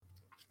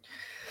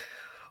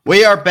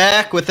We are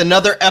back with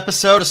another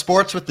episode of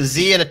Sports with the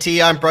Z and a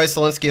T. I'm Bryce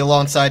Zielinski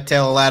alongside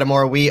Taylor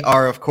Lattimore. We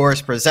are, of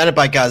course, presented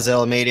by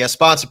Godzilla Media,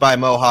 sponsored by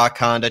Mohawk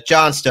Honda,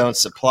 Johnstone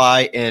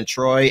Supply in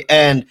Troy,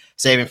 and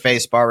Saving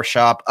Face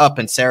Barbershop up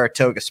in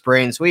Saratoga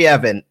Springs. We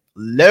have a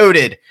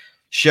loaded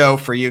show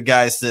for you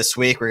guys this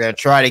week. We're going to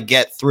try to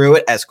get through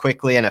it as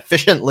quickly and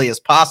efficiently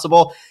as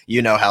possible.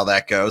 You know how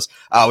that goes.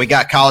 We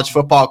got college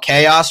football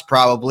chaos,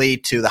 probably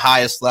to the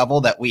highest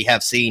level that we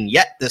have seen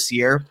yet this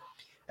year.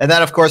 And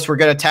then, of course, we're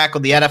going to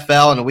tackle the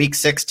NFL and Week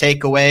 6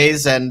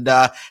 takeaways and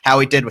how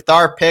we did with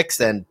our picks,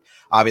 and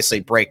obviously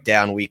break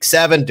down Week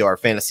 7, do our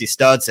fantasy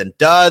studs and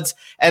duds.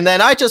 And then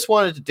I just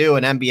wanted to do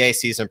an NBA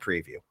season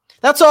preview.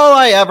 That's all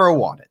I ever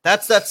wanted.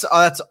 That's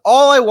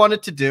all I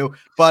wanted to do.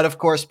 But, of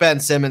course,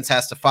 Ben Simmons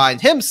has to find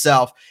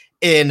himself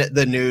in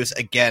the news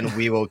again.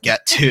 We will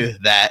get to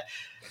that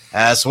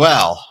as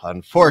well,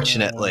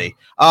 unfortunately.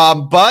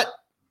 But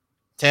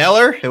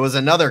Taylor, it was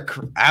another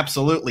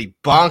absolutely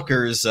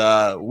bonkers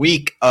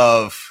week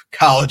of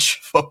college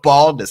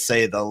football, to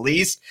say the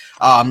least.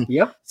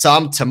 Yep.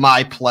 Some to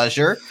my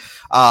pleasure.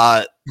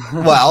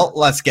 Well,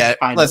 let's get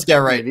right.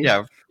 Maybe.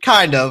 Yeah,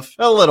 kind of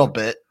a little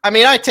bit. I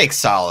mean, I take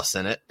solace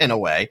in it in a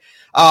way.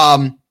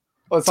 Well,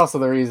 it's also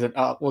the reason.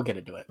 We'll get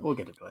into it.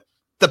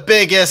 The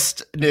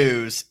biggest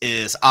news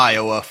is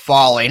Iowa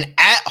falling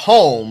at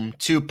home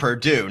to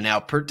Purdue. Now,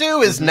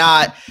 Purdue is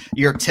not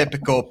your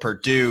typical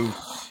Purdue.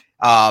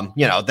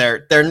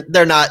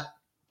 They're not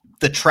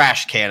the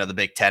trash can of the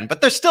Big Ten,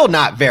 but they're still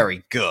not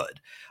very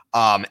good.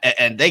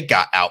 And they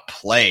got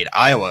outplayed.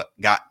 Iowa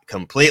got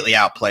completely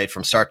outplayed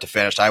from start to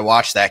finish. I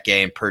watched that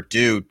game.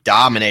 Purdue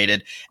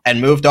dominated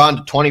and moved on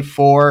to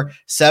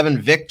 24-7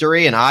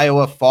 victory, and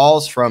Iowa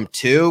falls from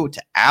 2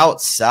 to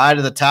outside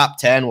of the top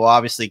 10. We'll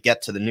obviously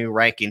get to the new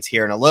rankings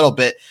here in a little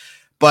bit.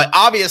 But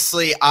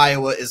obviously,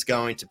 Iowa is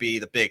going to be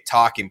the big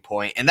talking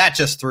point, and that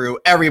just threw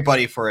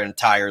everybody for an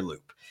entire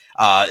loop.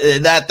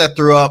 That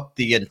threw up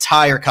the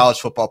entire college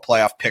football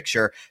playoff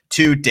picture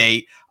to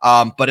date.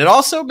 But it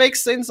also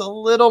makes things a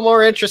little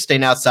more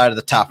interesting outside of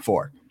the top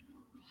 4.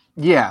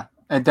 Yeah,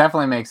 it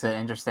definitely makes it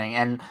interesting.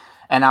 And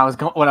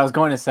what I was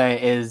going to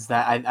say is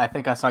that I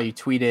think I saw you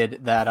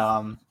tweeted that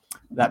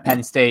that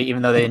Penn State,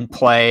 even though they didn't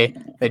play,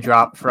 they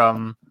dropped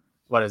from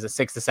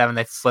 6 to 7.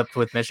 They slipped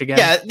with Michigan.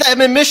 Yeah,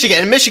 I'm in Michigan,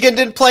 and Michigan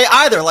didn't play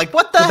either. Like,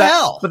 what the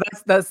hell? But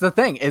that's the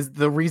thing, is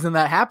the reason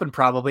that happened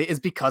probably is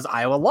because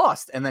Iowa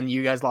lost, and then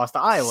you guys lost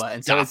to Iowa,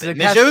 and so it's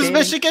who's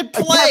Michigan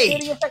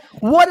played.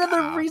 What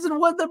other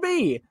reason would there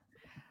be?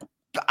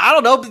 I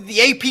don't know, but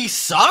the AP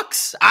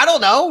sucks. I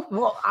don't know.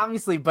 Well,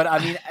 obviously, but I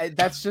mean,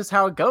 that's just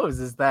how it goes,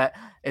 is that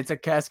it's a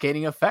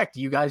cascading effect.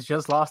 You guys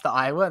just lost to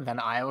Iowa, and then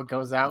Iowa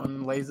goes out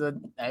and lays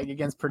an egg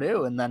against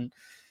Purdue, and then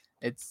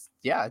it's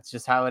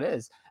just how it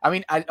is. I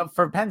mean,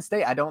 for Penn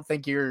State, I don't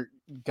think you're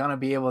going to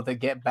be able to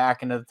get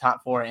back into the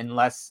top 4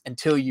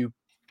 until you,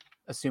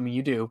 assuming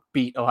you do,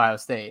 beat Ohio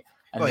State.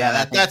 And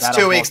that's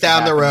 2 weeks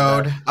down the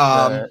road.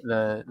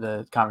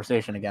 The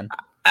conversation again.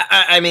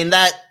 I mean,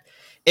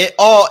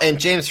 and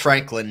James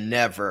Franklin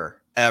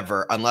never,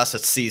 ever, unless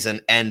it's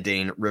season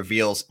ending,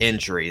 reveals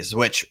injuries,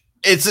 which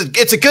it's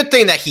a good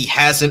thing that he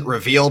hasn't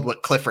revealed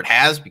what Clifford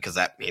has, because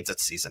that means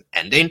it's season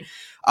ending.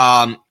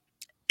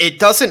 It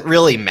doesn't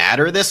really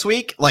matter this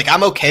week. Like,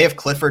 I'm okay if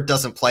Clifford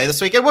doesn't play this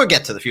week, and we'll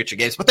get to the future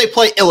games, but they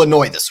play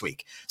Illinois this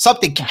week.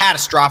 Something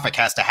catastrophic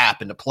has to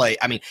happen to play.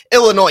 I mean,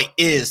 Illinois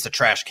is the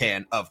trash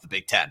can of the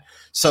Big Ten.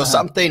 So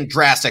something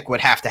drastic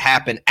would have to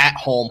happen at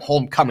home,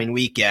 homecoming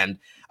weekend,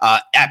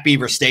 at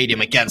Beaver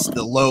Stadium against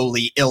the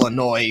lowly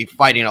Illinois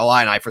Fighting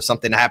Illini for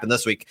something to happen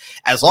this week.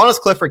 As long as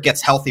Clifford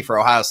gets healthy for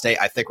Ohio State,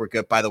 I think we're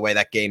good. By the way,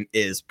 that game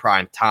is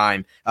prime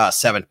time,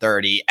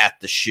 7:30 at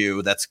the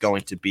Shoe. That's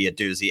going to be a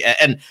doozy.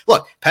 And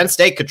look, Penn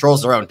State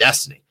controls their own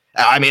destiny.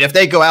 I mean, if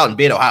they go out and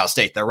beat Ohio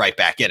State, they're right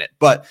back in it.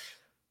 But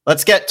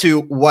let's get to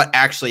what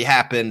actually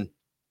happened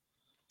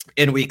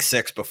in Week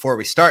 6 before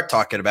we start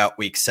talking about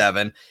Week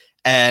 7.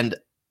 And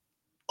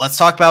let's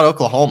talk about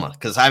Oklahoma,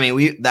 because I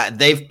mean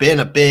they've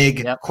been a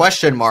big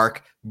question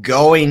mark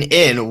going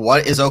in.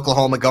 What is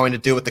Oklahoma going to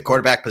do with the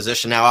quarterback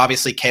position now?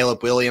 Obviously,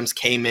 Caleb Williams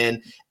came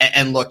in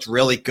and looked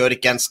really good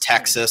against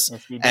Texas,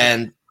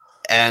 and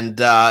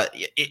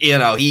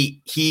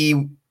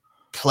he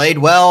played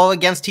well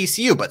against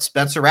TCU, but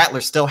Spencer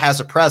Rattler still has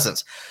a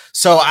presence.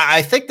 So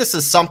I think this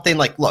is something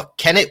like, look,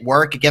 can it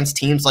work against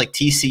teams like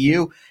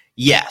TCU?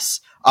 Yes.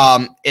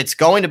 It's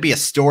going to be a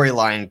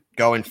storyline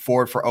going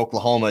forward for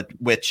Oklahoma,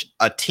 which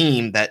a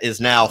team that is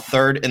now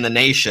 3rd in the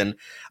nation,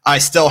 I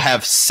still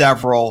have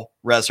several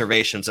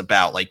reservations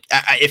about. Like,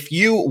 if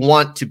you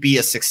want to be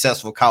a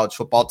successful college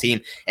football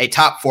team, a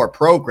top 4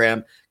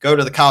 program, go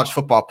to the college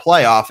football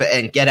playoff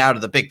and get out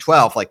of the Big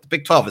 12. Like, the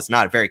Big 12 is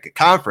not a very good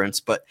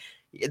conference, but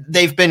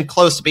they've been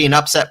close to being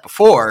upset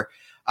before.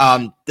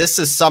 This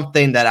is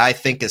something that I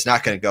think is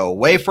not going to go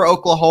away for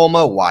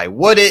Oklahoma. Why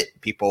would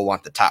it? People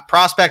want the top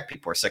prospect.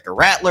 People are sick of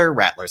Rattler.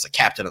 Rattler's the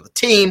captain of the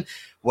team,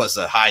 was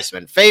a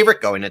Heisman favorite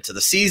going into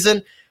the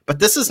season. But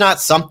this is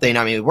not something,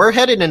 I mean, we're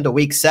headed into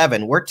week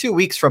 7. We're 2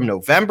 weeks from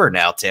November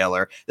now,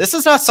 Taylor. This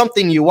is not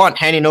something you want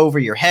hanging over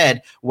your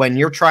head when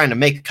you're trying to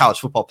make a college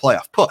football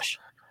playoff push.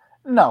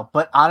 No,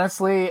 but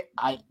honestly,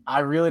 I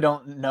really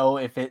don't know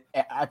if it.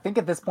 I think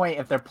at this point,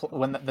 if they're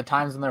when the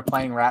times when they're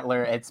playing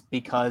Rattler, it's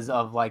because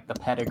of like the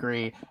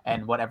pedigree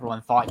and what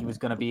everyone thought he was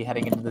going to be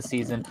heading into the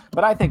season.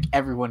 But I think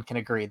everyone can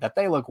agree that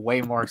they look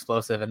way more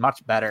explosive and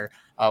much better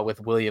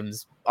with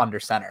Williams under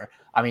center.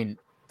 I mean,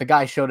 the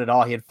guy showed it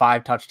all. He had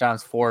 5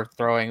 touchdowns, 4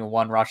 throwing,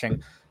 1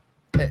 rushing.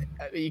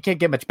 You can't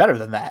get much better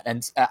than that.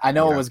 And I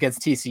know it was against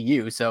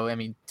TCU, so I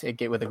mean,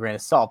 take it with a grain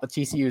of salt. But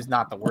TCU is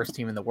not the worst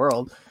team in the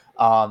world.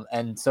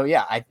 And so,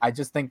 yeah, I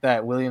just think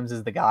that Williams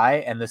is the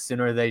guy, and the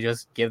sooner they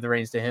just give the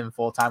reins to him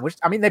full time, which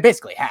I mean, they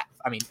basically have.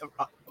 I mean,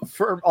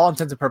 for all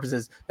intents and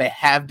purposes, they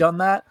have done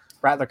that.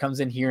 Rattler comes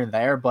in here and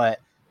there,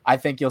 but I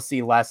think you'll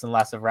see less and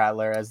less of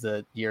Rattler as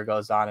the year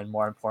goes on, and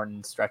more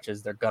important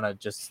stretches, they're going to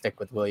just stick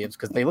with Williams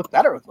because they look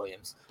better with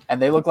Williams, and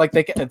they look like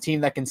a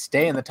team that can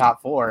stay in the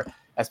top 4,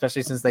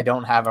 especially since they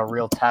don't have a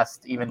real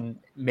test. Even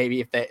maybe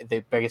if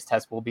the biggest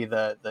test will be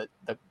the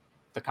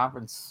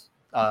conference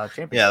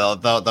championship. Yeah,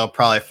 they'll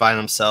probably find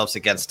themselves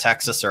against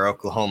Texas or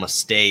Oklahoma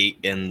State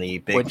in the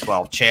Big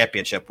 12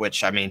 championship,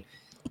 which, I mean,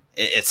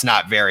 it's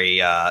not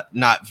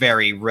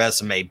very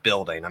resume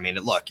building. I mean,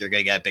 look, you're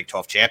going to get a Big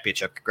 12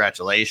 championship.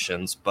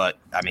 Congratulations. But,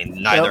 I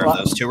mean, neither of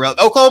those two.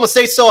 Oklahoma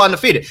State's still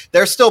undefeated.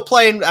 They're still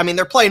playing. I mean,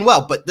 they're playing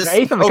well. But this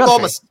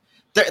Oklahoma –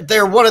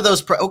 they're one of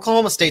those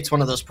Oklahoma State's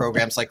one of those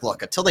programs. Like,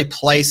 look, until they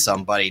play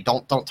somebody,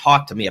 don't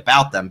talk to me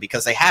about them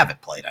because they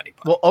haven't played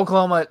anybody. Well,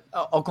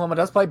 Oklahoma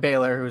does play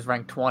Baylor, who's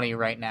ranked 20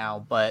 right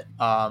now, but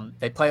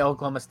they play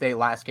Oklahoma State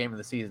last game of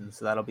the season,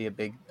 so that'll be a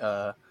big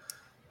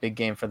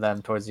game for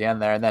them towards the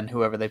end there, and then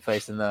whoever they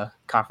place in the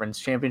conference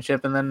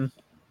championship, and then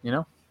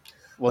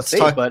we'll see.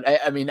 But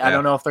I mean, I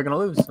don't know if they're going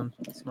to lose.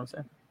 That's what I'm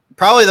saying.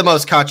 Probably the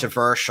most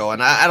controversial,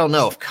 and I don't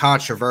know if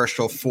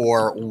controversial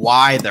for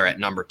why they're at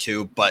number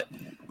 2, but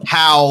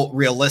how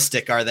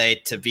realistic are they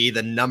to be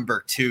the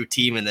number 2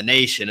 team in the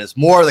nation is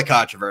more the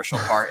controversial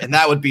part, and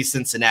that would be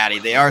Cincinnati.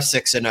 They are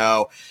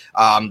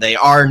 6-0. They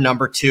are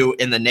number 2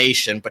 in the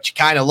nation, but you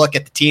kind of look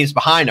at the teams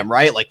behind them,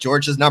 right? Like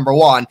Georgia's number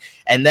 1,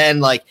 and then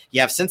like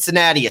you have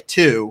Cincinnati at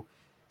 2,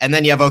 and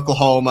then you have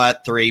Oklahoma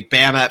at 3,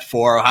 Bama at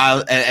 4,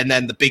 Ohio, and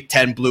then the Big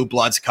Ten Blue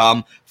Bloods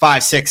come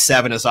 5, 6,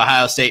 7 is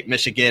Ohio State,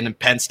 Michigan, and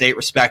Penn State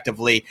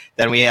respectively.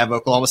 Then we have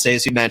Oklahoma State,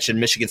 as you mentioned.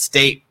 Michigan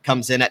State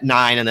comes in at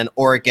 9, and then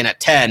Oregon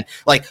at 10.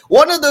 Like,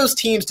 one of those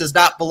teams does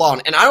not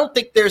belong, and I don't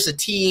think there's a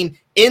team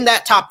in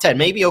that top 10.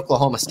 Maybe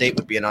Oklahoma State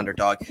would be an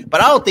underdog, but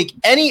I don't think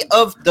any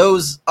of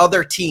those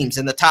other teams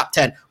in the top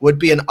 10 would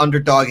be an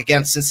underdog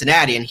against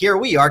Cincinnati. And here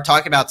we are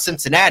talking about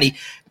Cincinnati.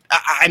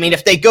 I mean,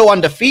 if they go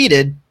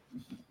undefeated,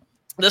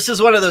 this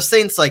is one of those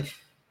things like,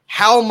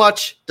 how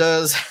much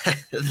does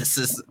this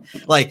is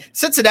like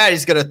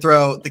Cincinnati's going to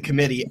throw the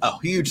committee a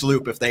huge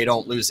loop if they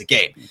don't lose a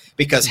game,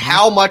 because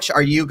how much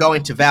are you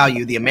going to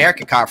value the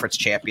American Conference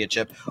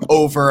Championship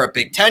over a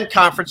Big Ten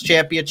Conference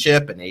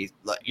Championship and a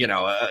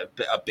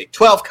Big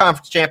 12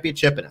 Conference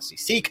Championship and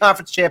SEC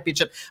Conference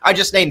Championship? I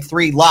just named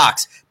 3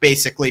 locks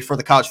basically for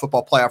the college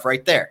football playoff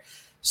right there.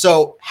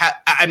 So,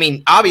 I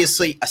mean,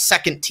 obviously a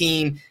second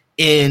team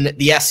in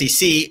the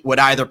SEC would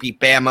either be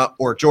Bama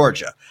or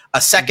Georgia.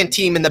 A second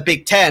team in the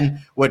Big Ten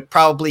would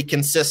probably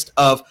consist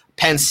of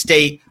Penn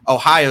State,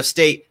 Ohio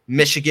State,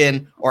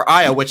 Michigan, or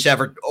Iowa,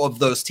 whichever of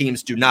those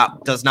teams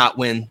does not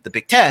win the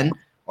Big Ten,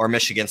 or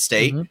Michigan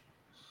State. Mm-hmm.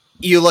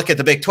 You look at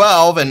the Big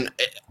 12, and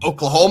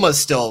Oklahoma's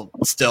still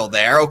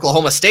there.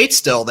 Oklahoma State's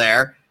still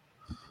there.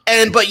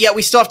 But yet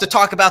we still have to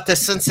talk about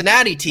this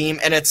Cincinnati team,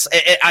 and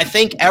I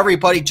think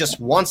everybody just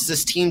wants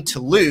this team to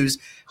lose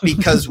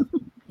because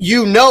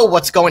you know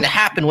what's going to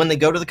happen when they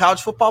go to the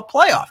college football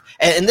playoff.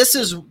 And this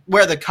is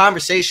where the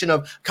conversation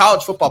of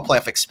college football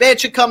playoff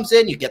expansion comes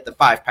in. You get the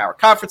 5 power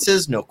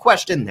conferences, no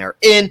question, they're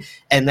in.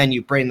 And then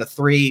you bring the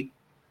 3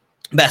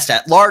 best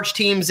at-large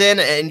teams in,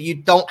 and you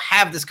don't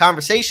have this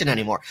conversation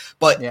anymore.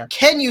 But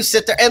Can you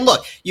sit there and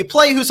look, you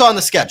play who's on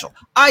the schedule.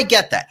 I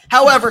get that.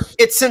 However,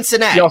 it's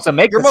Cincinnati. You also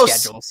make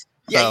schedules.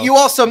 Yeah, you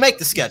also make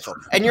the schedule.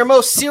 And your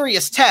most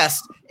serious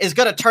test is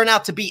going to turn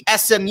out to be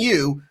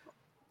SMU,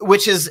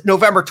 which is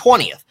November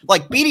 20th.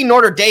 Like, beating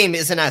Notre Dame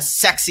isn't as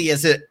sexy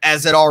as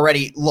it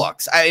already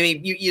looks. I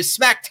mean, you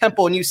smack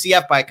Temple and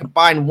UCF by a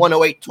combined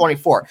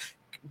 108-24.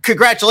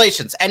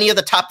 Congratulations. Any of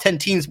the top 10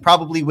 teams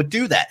probably would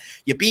do that.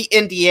 You beat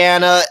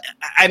Indiana,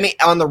 I mean,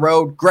 on the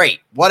road, great,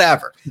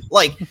 whatever.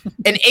 Like,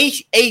 an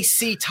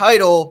AAC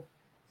title,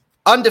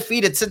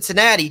 undefeated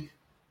Cincinnati,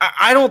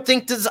 I don't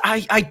think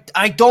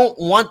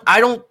I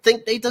don't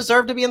think they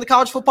deserve to be in the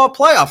college football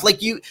playoff.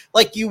 Like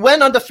you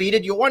went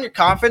undefeated, you won your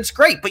conference,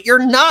 great, but you're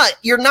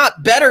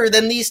not better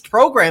than these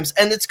programs,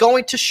 and it's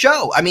going to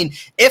show. I mean,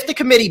 if the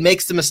committee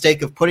makes the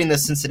mistake of putting the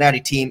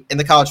Cincinnati team in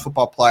the college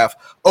football playoff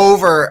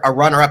over a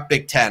runner-up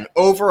Big Ten,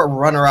 over a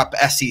runner-up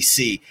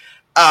SEC,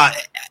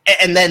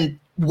 and then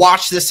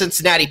watch the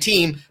Cincinnati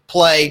team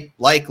play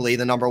likely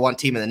the number 1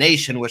 team in the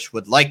nation, which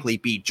would likely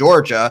be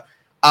Georgia,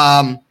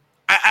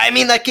 I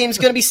mean, that game's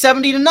going to be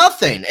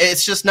 70-0.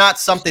 It's just not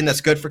something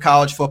that's good for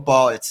college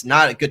football. It's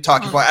not a good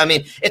talking point. I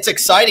mean, it's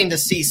exciting to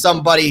see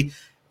somebody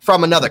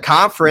from another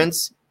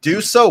conference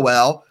do so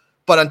well,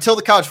 but until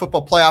the college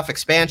football playoff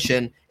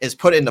expansion is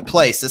put into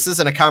place, this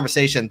isn't a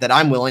conversation that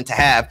I'm willing to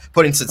have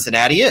putting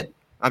Cincinnati in.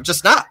 I'm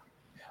just not.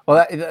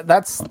 Well,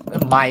 that's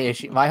my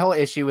issue. My whole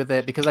issue with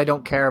it, because I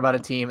don't care about a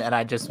team and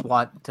I just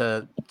want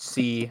to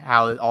see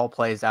how it all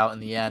plays out in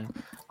the end.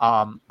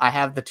 I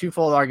have the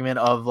twofold argument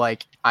of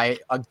like I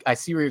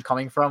see where you're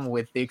coming from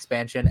with the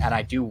expansion, and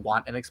I do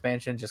want an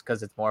expansion just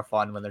because it's more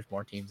fun when there's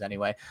more teams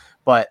anyway.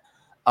 But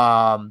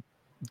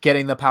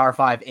getting the Power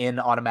 5 in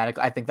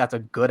automatically, I think that's a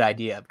good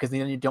idea, because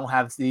then you don't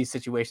have these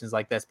situations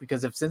like this.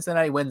 Because if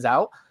Cincinnati wins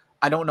out,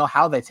 I don't know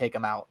how they take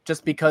them out,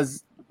 just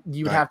because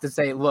you would have to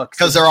say, look,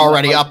 because they're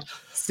already up.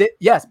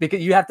 Yes,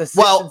 because you have to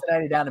sit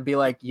Cincinnati down and be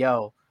like,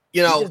 yo,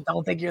 you just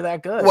don't think you're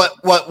that good.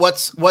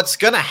 What's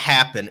going to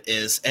happen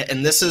is,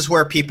 and this is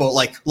where people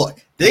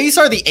look, these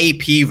are the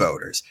AP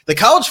voters. The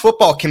College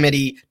Football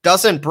Committee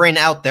doesn't bring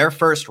out their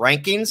first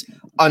rankings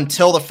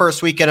until the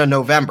first weekend of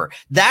November.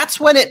 That's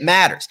when it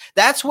matters.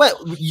 That's what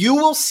you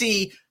will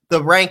see,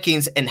 the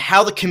rankings and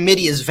how the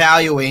committee is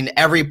valuing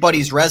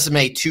everybody's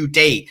resume to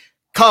date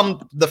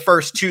come the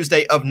first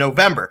Tuesday of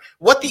November.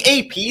 What the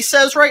AP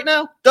says right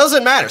now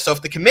doesn't matter. So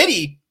if the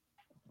committee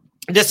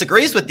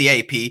disagrees with the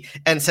AP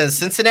and says,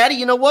 Cincinnati,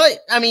 you know what?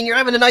 I mean, you're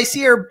having a nice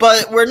year,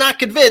 but we're not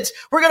convinced.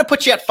 We're going to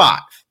put you at 5.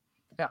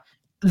 Yeah.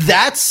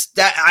 That's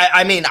that.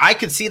 I mean, I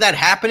could see that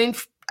happening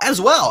as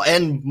well.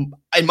 And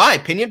in my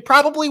opinion,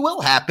 probably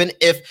will happen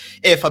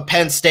if a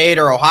Penn State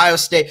or Ohio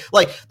State,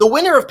 like the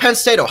winner of Penn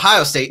State,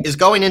 Ohio State is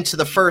going into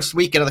the first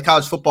weekend of the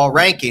college football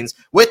rankings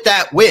with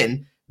that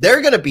win.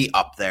 They're going to be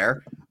up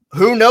there.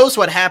 Who knows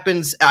what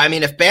happens? I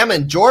mean, if Bama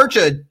and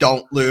Georgia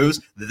don't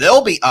lose,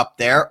 they'll be up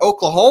there.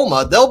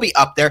 Oklahoma, they'll be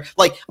up there.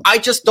 Like, I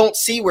just don't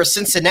see where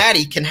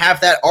Cincinnati can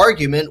have that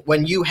argument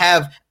when you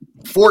have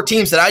 4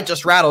 teams that I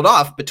just rattled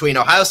off between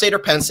Ohio State or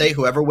Penn State,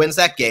 whoever wins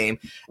that game,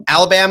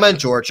 Alabama and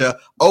Georgia,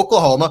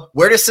 Oklahoma.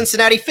 Where does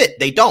Cincinnati fit?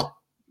 They don't.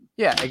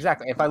 Yeah,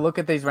 exactly. If I look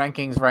at these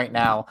rankings right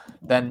now,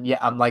 then yeah,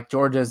 I'm like,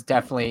 Georgia's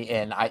definitely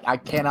in. I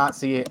cannot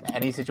see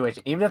any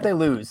situation, even if they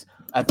lose.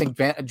 I think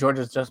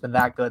Georgia's just been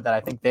that good that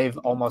I think they've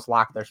almost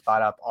locked their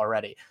spot up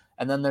already.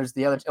 And then there's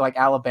the other, like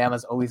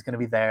Alabama's always going to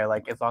be there.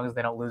 Like, as long as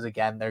they don't lose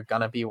again, they're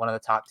going to be one of the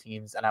top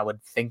teams. And I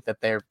would think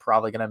that they're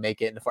probably going to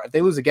make it in the fourth. If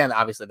they lose again,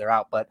 obviously they're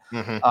out. But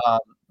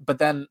but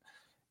then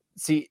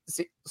see,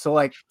 so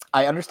like,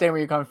 I understand where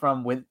you're coming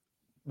from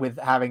with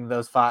having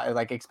those 5,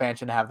 like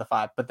expansion to have the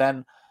 5. But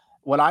then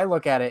what I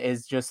look at it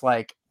is just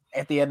like,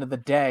 at the end of the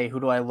day, who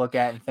do I look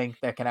at and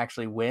think that can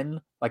actually win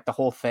like the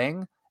whole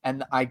thing?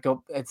 And I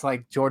go, it's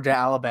like Georgia,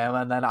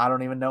 Alabama, and then I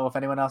don't even know if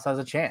anyone else has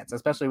a chance,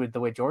 especially with the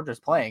way Georgia's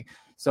playing.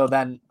 So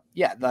then,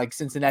 yeah, like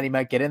Cincinnati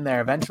might get in there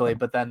eventually,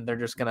 but then they're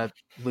just going to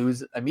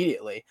lose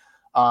immediately.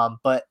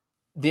 But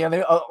the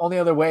only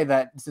other way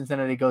that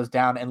Cincinnati goes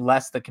down,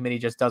 unless the committee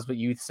just does what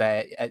you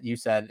said, and you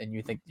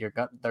think they're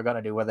going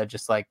to do, where they're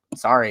just like,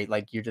 sorry,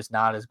 like you're just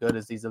not as good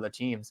as these other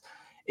teams,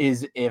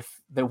 is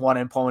if the one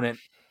opponent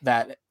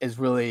that is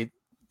really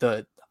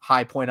the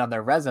high point on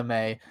their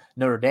resume,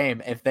 Notre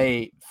Dame, if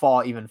they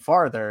fall even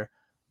farther,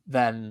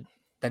 then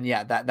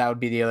yeah, that would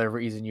be the other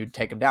reason you'd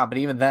take them down. But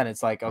even then,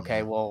 it's like,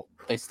 okay, well,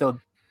 they still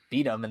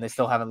beat them and they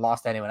still haven't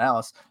lost to anyone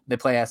else. They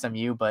play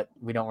SMU, but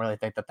we don't really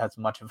think that that's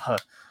much of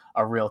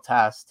a real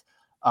test.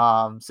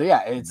 So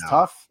yeah, it's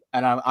tough,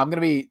 and I'm going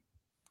to be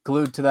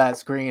glued to that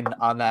screen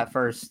on that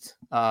first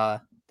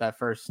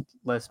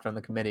list from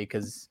the committee,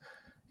 because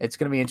it's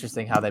going to be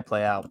interesting how they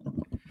play out.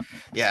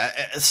 Yeah,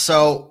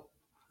 so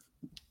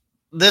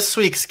this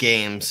week's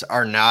games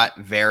are not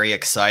very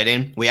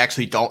exciting. We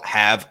actually don't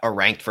have a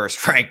ranked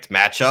versus ranked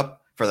matchup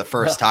for the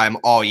first time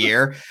all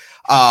year.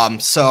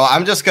 So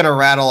I'm just going to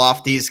rattle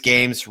off these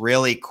games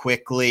really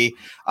quickly.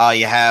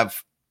 You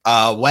have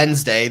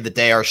Wednesday, the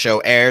day our show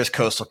airs,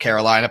 Coastal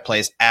Carolina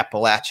plays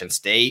Appalachian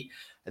State.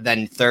 And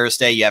then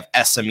Thursday, you have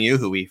SMU,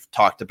 who we've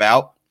talked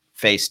about,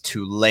 face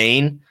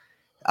Tulane.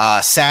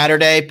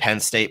 Saturday, Penn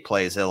State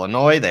plays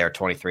Illinois. They are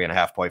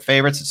 23.5-point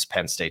favorites. It's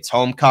Penn State's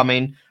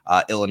homecoming.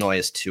 Illinois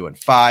is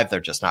 2-5. They're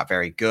just not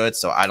very good,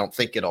 so I don't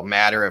think it'll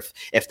matter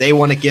if they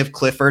want to give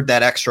Clifford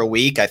that extra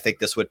week. I think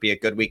this would be a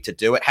good week to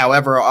do it.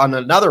 However, on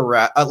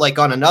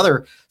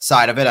another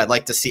side of it, I'd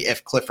like to see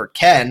if Clifford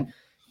can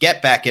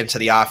get back into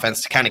the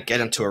offense to kind of get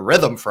into a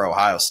rhythm for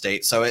Ohio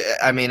State. So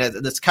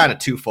it's kind of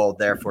twofold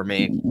there for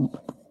me.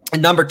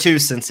 And number 2,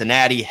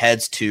 Cincinnati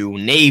heads to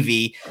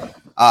Navy.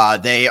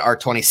 They are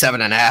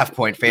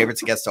 27.5-point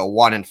favorites against a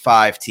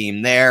 1-5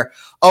 team there.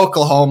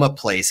 Oklahoma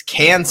plays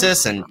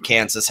Kansas, and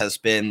Kansas has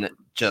been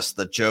just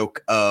the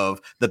joke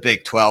of the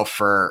Big 12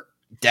 for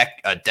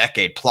a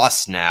decade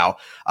plus now.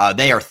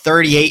 They are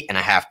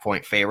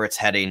 38.5-point favorites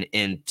heading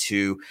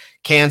into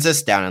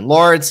Kansas down in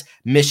Lawrence.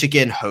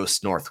 Michigan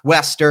hosts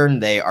Northwestern.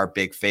 They are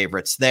big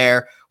favorites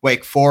there.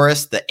 Wake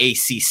Forest, the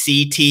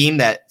ACC team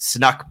that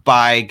snuck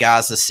by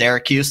Gaza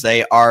Syracuse,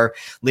 they are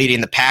leading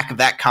the pack of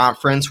that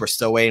conference. We're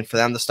still waiting for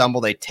them to stumble.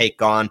 They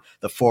take on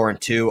the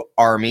 4-2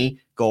 Army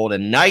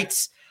Golden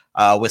Knights.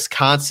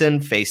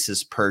 Wisconsin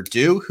faces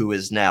Purdue, who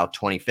is now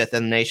 25th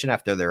in the nation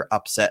after their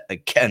upset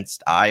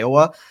against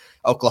Iowa.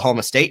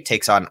 Oklahoma State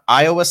takes on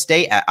Iowa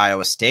State at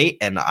Iowa State,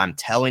 and I'm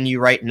telling you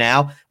right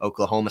now,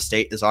 Oklahoma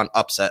State is on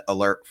upset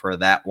alert for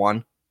that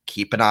one.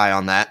 Keep an eye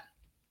on that.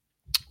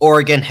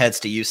 Oregon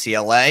heads to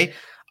UCLA.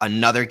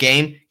 Another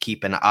game.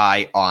 Keep an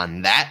eye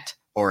on that.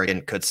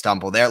 Oregon could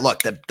stumble there.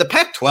 Look, the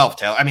Pac-12,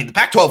 Taylor, I mean, the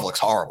Pac-12 looks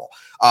horrible.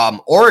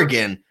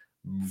 Oregon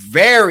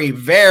very,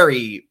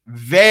 very,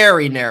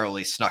 very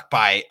narrowly snuck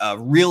by a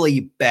really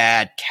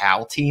bad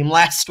Cal team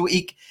last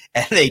week,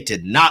 and they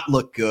did not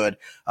look good,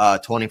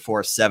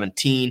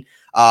 24-17.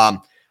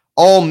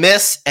 Ole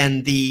Miss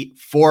and the,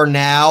 for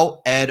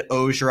now, Ed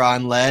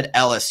Orgeron-led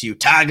LSU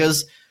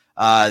Tigers,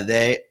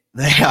 they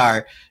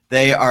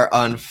are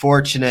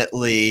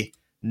unfortunately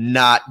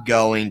not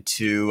going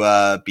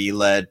to be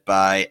led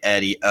by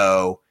Eddie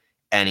O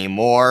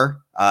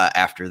anymore.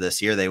 After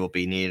this year, they will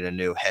be needing a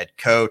new head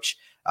coach.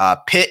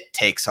 Pitt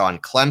takes on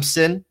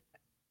Clemson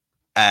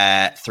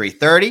at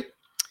 3:30.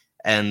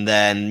 And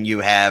then you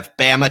have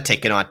Bama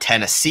taking on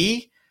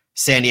Tennessee.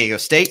 San Diego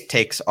State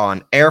takes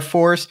on Air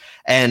Force.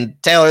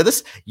 And Taylor,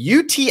 this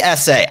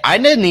UTSA, I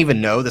didn't even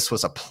know this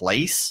was a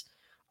place.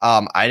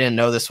 I didn't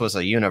know this was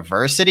a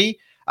university.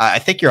 I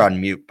think you're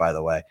on mute, by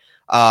the way.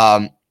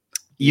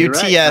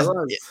 UTS.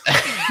 Right,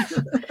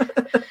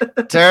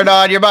 turn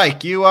on your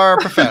mic. You are a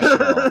professional.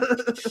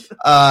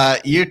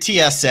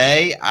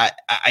 UTSA,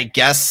 I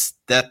guess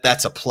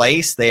that's a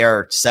place. They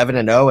are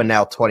 7-0 and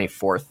now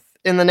 24th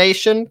in the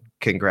nation.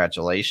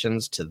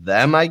 Congratulations to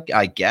them, I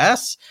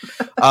guess.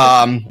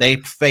 They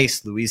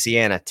face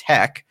Louisiana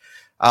Tech.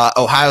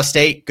 Ohio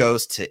State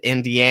goes to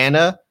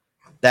Indiana.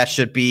 That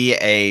should be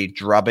a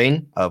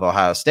drubbing of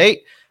Ohio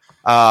State.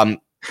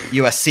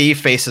 USC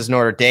faces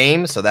Notre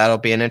Dame, so that'll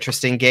be an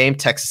interesting game.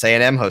 Texas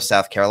A&M hosts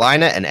South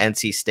Carolina, and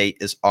NC State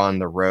is on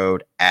the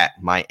road at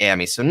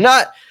Miami. So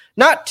not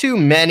too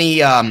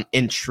many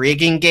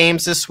intriguing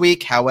games this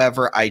week.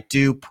 However, I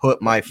do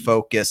put my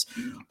focus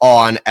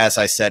on, as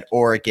I said,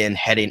 Oregon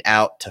heading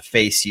out to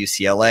face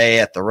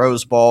UCLA at the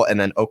Rose Bowl, and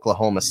then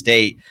Oklahoma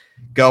State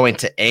going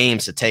to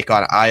Ames to take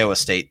on Iowa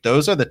State.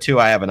 Those are the two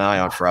I have an eye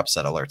on for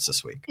upset alerts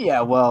this week.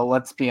 Yeah, well,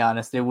 let's be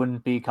honest. It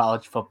wouldn't be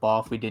college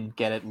football if we didn't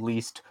get at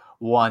least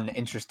one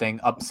interesting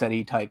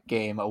upsetty type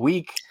game a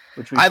week.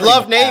 Which I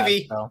love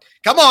Navy. So.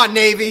 Come on,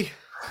 Navy.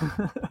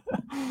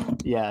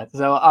 Yeah,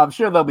 so I'm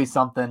sure there'll be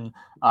something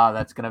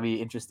that's going to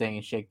be interesting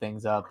and shake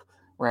things up.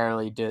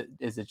 Rarely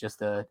is it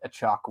just a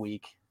chalk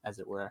week, as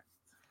it were.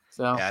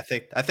 So yeah,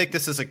 I think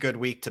this is a good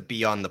week to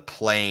be on the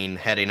plane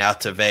heading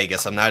out to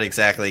Vegas. I'm not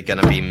exactly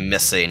going to be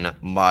missing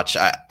much.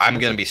 I'm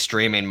going to be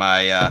streaming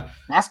my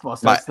basketball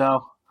stuff,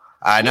 though.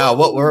 I know.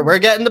 We're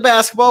getting to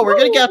basketball. We're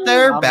going to get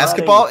there.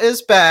 Basketball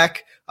is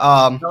back.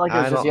 I felt like it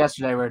was just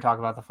yesterday we were talking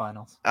about the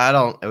finals.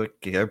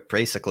 It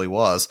basically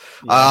was.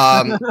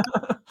 Yeah.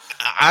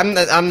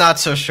 I'm not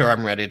so sure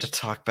I'm ready to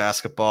talk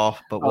basketball,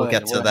 but we'll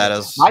get to that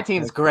as my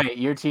team's great.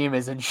 Your team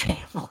is in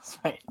shambles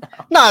right now.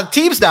 No, the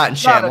team's not in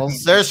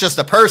shambles. There's just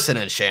a person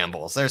in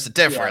shambles. There's a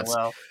difference.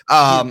 Yeah,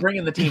 well,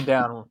 bringing the team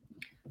down.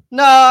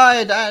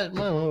 No,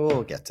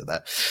 we'll get to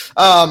that.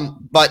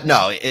 But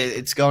no,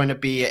 it's going to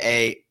be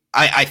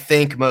I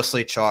think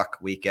mostly chalk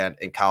weekend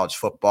in college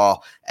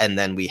football, and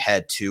then we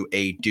head to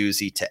a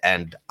doozy to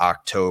end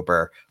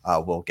October.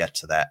 We'll get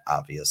to that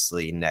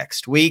obviously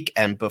next week.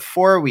 And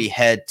before we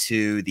head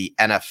to the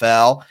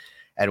NFL,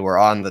 and we're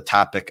on the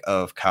topic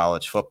of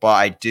college football,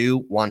 I do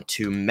want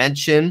to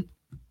mention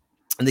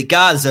the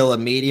Godzilla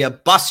Media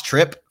bus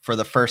trip for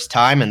the first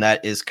time, and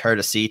that is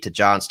courtesy to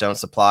Johnstone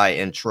Supply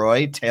in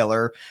Troy.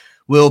 Taylor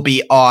will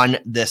be on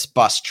this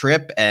bus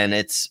trip, and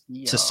it's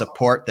to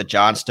support the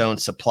Johnstone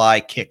Supply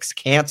Kicks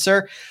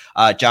Cancer.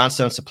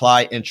 Johnstone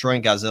Supply in Troy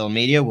and Godzilla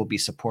Media will be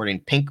supporting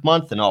Pink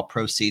Month, and all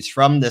proceeds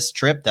from this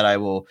trip that I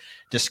will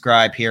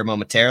describe here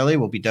momentarily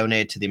will be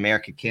donated to the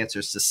American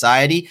Cancer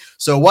Society.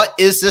 So what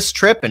is this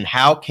trip, and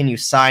how can you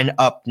sign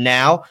up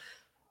now?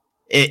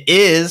 It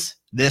is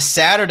this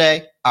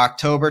Saturday,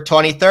 October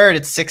 23rd.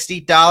 It's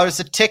 $60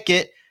 a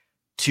ticket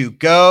to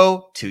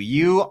go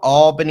to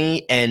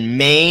Albany and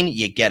Maine.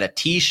 You get a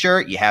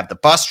t-shirt, you have the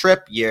bus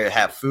trip, you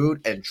have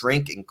food and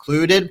drink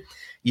included.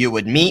 You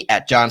would meet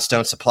at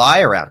Johnstone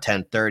Supply around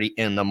 10:30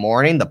 in the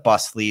morning. The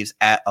bus leaves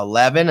at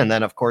 11. And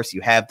then, of course,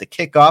 you have the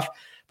kickoff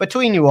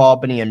between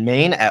Albany and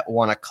Maine at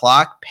 1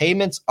 o'clock.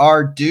 Payments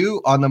are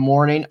due on the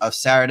morning of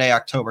Saturday,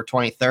 October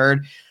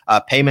 23rd.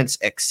 Payments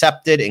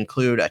accepted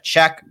include a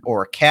check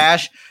or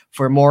cash.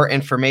 For more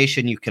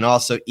information, you can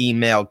also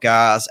email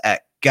Gaz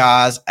at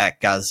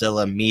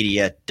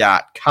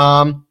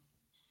godzillamedia.com.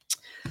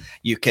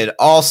 You could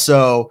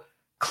also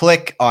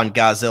click on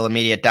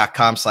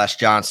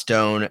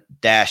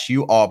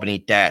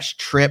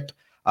godzillamedia.com/Johnstone-UAlbany-trip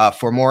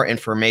for more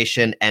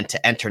information and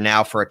to enter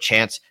now for a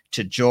chance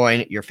to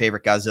join your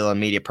favorite Godzilla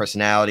Media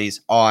personalities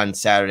on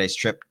Saturday's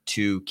trip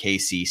to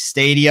KC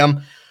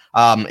Stadium.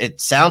 It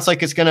sounds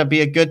like it's going to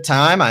be a good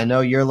time. I know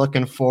you're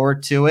looking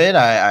forward to it.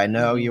 I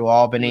know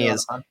Albany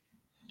is.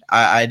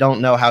 I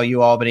don't know how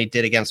UAlbany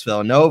did against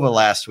Villanova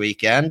last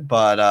weekend,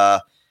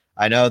 but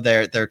I know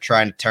they're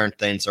trying to turn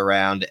things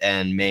around,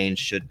 and Maine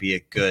should be a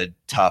good,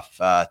 tough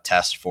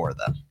test for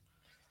them.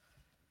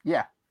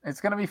 Yeah,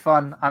 it's going to be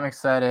fun. I'm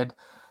excited.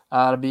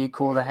 It'll be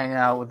cool to hang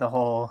out with the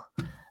whole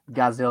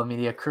Godzilla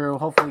Media crew.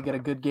 Hopefully get a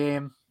good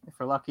game if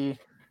we're lucky.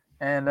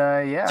 And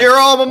yeah. It's your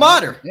alma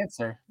mater.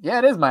 Answer. Yeah,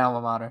 it is my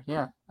alma mater.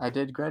 Yeah, I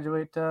did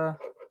graduate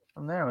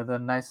from there with a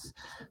nice,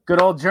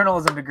 good old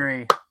journalism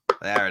degree.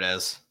 There it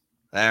is.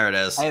 There it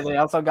is. Hey, they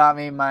also got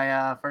me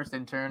my first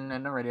intern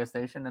in a radio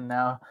station, and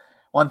now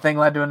one thing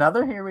led to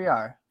another. Here we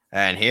are.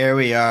 And here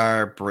we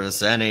are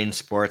presenting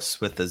sports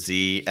with a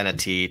Z and a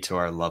T to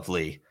our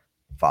lovely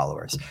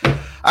followers. All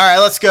right,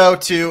 let's go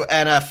to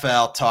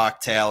NFL talk,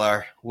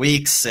 Taylor.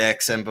 Week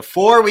 6, and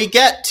before we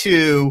get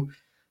to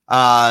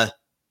our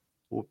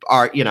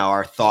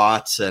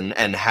thoughts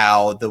and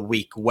how the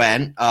week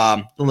went,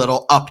 a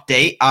little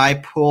update. I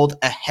pulled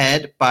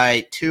ahead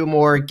by 2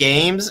 more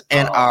games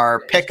in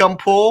our pick'em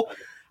pool.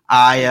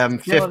 I am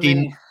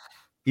 50.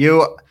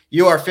 You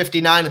are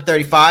 59 and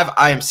 35.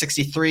 I am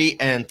 63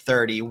 and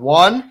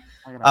 31.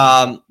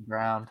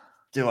 Ground.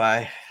 Do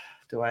I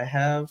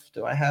have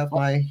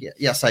my?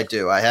 Yes, I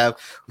do. I have.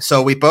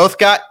 So we both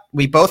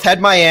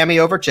had Miami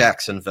over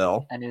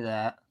Jacksonville. I knew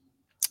that.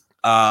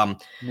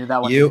 Knew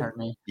that one hurt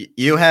me.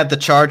 You had the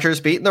Chargers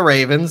beating the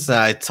Ravens.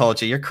 I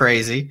told you you're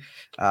crazy.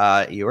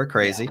 You were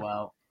crazy. Yeah,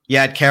 well, you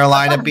had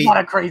Carolina beat. Not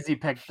a crazy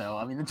pick though.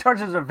 I mean, the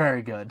Chargers are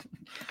very good.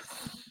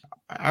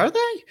 Are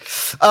they?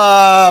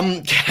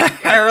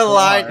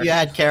 Carolina. You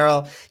had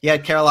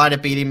Carolina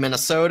beating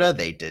Minnesota.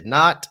 They did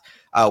not.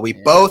 We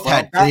both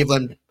had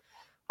Cleveland.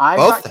 I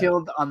got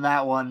killed on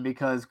that one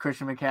because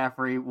Christian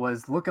McCaffrey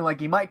was looking like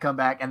he might come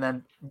back, and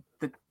then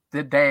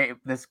the day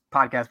this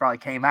podcast probably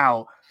came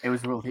out, he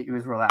was ruled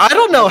out. I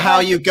don't know how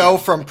you go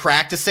from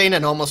practicing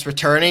and almost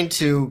returning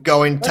to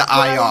going to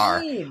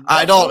IR.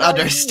 I don't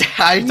understand.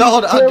 I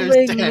don't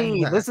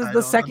understand. This is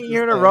the second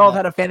year in a row I've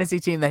had a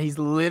fantasy team that he's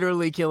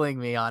literally killing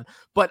me on,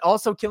 but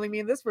also killing me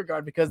in this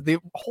regard because the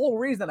whole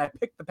reason I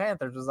picked the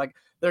Panthers was like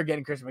they're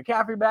getting Christian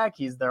McCaffrey back.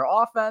 He's their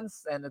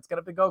offense, and it's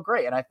going to go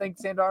great. And I think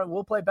Sam Darnold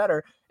will play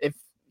better if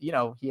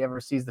he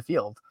ever sees the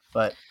field.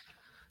 But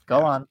go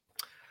on.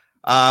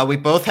 We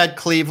both had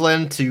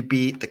Cleveland to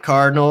beat the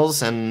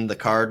Cardinals, and the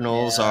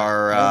Cardinals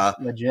are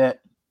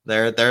legit.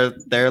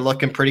 They're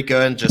looking pretty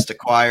good, and just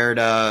acquired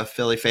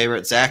Philly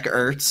favorite Zach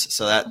Ertz,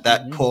 so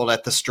that pulled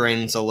at the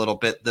strings a little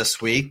bit this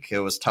week. It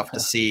was tough to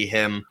see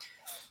him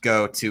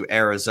go to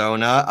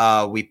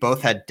Arizona. We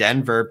both had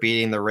Denver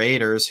beating the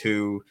Raiders,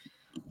 who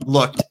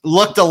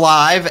looked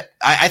alive.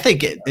 I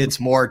think it's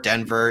more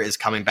Denver is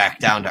coming back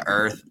down to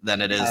earth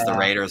than it is the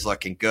Raiders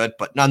looking good,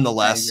 but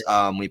nonetheless,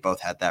 we both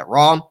had that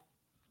wrong.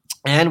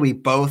 And we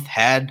both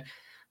had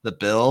the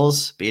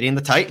Bills beating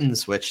the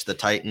Titans, which the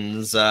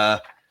Titans,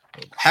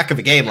 heck of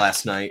a game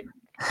last night.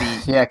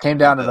 It came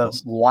down to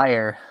the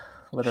wire.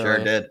 Literally.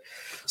 Sure did.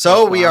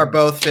 So we are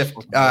both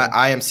 50.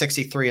 I am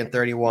 63 and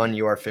 31.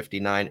 You are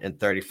 59 and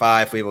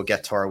 35. We will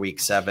get to our week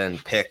 7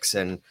 picks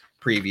and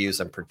previews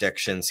and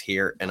predictions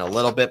here in a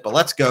little bit. But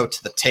let's go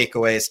to the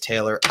takeaways,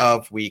 Taylor,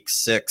 of week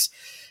 6.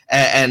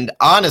 And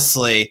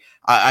honestly,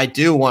 I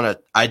do want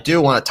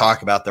to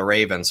talk about the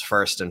Ravens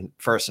first and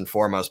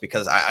foremost,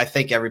 because I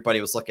think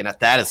everybody was looking at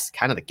that as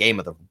kind of the game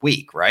of the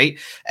week, right?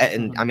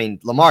 And I mean,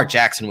 Lamar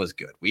Jackson was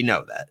good. We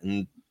know that.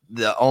 And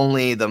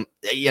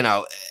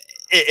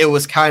it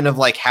was kind of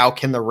like, how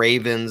can the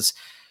Ravens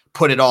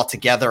put it all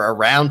together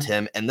around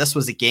him? And this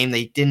was a game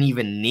they didn't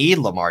even need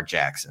Lamar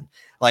Jackson.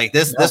 Like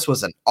this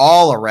was an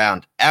all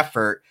around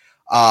effort.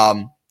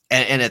 And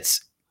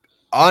it's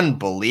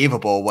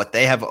unbelievable what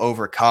they have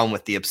overcome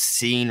with the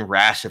obscene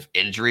rash of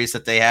injuries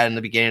that they had in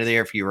the beginning of the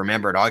year. If you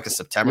remember, in August,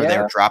 September, they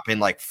were dropping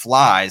like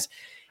flies.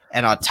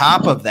 And on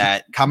top of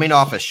that, coming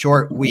off a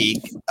short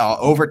week,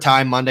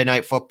 overtime Monday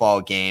Night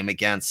Football game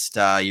against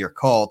your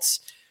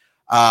Colts,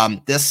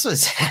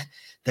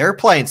 they're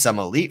playing some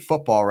elite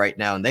football right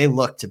now, and they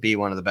look to be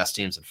one of the best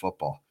teams in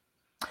football.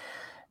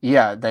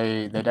 Yeah,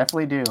 they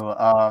definitely do.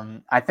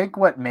 I think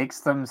what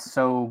makes them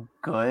so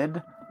good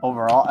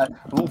overall,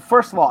 well,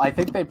 first of all, I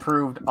think they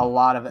proved a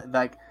lot of it.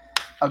 Like,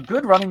 a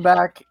good running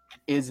back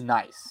is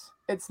nice.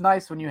 It's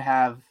nice when you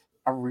have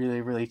a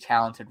really, really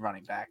talented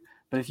running back.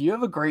 But if you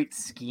have a great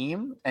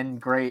scheme and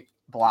great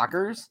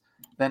blockers,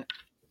 then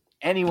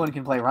anyone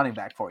can play running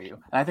back for you.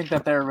 And I think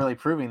that they're really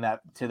proving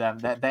that to them,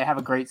 that they have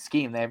a great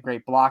scheme. They have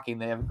great blocking.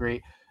 They have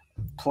great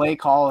play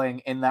calling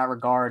in that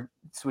regard,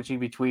 switching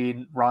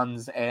between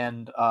runs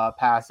and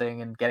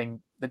passing and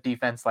getting the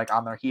defense like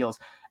on their heels.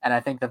 And I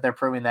think that they're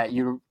proving that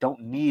you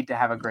don't need to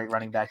have a great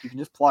running back. You can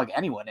just plug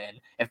anyone in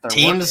if they're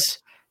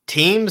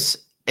teams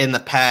in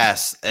the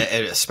past,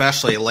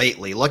 especially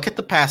lately. Look at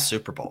the past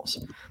Super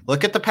Bowls.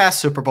 Look at the past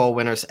Super Bowl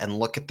winners and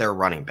look at their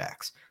running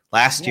backs.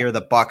 Last year,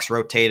 the Bucs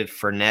rotated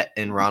Fournette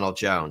and Ronald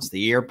Jones. The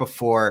year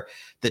before,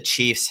 the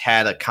Chiefs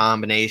had a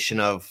combination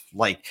of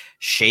like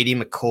Shady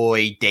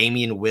McCoy,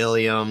 Damian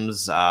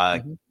Williams.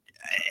 I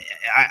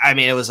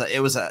mean, it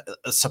was a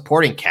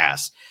supporting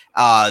cast.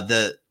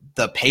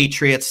 The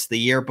Patriots the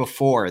year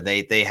before,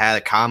 they had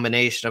a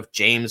combination of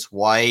James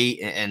White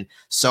and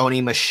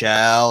Sony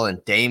Michel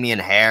and Damian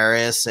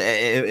Harris.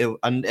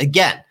 And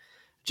again,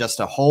 just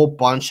a whole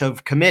bunch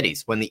of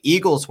committees. When the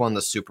Eagles won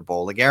the Super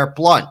Bowl, LeGarrette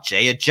Blount,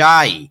 Jay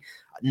Ajayi,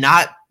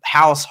 not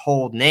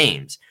household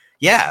names.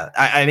 Yeah,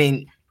 I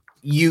mean,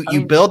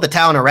 you build the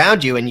talent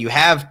around you, and you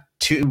have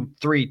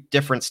 2-3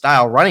 different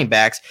style running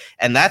backs,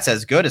 and that's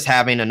as good as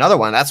having another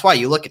one. That's why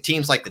you look at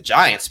teams like the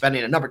Giants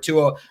spending a number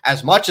 2.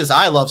 As much as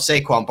I love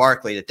Saquon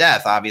Barkley to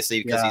death,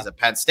 obviously because he's a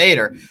Penn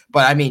Stater,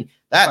 but I mean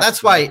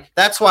that's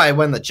why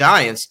when the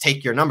Giants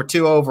take your number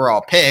 2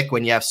 overall pick,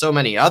 when you have so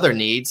many other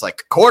needs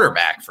like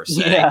quarterback for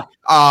say,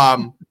 I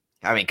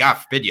mean, God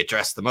forbid you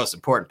address the most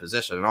important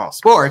position in all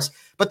sports,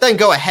 but then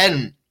go ahead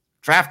and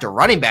draft a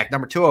running back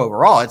number 2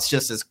 overall. It's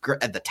just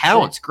the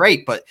talent's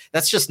great, but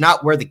that's just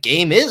not where the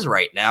game is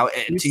right now.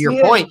 And to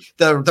your point,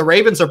 the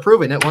Ravens are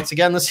proving it once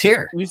again this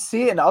year. You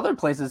see it in other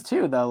places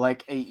too, though.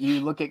 Like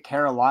you look at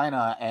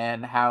Carolina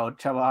and how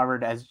Chuba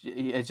Hubbard has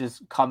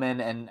just come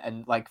in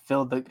and like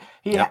filled the.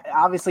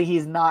 Obviously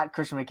he's not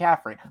Christian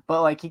McCaffrey,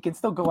 but like he can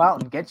still go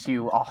out and get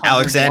you.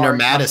 Alexander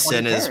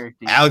Madison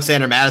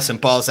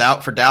balls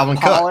out for Dalvin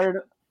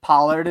Cook.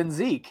 Pollard and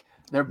Zeke.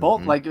 They're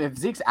both like if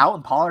Zeke's out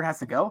and Pollard has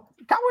to go,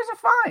 Cowboys are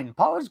fine.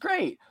 Pollard's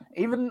great.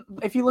 Even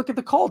if you look at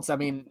the Colts, I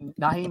mean,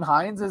 Nyheim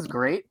Hines is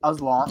great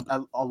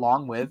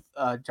along with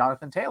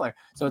Jonathan Taylor.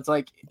 So it's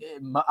like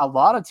a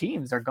lot of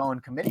teams are going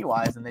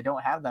committee-wise, and they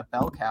don't have that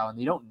bell cow, and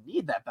you don't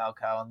need that bell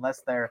cow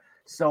unless they're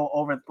so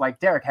over. Like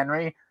Derrick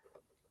Henry,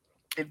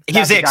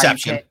 he's the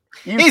exception.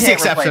 He's the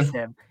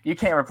exception. You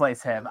can't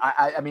replace him.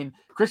 I mean,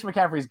 Christian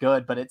McCaffrey's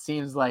good, but it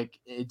seems like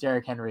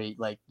Derrick Henry,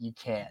 like you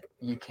can't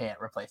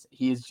replace it.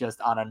 He is just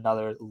on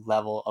another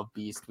level of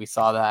beast. We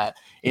saw that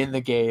in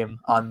the game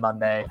on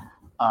Monday.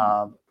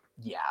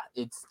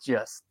 It's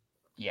just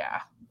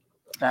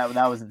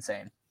that was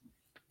insane.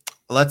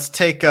 Let's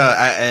take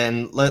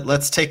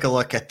a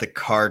look at the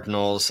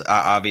Cardinals.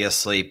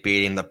 Obviously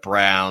beating the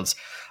Browns.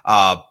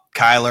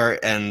 Kyler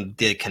and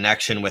the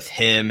connection with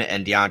him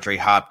and DeAndre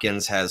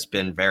Hopkins has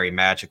been very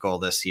magical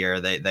this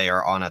year. They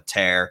are on a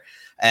tear.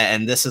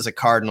 And this is a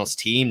Cardinals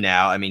team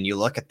now. I mean, you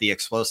look at the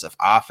explosive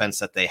offense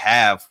that they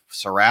have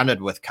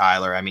surrounded with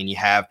Kyler. I mean, you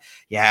have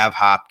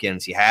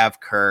Hopkins, you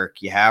have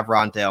Kirk, you have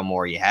Rondale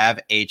Moore, you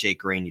have AJ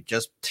Green. You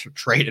just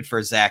traded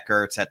for Zach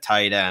Ertz at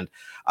tight end.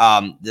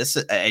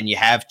 And you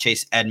have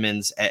Chase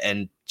Edmonds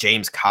and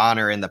James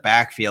Conner in the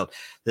backfield.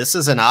 This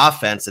is an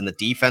offense, and the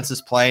defense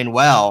is playing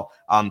well,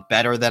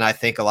 better than I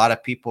think a lot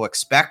of people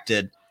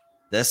expected.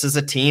 This is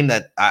a team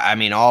that, I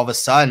mean, all of a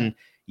sudden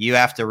you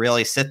have to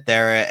really sit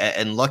there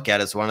and look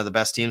at as one of the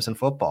best teams in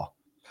football.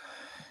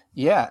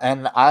 Yeah,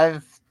 and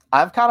I've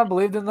kind of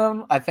believed in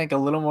them, I think, a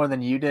little more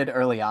than you did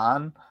early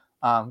on,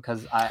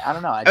 because I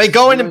don't know. I mean,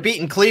 going and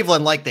beating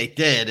Cleveland like they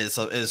did is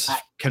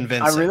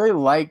convincing. I really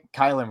like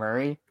Kyler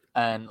Murray.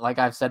 And like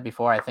I've said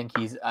before, I think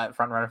he's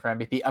front runner for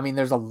MVP. I mean,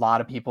 there's a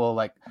lot of people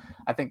like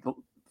I think the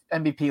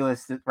MVP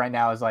list right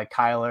now is like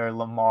Kyler,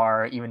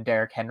 Lamar, even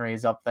Derrick Henry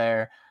is up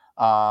there,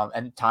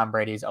 and Tom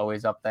Brady's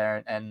always up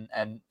there, and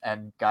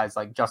guys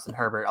like Justin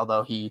Herbert,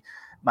 although he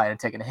might have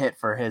taken a hit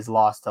for his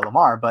loss to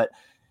Lamar, but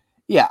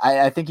yeah,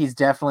 I think he's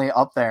definitely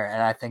up there,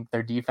 and I think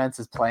their defense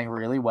is playing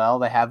really well.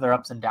 They have their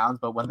ups and downs,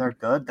 but when they're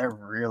good, they're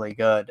really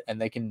good,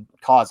 and they can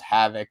cause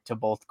havoc to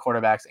both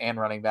quarterbacks and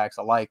running backs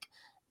alike.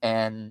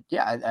 And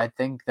yeah, I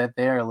think that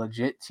they're a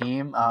legit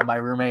team. My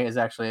roommate is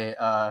actually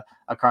a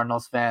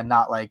Cardinals fan,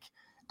 not like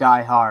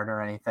die hard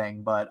or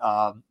anything, but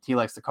he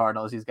likes the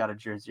Cardinals. He's got a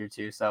jersey or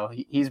two, so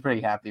he's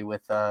pretty happy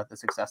with the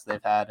success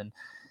they've had. And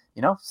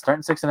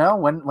starting 6-0,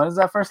 when is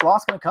that first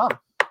loss going to come?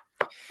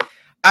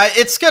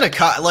 It's gonna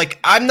cut. Like,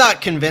 I'm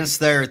not convinced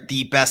they're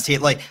the best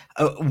team. Like,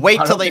 wait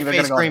till they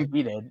face Green.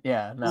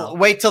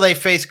 Wait till they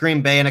face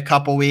Green Bay in a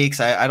couple weeks.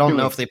 I don't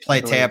know if they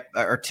play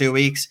Tampa or 2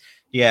 weeks.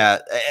 Yeah,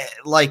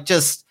 like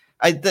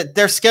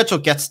their schedule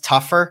gets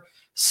tougher.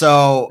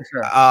 So,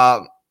 sure.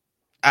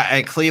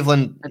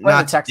 Cleveland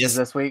not to Texas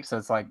this week, so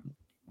it's like,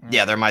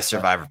 they're my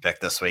survivor pick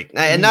this week,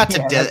 and not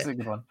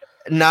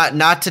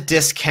to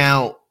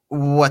discount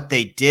what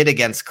they did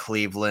against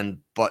Cleveland,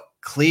 but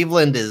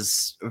Cleveland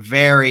is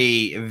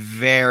very,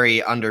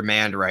 very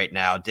undermanned right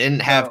now.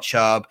 Didn't have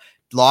Chubb,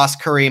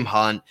 lost Kareem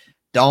Hunt,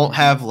 don't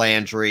have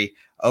Landry.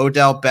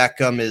 Odell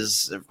Beckham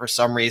is, for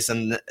some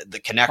reason, the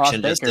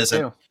connection just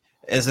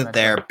isn't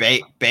there.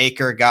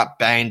 Baker got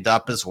banged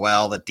up as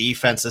well. The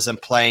defense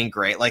isn't playing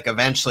great. Like,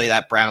 eventually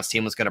that Browns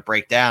team was going to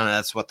break down, and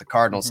that's what the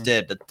Cardinals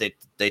did.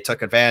 They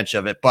took advantage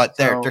of it, but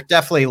they're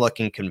definitely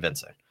looking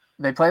convincing.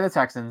 They play the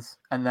Texans,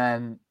 and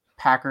then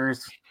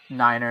Packers,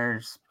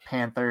 Niners,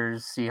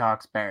 Panthers,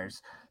 Seahawks,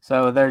 Bears.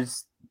 So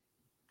there's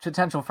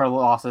potential for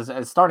losses,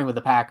 starting with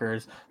the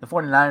Packers. The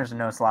 49ers are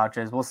no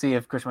slouches. We'll see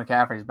if Christian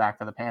McCaffrey is back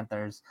for the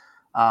Panthers.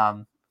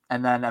 And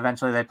then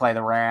eventually they play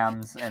the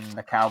Rams and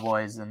the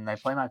Cowboys, and they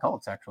play my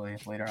Colts actually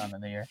later on in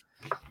the year.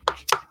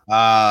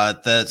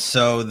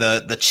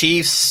 The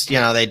Chiefs,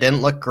 they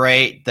didn't look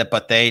great,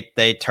 but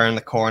they turned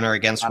the corner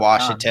against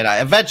Washington.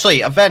 I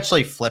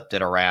eventually flipped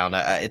it around.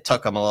 It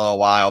took them a little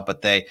while,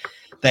 but they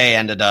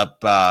ended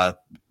up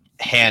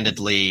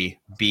handedly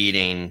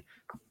beating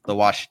the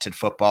Washington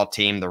football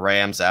team. The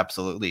Rams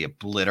absolutely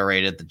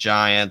obliterated the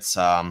Giants.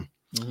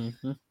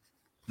 Mm-hmm.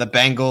 The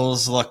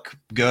Bengals look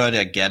good.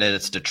 I get it.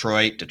 It's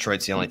Detroit.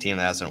 Detroit's the only team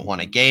that hasn't won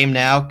a game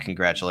now.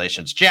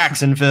 Congratulations,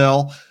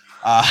 Jacksonville.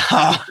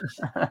 But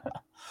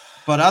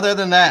other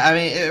than that, I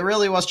mean, it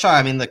really was try.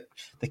 I mean,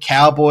 the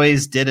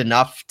Cowboys did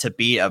enough to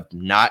beat a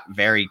not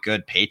very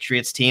good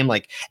Patriots team.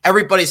 Like,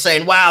 everybody's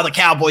saying, wow, the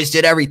Cowboys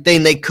did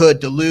everything they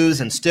could to lose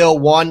and still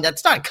won.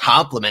 That's not a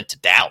compliment to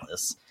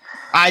Dallas.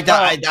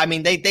 I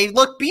mean, they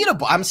look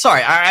beatable. I'm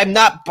sorry. I'm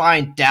not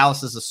buying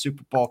Dallas as a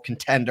Super Bowl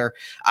contender.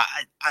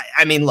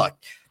 I mean, look,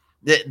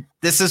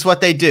 this is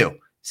what they do.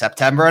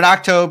 September and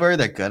October,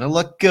 they're going to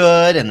look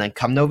good. And then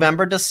come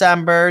November,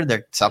 December,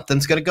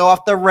 something's going to go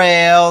off the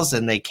rails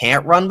and they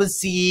can't run with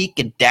Zeke.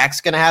 And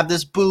Dak's going to have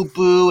this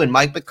boo-boo. And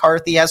Mike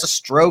McCarthy has a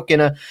stroke in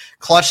a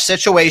clutch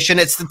situation.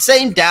 It's the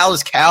same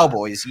Dallas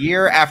Cowboys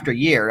year after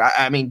year.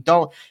 I mean,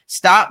 don't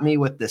stop me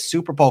with the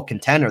Super Bowl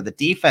contender. The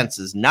defense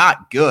is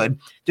not good.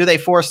 Do they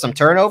force some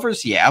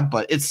turnovers? Yeah,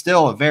 but it's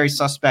still a very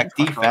suspect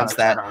defense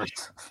that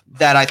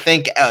I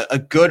think a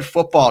good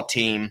football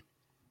team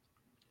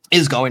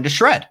is going to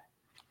shred.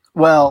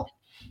 Well,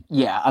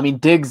 yeah. I mean,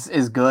 Diggs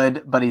is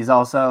good, but he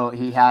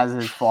has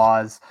his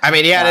flaws. I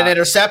mean, he had an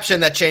interception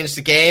that changed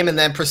the game and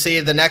then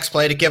proceeded the next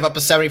play to give up a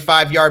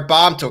 75-yard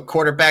bomb to a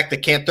quarterback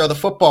that can't throw the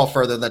football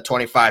further than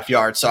 25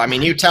 yards. So, I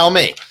mean, you tell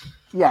me.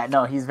 Yeah,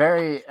 no, he's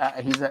very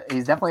he's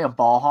definitely a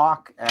ball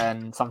hawk,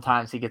 and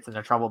sometimes he gets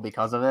into trouble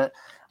because of it.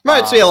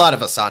 Reminds me a lot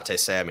of Asante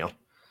Samuel.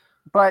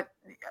 But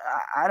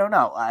I don't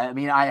know. I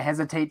mean, I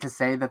hesitate to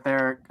say that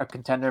they're a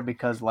contender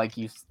because, like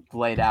you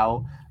laid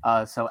out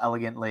so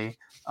elegantly,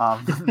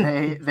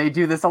 they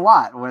do this a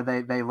lot where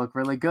they look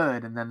really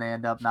good and then they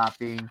end up not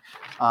being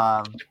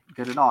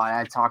good at all.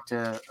 I talked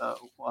to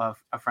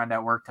a friend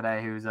at work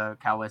today who's a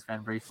Cowboys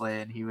fan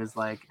briefly, and he was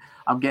like,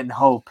 "I'm getting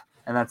hope,"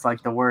 and that's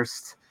like the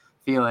worst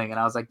feeling. And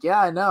I was like, "Yeah,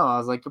 I know." I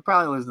was like, "You're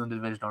probably losing the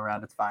divisional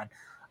round. It's fine."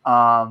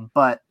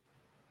 But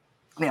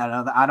yeah,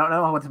 no, I don't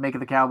know what to make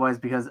of the Cowboys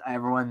because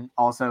everyone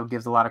also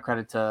gives a lot of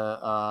credit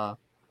to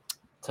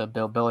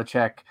Bill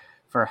Belichick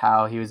for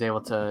how he was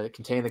able to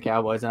contain the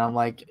Cowboys, and I'm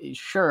like,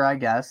 sure, I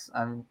guess,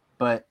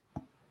 but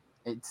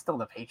it's still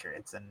the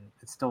Patriots, and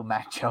it's still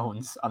Mac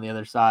Jones on the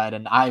other side,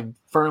 and I'm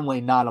firmly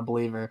not a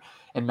believer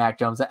in Mac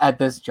Jones at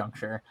this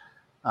juncture.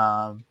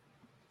 But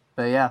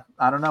yeah,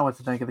 I don't know what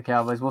to think of the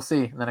Cowboys. We'll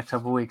see in the next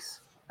couple of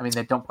weeks. I mean,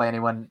 they don't play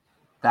anyone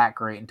that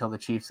great until the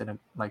Chiefs in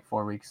like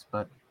 4 weeks,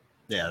 but.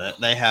 Yeah,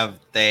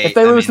 if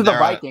they lose to the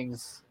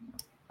Vikings,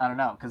 I don't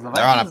know, because the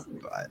Vikings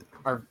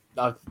are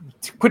a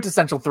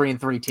quintessential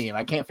 3-3 team.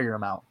 I can't figure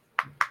them out.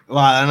 Well,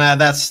 and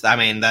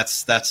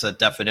that's a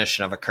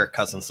definition of a Kirk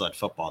Cousins-led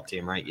football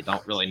team, right? You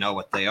don't really know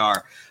what they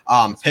are.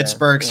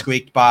 Pittsburgh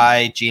squeaked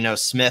by Geno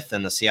Smith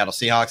and the Seattle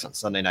Seahawks on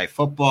Sunday Night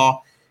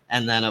Football,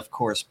 and then of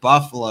course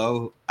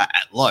Buffalo.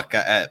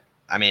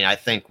 I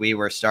think we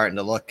were starting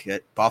to look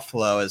at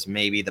Buffalo as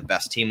maybe the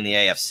best team in the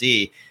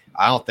AFC.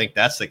 I don't think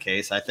that's the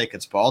case. I think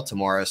it's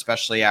Baltimore,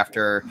 especially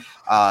after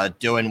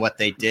doing what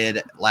they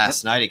did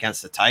last night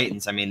against the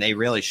Titans. I mean, they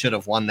really should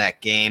have won that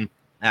game.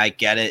 I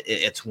get it.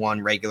 It's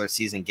one regular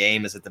season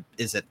game. Is it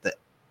the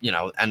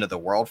end of the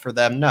world for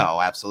them? No,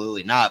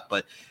 absolutely not.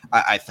 But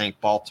I think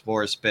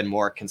Baltimore's been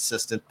more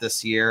consistent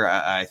this year.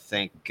 I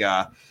think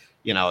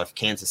if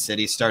Kansas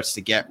City starts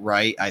to get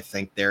right, I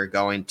think they're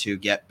going to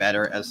get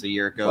better as the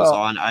year goes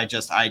on. I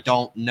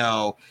don't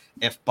know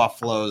if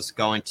Buffalo's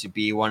going to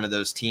be one of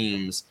those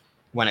teams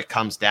when it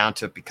comes down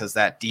to it, because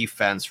that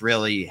defense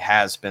really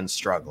has been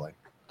struggling.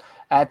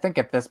 I think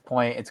at this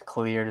point, it's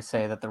clear to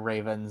say that the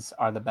Ravens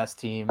are the best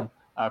team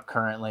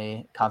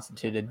currently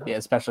constituted,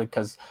 especially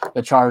because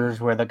the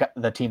Chargers were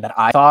the team that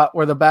I thought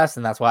were the best,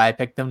 and that's why I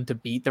picked them to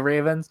beat the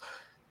Ravens.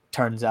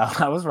 Turns out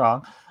I was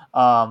wrong.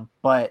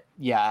 But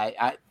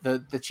yeah,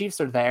 the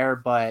Chiefs are there,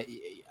 but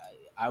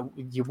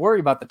you worry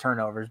about the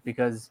turnovers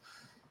because,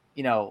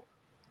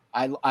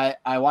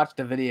 I watched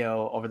a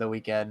video over the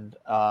weekend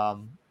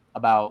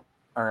about,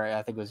 or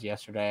I think it was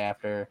yesterday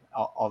after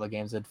all the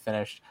games had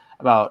finished,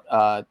 about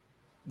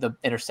the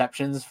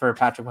interceptions for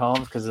Patrick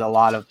Mahomes, because a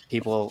lot of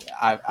people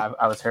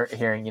I was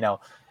hearing,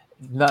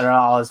 not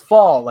all his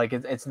fault. Like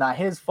it's not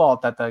his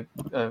fault that the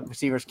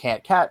receivers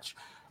can't catch.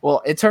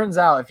 Well, it turns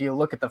out if you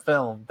look at the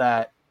film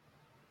that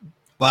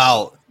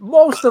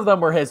most of them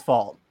were his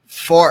fault.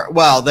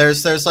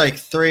 There's like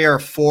 3 or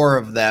 4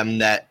 of them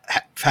that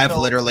have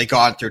literally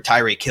gone through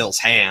Tyreek Hill's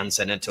hands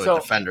and into a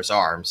defender's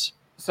arms.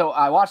 So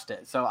I watched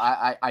it. So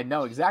I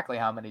know exactly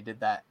how many did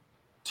that.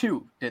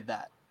 2 did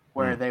that,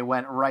 where they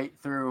went right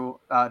through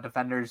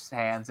defender's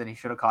hands, and he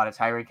should have caught it.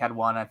 Tyreek had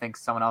 1. I think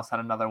someone else had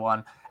another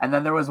one. And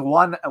then there was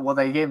 1. Well,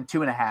 they gave him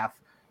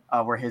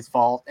 2.5 were his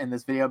fault in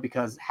this video,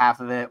 because half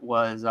of it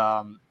was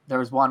there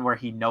was one where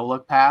he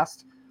no-look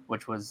passed,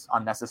 which was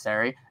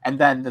unnecessary. And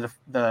then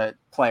the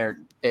player,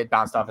 it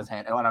bounced off his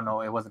hand. Oh, I don't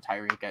know. It wasn't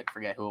Tyreek. I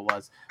forget who it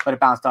was, but it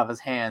bounced off his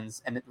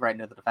hands and right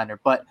into the defender.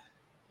 But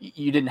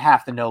you didn't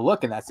have to no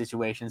look in that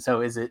situation.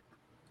 So is it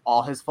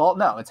all his fault?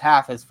 No, it's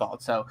half his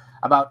fault. So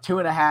about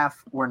 2.5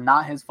 were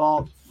not his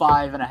fault.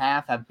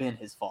 5.5 have been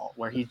his fault,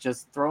 where he's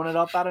just throwing it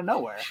up out of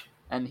nowhere.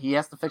 And he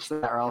has to fix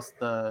that, or else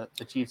the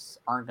Chiefs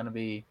aren't going to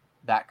be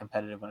that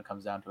competitive when it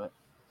comes down to it.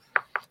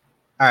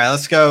 All right,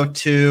 let's go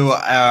to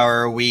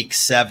our Week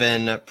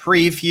 7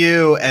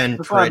 preview and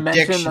Just want to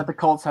mention prediction. that the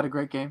Colts had a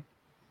great game.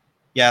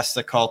 Yes,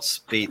 the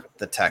Colts beat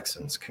the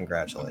Texans.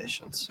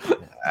 Congratulations.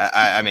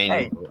 I mean,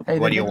 hey,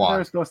 what do you want? What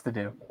they're supposed to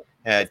do.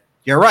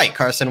 You're right.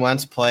 Carson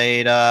Wentz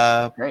played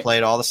all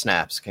the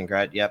snaps.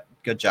 Yep,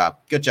 good job.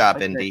 Good job,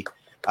 That's Indy.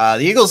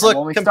 The Eagles look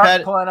when we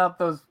start pulling up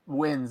those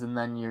wins, and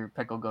then your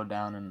pick will go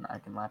down, and I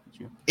can laugh at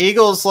you.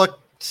 Eagles looked,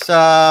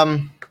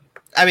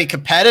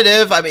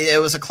 competitive. I mean,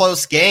 it was a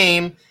close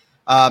game.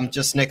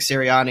 Just Nick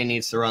Sirianni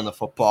needs to run the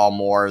football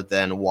more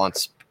than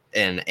once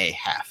in a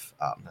half.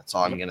 That's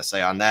all I'm going to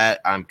say on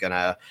that. I'm going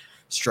to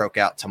stroke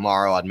out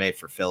tomorrow on Made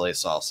for Philly,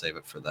 so I'll save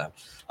it for them.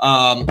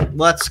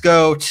 Let's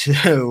go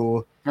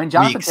to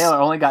Jonathan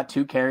Taylor only got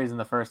 2 carries in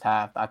the first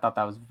half. I thought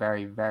that was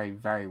very, very,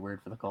 very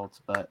weird for the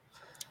Colts. But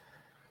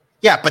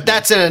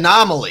that's an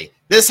anomaly.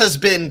 This has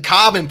been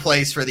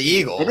commonplace for the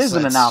Eagles. It is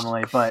an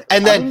anomaly, but do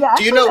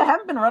you know? They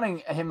haven't been running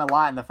him a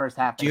lot in the first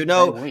half. Do you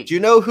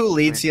know who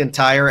leads the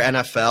entire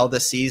NFL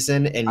this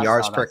season in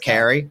yards per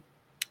carry?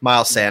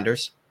 Miles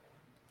Sanders.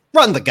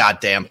 Run the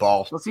goddamn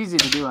ball. Well, it's easy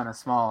to do on a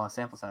small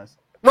sample size.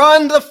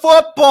 Run the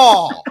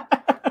football.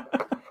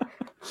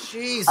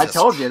 Jesus. I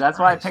told you. That's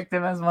why I picked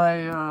him as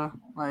my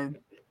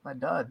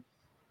dud.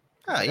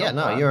 Oh, yeah,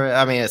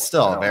 no, it's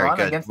still a very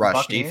good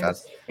rush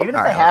defense. Even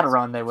if they had a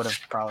run, they would have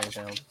probably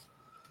failed.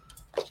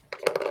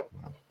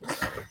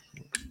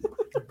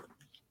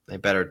 They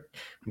better.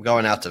 I'm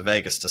going out to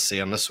Vegas to see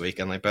them this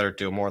weekend. They better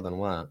do more than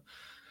one.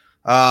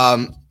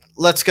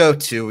 Let's go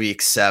to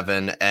Week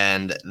 7,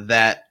 and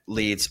that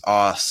leads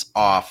us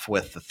off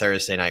with the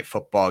Thursday night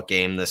football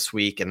game this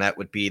week, and that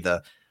would be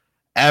the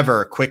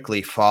ever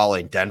quickly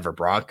falling Denver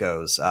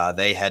Broncos.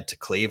 They head to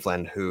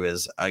Cleveland, who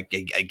is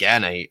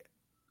again a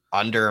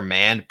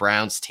undermanned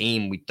Browns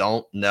team. We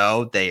don't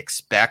know. They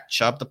expect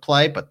Chubb to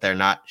play, but they're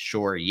not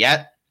sure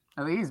yet.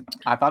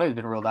 I thought he'd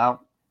been ruled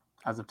out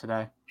as of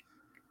today.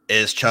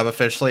 Is Chubb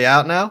officially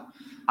out now?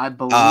 I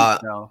believe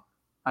so.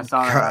 I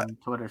saw it on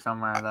Twitter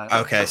somewhere.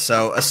 Okay,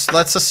 so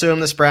let's assume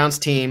this Browns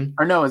team.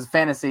 Or no, it was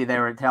fantasy. They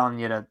were telling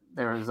you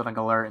there was an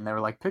alert, and they were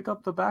like, pick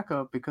up the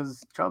backup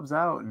because Chubb's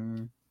out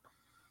and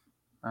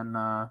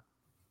Kareem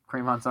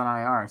Hunt's on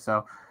IR.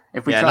 So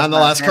if we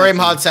nonetheless, Kareem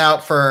Hunt's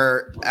out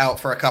for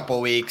a couple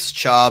of weeks.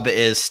 Chubb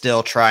is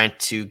still trying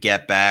to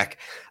get back.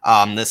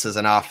 This is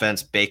an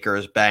offense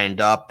Baker's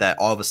banged up that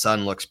all of a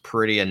sudden looks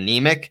pretty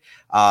anemic.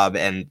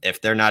 And if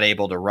they're not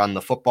able to run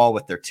the football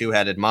with their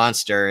two-headed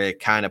monster,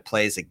 it kind of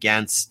plays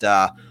against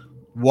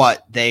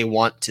what they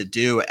want to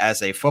do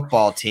as a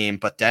football team.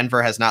 But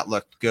Denver has not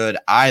looked good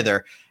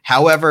either.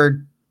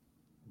 However,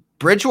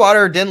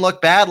 Bridgewater didn't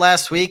look bad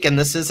last week, and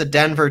this is a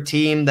Denver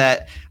team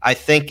that I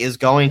think is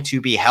going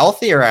to be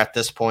healthier at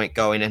this point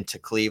going into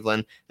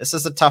Cleveland. This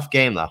is a tough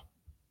game, though.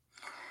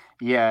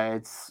 Yeah,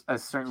 it's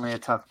certainly a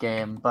tough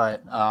game.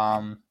 But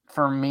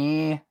for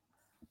me,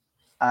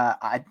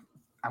 I'm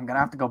going to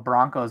have to go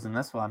Broncos in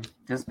this one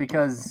just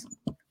because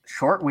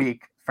short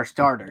week for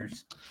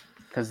starters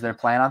because they're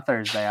playing on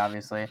Thursday,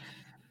 obviously.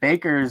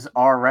 Baker's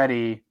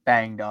already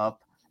banged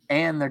up,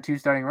 and their 2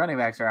 starting running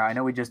backs are out. I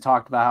know we just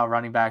talked about how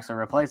running backs are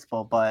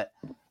replaceable, but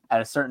at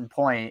a certain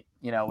point,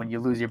 when you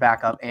lose your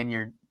backup and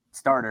your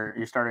starter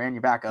and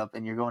your backup,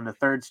 and you're going to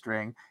third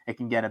string, it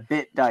can get a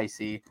bit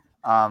dicey.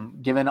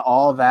 Given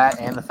all that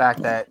and the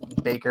fact that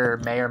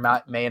Baker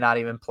may not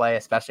even play,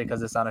 especially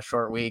because it's on a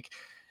short week,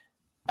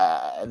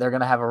 they're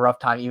going to have a rough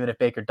time even if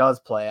Baker does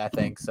play, I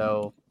think.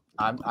 So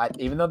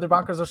even though the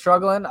Broncos are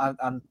struggling,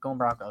 I'm going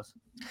Broncos.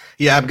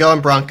 Yeah, I'm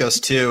going Broncos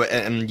too,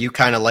 and you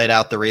kind of laid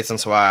out the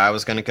reasons why I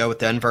was going to go with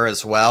Denver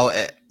as well.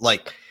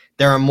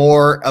 They're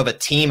more of a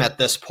team at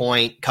this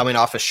point coming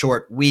off a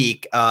short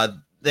week.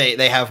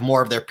 They have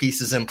more of their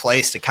pieces in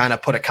place to kind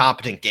of put a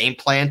competent game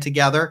plan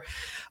together.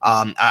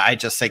 I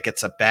just think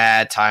it's a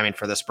bad timing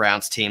for this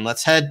Browns team.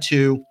 Let's head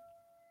to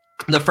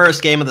the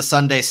first game of the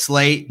Sunday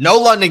slate. No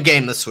London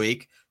game this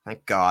week.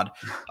 Thank God.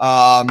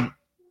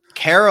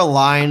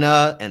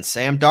 Carolina and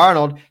Sam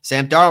Darnold.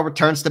 Sam Darnold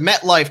returns to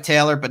MetLife,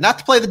 Taylor, but not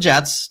to play the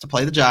Jets, to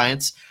play the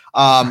Giants.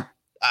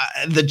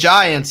 The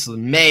Giants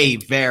may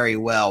very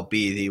well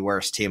be the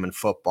worst team in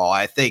football.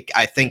 I think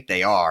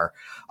they are.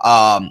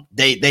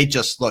 They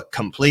just look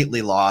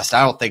completely lost.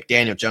 I don't think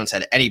Daniel Jones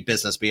had any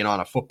business being on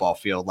a football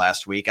field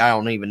last week. I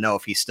don't even know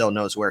if he still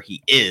knows where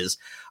he is.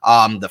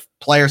 The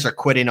players are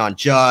quitting on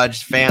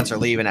Judge. Fans are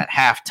leaving at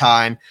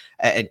halftime.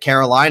 And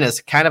Carolina's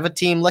kind of a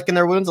team licking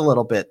their wounds a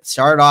little bit.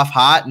 Started off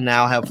hot and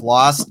now have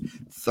lost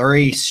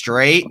 3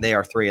 straight. They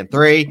are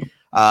 3-3.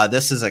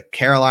 This is a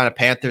Carolina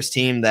Panthers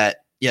team that,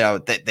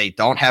 they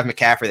don't have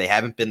McCaffrey. They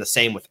haven't been the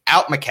same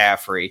without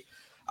McCaffrey.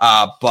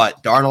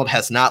 But Darnold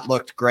has not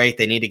looked great.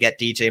 They need to get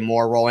DJ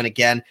Moore rolling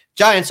again.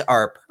 Giants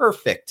are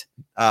perfect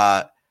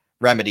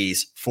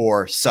remedies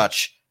for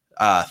such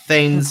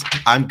things.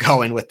 I'm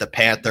going with the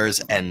Panthers,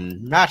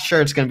 and not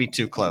sure it's going to be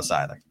too close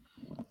either.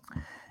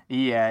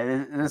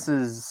 Yeah, this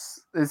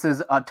is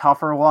a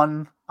tougher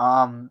one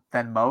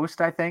than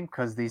most, I think,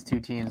 because these two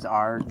teams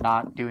are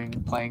not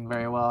playing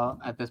very well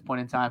at this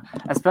point in time,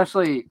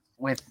 especially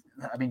with,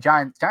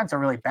 Giants are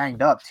really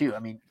banged up too.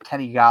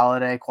 Kenny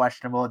Galladay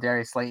questionable,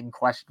 Darius Slayton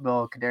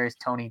questionable, Kadarius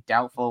Toney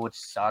doubtful, which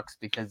sucks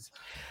because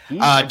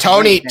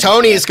Tony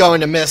is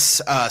going to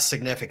miss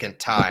significant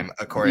time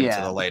according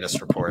to the latest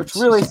reports.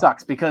 Which really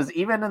sucks because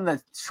even in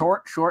the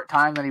short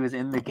time that he was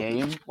in the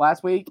game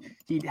last week,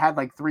 he had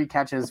like 3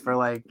 catches for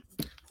like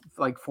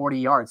 40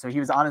 yards. So he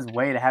was on his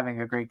way to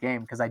having a great game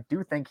because I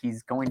do think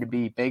he's going to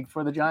be big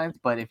for the Giants,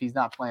 but if he's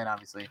not playing,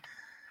 obviously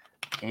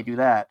can't do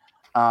that.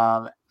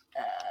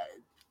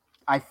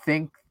 I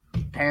think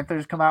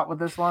Panthers come out with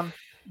this one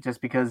just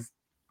because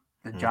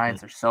the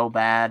Giants are so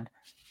bad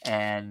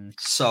and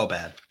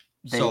the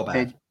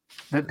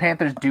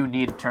Panthers do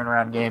need a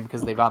turnaround game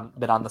because they've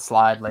been on the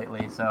slide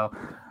lately. So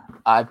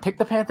I picked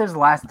the Panthers the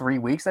last 3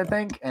 weeks, I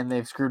think, and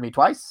they've screwed me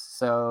twice.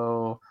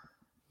 So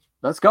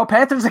let's go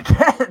Panthers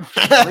again.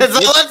 Let's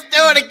do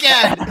it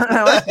again.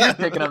 Let's keep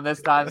picking them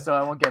this time so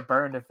I won't get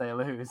burned if they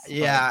lose.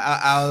 Yeah,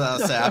 I'll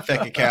say I'm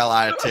picking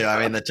Carolina too.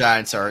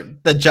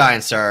 The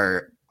Giants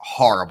are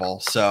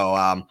horrible. So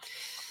I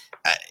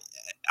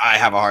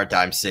have a hard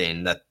time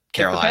seeing that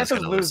Carolina's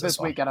going to lose this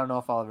week. I don't know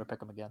if I'll ever pick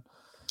them again.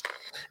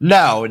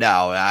 No.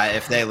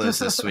 If they lose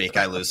this week,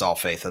 I lose all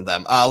faith in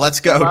them. Let's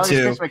go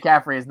to Chris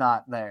McCaffrey is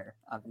not there.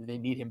 They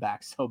need him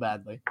back so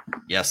badly.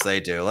 Yes, they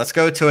do. Let's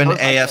go to an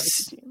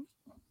AFC.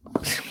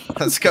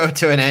 Let's go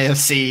to an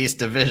AFC East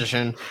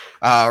division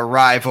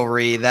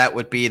rivalry. That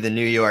would be the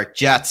New York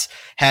Jets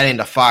heading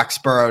to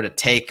Foxborough to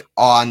take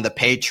on the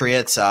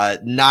Patriots.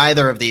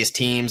 Neither of these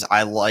teams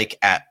I like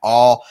at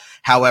all.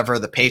 However,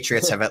 the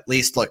Patriots have at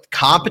least looked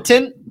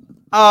competent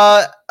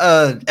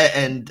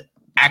and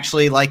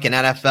actually like an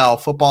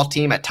NFL football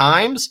team at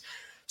times.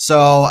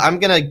 So I'm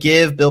going to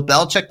give Bill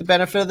Belichick the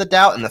benefit of the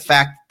doubt, and the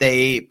fact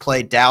they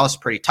played Dallas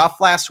pretty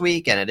tough last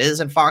week, and it is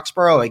in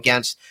Foxborough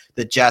against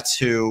the Jets,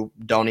 who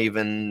don't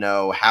even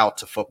know how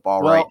to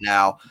football right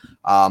now.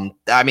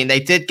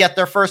 They did get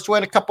their first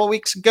win a couple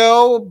weeks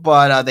ago,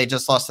 but they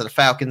just lost to the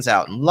Falcons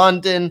out in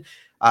London.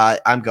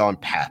 I'm going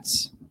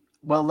Pats.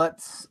 Well,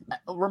 let's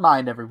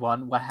remind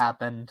everyone what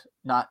happened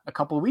not a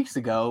couple of weeks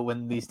ago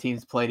when these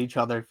teams played each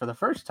other for the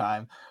first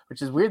time,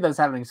 which is weird that it's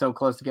happening so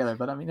close together,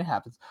 but it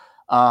happens.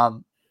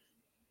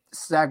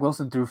 Zach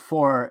Wilson threw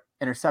 4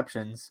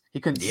 interceptions. He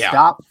couldn't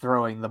stop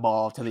throwing the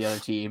ball to the other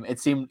team.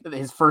 It seemed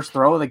his first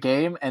throw of the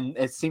game, and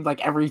it seemed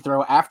like every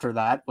throw after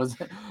that was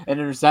an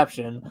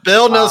interception.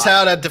 Bill knows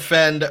how to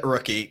defend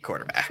rookie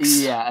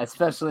quarterbacks. Yeah,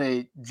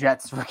 especially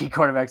Jets rookie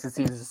quarterbacks. It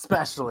seems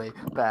especially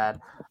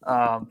bad.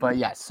 I'm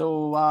gonna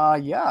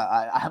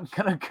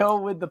go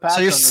with the Pats.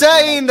 So you're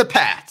saying the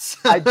Pats?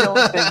 I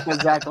don't think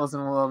that Zach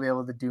Wilson will be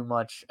able to do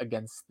much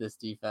against this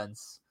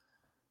defense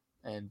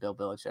and Bill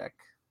Belichick,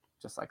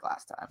 just like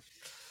last time.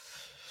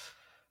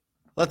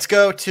 Let's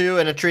go to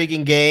an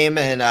intriguing game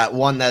and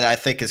one that I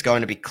think is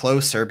going to be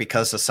closer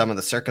because of some of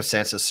the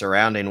circumstances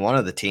surrounding one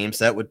of the teams.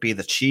 That would be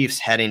the Chiefs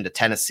heading to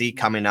Tennessee,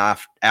 coming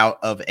out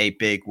of a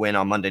big win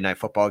on Monday Night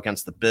Football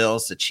against the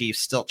Bills. The Chiefs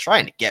still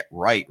trying to get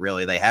right,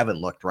 really. They haven't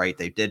looked right.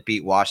 They did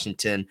beat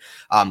Washington,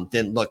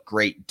 didn't look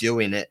great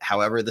doing it.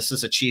 However, this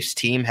is a Chiefs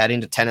team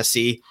heading to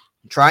Tennessee,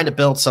 trying to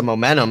build some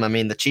momentum.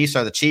 The Chiefs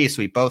are the Chiefs.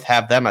 We both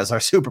have them as our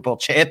Super Bowl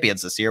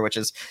champions this year, which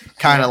is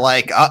kind of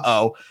like,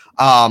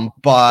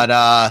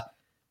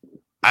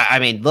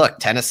 look,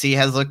 Tennessee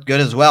has looked good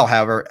as well.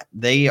 However,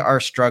 they are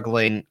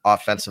struggling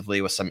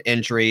offensively with some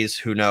injuries.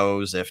 Who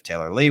knows if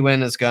Taylor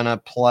Lewin is going to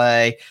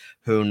play?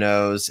 Who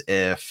knows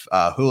if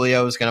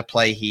Julio is going to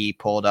play? He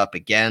pulled up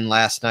again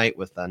last night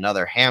with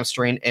another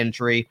hamstring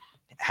injury.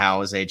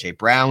 How is A.J.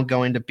 Brown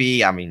going to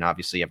be?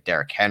 Obviously you have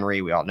Derrick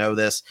Henry. We all know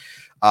this.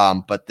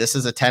 But this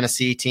is a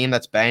Tennessee team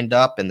that's banged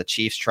up, and the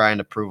Chiefs trying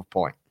to prove a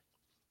point.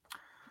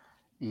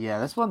 Yeah,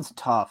 this one's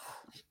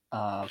tough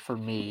for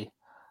me.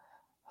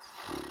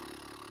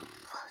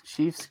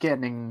 Chiefs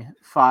getting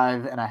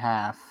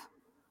 5.5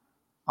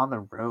 on the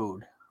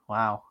road.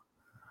 Wow.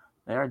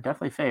 They are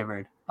definitely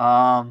favored.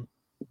 I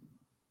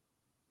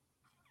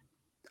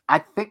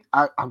think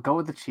I'll go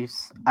with the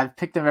Chiefs. I've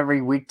picked them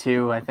every week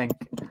too, I think,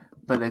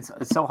 but it's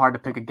so hard to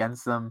pick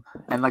against them.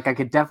 And I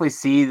could definitely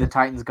see the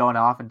Titans going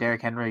off and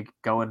Derrick Henry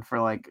going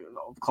for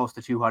close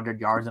to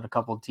 200 yards and a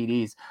couple of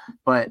TDs.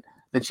 But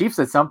the Chiefs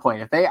at some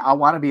point, if they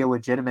want to be a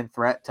legitimate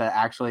threat to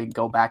actually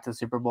go back to the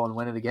Super Bowl and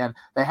win it again,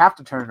 they have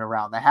to turn it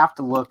around. They have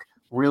to look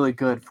really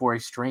good for a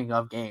string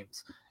of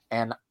games.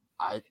 And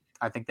I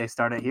think they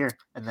start it here,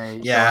 and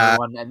they show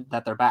everyone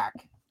that they're back.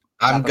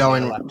 I'm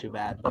going too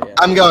bad. Yeah.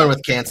 I'm going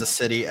with Kansas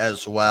City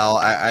as well.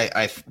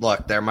 I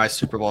look, they're my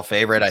Super Bowl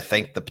favorite. I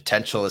think the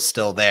potential is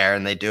still there,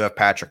 and they do have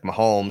Patrick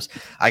Mahomes.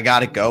 I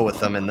got to go with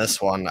them in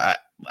this one.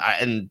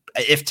 And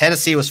if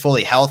Tennessee was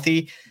fully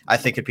healthy, I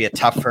think it'd be a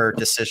tougher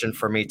decision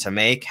for me to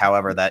make.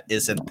 However, that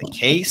isn't the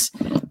case.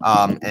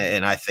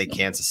 And I think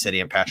Kansas City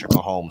and Patrick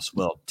Mahomes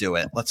will do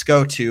it. Let's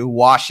go to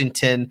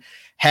Washington,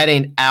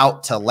 heading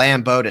out to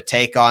Lambeau to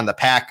take on the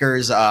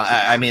Packers.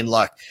 I mean,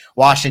 look,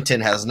 Washington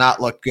has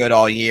not looked good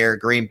all year.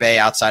 Green Bay,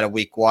 outside of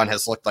week 1,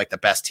 has looked like the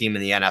best team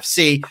in the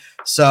NFC.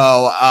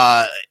 So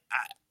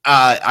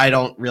I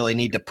don't really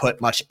need to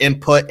put much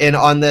input in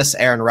on this.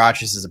 Aaron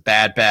Rodgers is a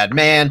bad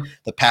man.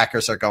 The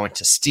Packers are going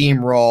to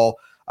steamroll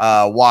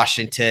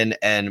Washington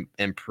and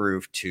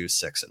improve to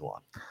 6-1.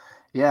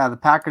 Yeah, the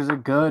Packers are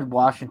good.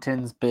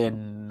 Washington's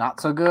been not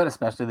so good,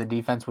 especially the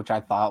defense, which I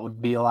thought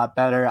would be a lot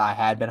better. I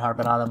had been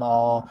harping on them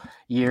all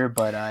year,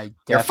 but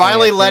you're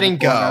finally letting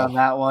go on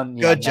that one.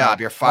 Good job.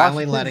 You're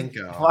finally letting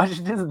go.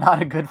 Washington's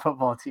not a good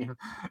football team,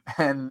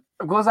 and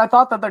because I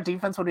thought that their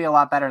defense would be a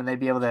lot better, and they'd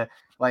be able to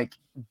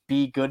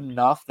be good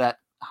enough that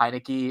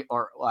Heineke,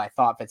 I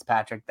thought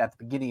Fitzpatrick at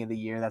the beginning of the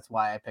year. That's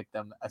why I picked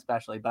them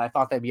especially. But I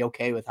thought they'd be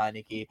okay with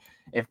Heineke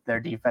if their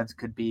defense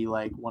could be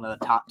one of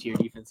the top tier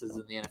defenses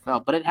in the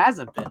NFL. But it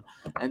hasn't been.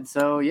 And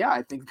so, yeah,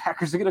 I think the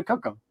Packers are going to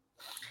cook them.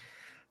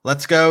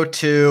 Let's go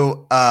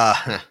to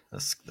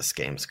this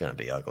game's going to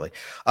be ugly.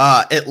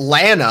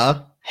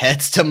 Atlanta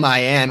heads to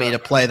Miami to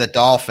play the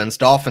Dolphins.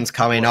 Dolphins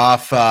coming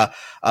off a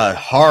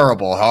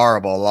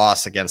horrible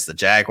loss against the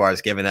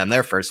Jaguars, giving them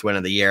their first win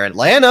of the year.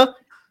 Atlanta,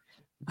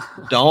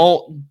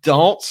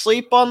 don't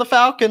sleep on the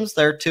Falcons.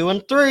 They're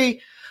 2-3,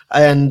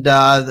 and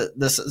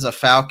this is a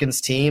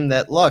Falcons team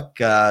that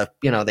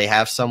they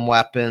have some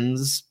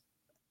weapons.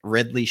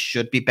 Ridley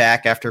should be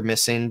back after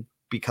missing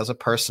because of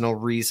personal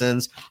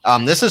reasons.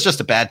 This is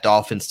just a bad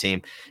Dolphins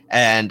team,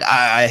 and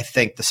I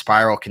think the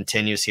spiral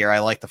continues here. I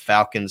like the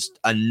Falcons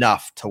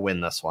enough to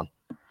win this one.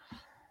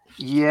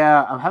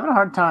 Yeah, I'm having a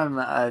hard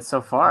time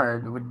so far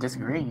with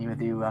disagreeing with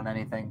you on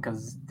anything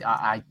because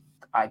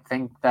I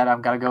think that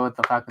I'm going to go with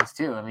the Falcons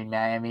too. I mean,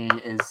 Miami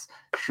is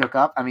shook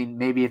up. I mean,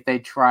 maybe if they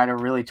try to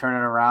really turn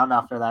it around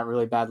after that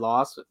really bad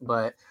loss,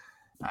 but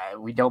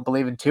we don't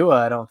believe in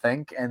Tua, I don't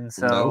think. And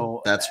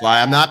so that's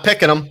why I'm not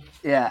picking them.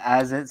 Yeah,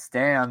 as it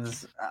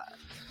stands,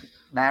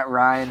 Matt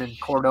Ryan and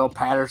Cordell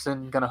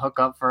Patterson going to hook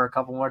up for a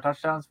couple more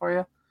touchdowns for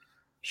you?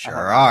 Sure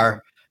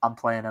are. I'm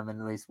playing him in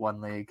at least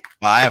one league.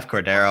 Well, I have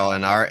Cordero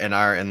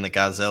in the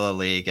Godzilla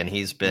League, and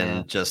he's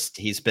been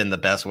the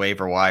best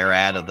waiver wire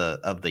ad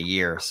of the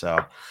year.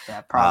 So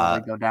yeah,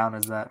 probably go down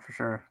as that for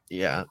sure.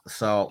 Yeah.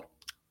 So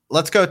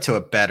let's go to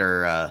a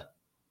better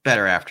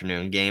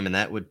afternoon game, and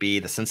that would be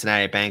the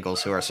Cincinnati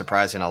Bengals, who are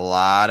surprising a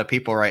lot of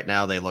people right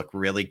now. They look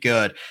really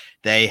good.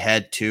 They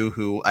head to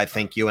who I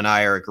think you and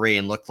I are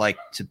agreeing look like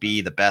to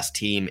be the best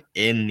team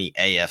in the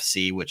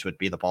AFC, which would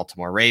be the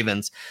Baltimore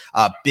Ravens.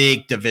 A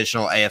big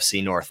divisional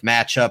AFC North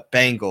matchup,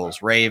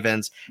 Bengals,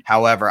 Ravens.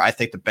 However, I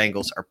think the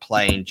Bengals are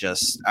playing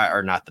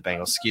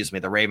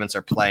the Ravens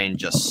are playing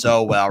just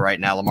so well right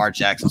now. Lamar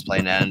Jackson's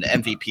playing at an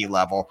MVP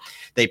level.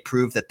 They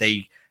prove that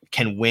they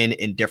can win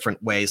in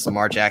different ways.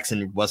 Lamar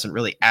Jackson wasn't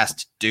really asked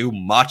to do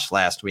much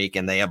last week,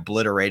 and they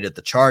obliterated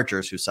the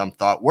Chargers, who some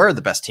thought were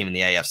the best team in the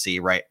AFC,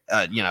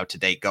 to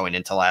date going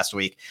into last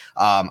week.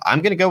 I'm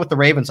going to go with the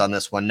Ravens on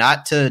this one,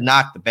 not to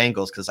knock the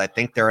Bengals because I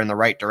think they're in the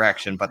right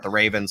direction, but the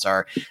Ravens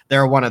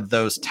they're one of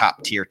those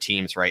top tier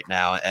teams right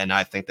now, and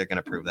I think they're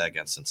going to prove that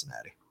against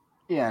Cincinnati.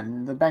 Yeah,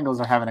 the Bengals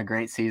are having a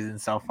great season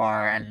so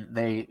far, and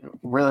they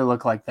really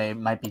look like they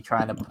might be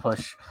trying to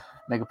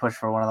make a push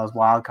for one of those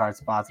wild card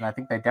spots, and I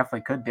think they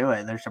definitely could do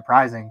it. They're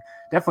surprising.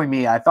 Definitely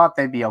me. I thought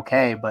they'd be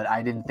okay, but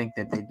I didn't think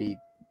that they'd be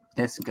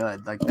this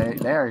good.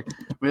 They're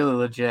really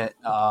legit.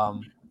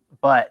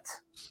 But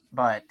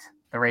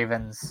the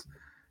Ravens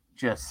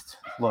just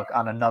look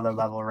on another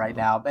level right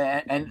now.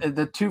 And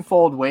the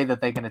twofold way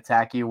that they can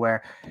attack you,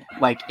 where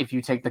if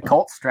you take the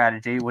Colts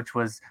strategy, which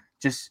was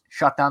just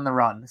shut down the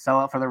run, sell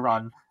out for the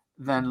run,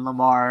 then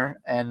Lamar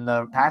and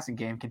the passing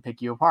game can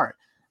pick you apart.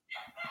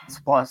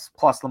 Plus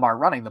Lamar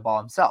running the ball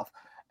himself,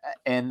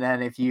 and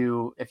then if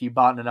you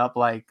button it up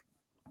I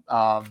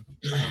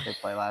think they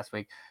played last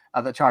week,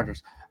 the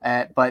Chargers,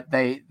 but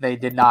they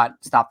did not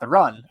stop the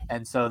run,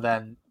 and so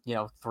then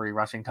 3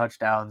 rushing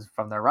touchdowns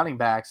from their running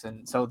backs,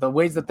 and so the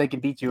ways that they can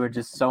beat you are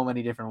just so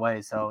many different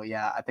ways. So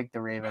yeah, I think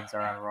the Ravens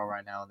are on a roll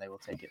right now, and they will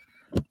take it.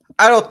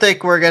 I don't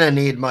think we're going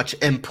to need much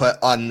input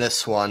on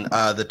this one.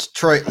 The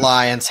Detroit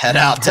Lions head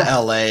out to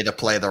LA to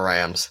play the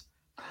Rams.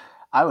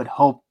 I would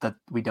hope that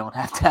we don't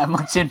have to have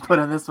much input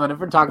on this one. If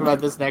we're talking about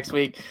this next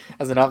week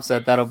as an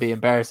upset, that'll be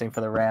embarrassing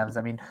for the Rams.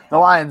 I mean, the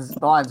Lions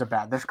are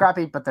bad. They're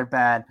scrappy, but they're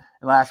bad.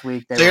 Last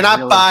week, they were you're not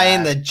really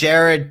buying bad. The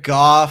Jared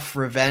Goff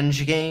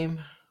revenge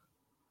game?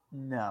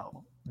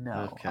 No,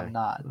 okay. I'm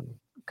not.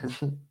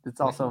 Because it's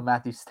also a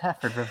Matthew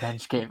Stafford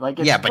revenge game. But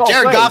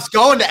Jared Goff's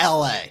going to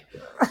LA.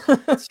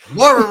 It's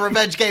more of a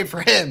revenge game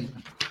for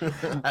him.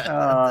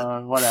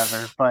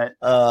 Whatever, but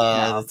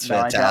that's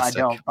fantastic.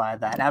 I don't buy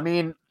that. I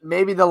mean,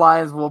 maybe the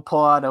Lions will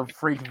pull out a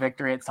freak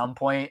victory at some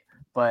point,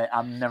 but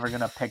I'm never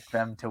gonna pick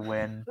them to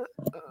win.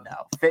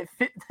 No,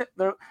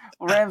 the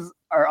Rams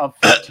are up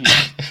 15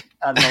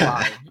 on the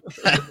line.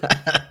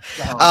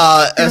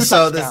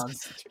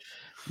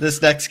 This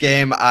next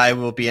game I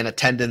will be in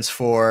attendance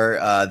for.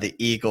 The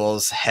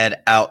Eagles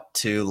head out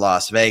to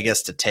Las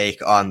Vegas to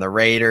take on the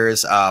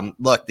Raiders.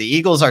 Look, the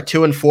Eagles are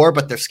 2-4,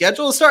 but their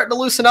schedule is starting to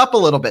loosen up a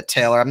little bit,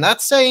 Taylor. I'm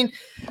not saying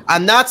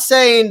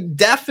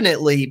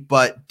definitely,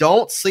 but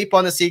don't sleep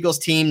on this Eagles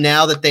team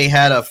now that they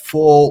had a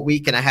full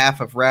week and a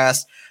half of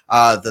rest.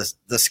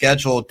 The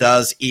schedule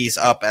does ease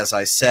up, as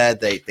I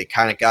said. They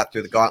kind of got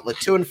through the gauntlet.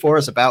 2-4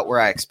 is about where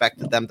I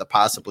expected them to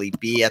possibly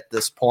be at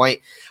this point.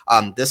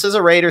 This is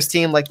a Raiders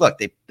team. Like, look,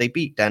 they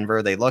beat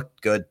Denver. They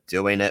looked good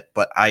doing it,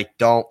 but I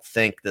don't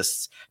think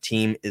this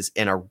team is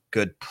in a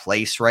good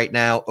place right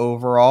now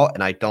overall,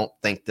 and I don't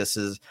think this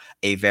is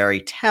a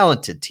very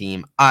talented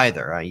team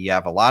either. You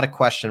have a lot of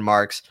question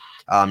marks.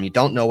 You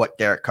don't know what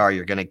Derek Carr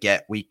you're going to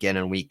get week in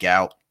and week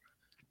out.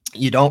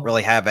 You don't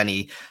really have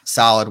any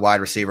solid wide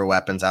receiver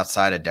weapons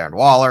outside of Darren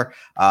Waller.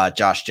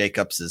 Josh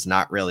Jacobs is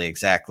not really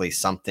exactly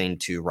something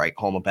to write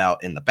home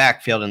about in the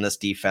backfield, and this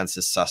defense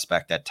is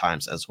suspect at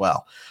times as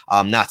well.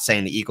 I'm not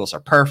saying the Eagles are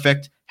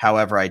perfect.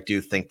 However, I do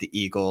think the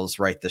Eagles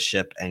right the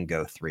ship and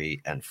go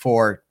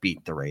 3-4,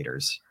 beat the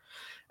Raiders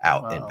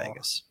out in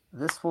Vegas.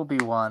 This will be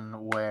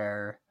one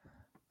where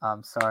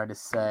I'm sorry to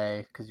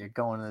say, because you're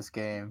going to this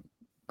game,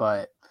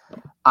 but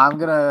I'm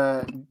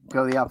gonna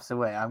go the opposite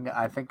way.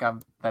 I think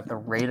that the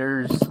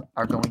Raiders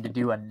are going to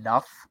do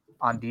enough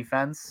on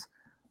defense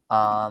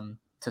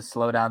to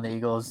slow down the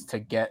Eagles to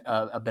get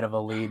a bit of a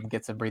lead and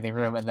get some breathing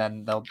room, and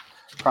then they'll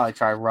probably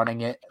try running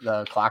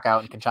the clock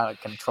out and try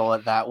to control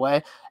it that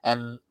way.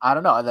 And I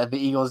don't know, that the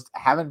Eagles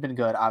haven't been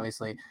good,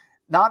 obviously.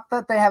 Not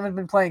that they haven't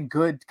been playing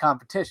good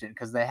competition,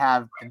 because they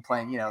have been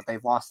playing,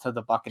 they've lost to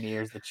the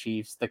Buccaneers, the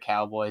Chiefs, the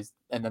Cowboys,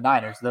 and the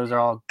Niners. Those are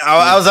all.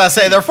 I was going to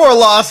say their 4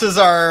 losses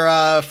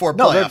are 4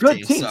 playoff they're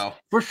good teams. So.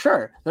 For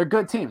sure. They're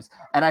good teams.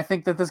 And I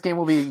think that this game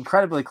will be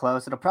incredibly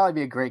close. It'll probably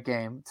be a great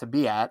game to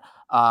be at.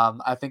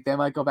 I think they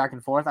might go back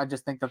and forth. I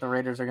just think that the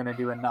Raiders are going to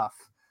do enough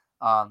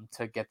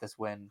to get this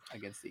win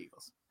against the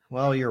Eagles.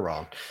 Well, you're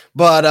wrong.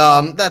 But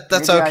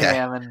that's Maybe okay. I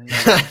am, and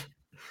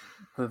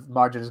the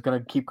margin is going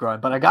to keep growing,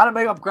 but I got to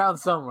make up ground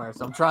somewhere,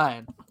 so I'm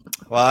trying.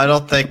 Well, I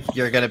don't think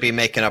you're going to be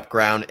making up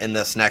ground in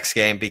this next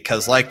game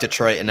because, like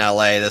Detroit and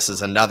LA, this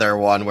is another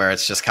one where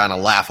it's just kind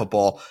of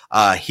laughable.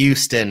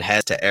 Houston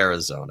heads to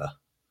Arizona.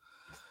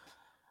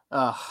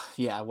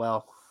 Yeah,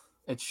 well,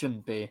 it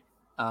shouldn't be.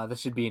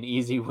 This should be an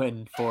easy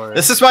win for.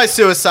 This is my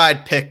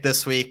suicide pick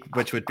this week,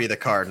 which would be the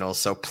Cardinals.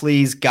 So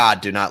please, God,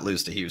 do not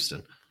lose to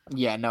Houston.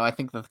 Yeah, no, I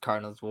think that the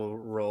Cardinals will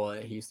roll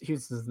it.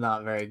 Houston's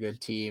not a very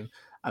good team.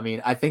 I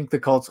mean, I think the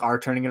Colts are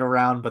turning it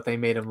around, but they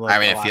made them look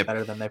a lot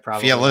better than they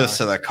probably are. If you lose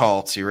to the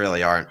Colts, you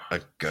really aren't a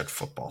good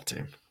football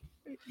team.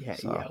 Yeah,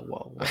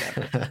 well,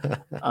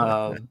 whatever.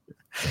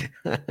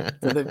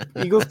 The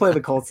Eagles play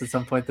the Colts at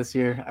some point this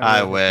year.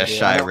 I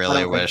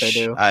really wish.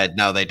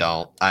 No, they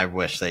don't. I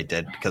wish they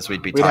did because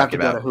we'd talking have to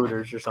about go to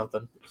Hooters or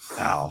something.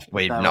 Oh,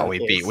 we'd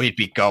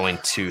be going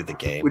to the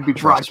game. We'd be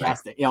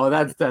broadcasting. Yeah,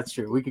 well, that's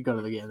true. We could go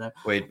to the game.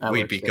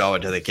 We'd be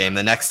going to the game.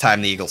 The next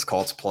time the Eagles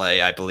Colts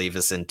play, I believe,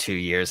 is in 2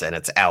 years, and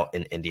it's out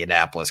in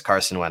Indianapolis.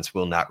 Carson Wentz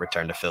will not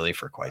return to Philly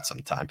for quite some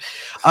time.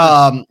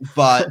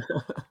 But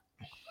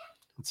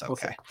it's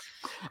okay.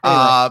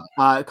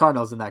 Anyway,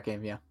 Cardinals in that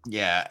game, yeah.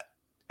 Yeah.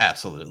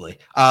 Absolutely.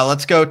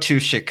 Let's go to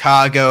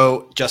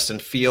Chicago. Justin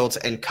Fields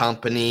and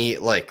company.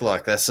 Look,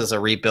 this is a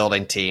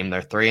rebuilding team.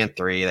 They're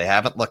 3-3. They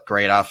haven't looked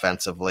great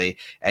offensively,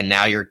 and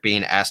now you're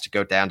being asked to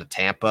go down to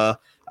Tampa.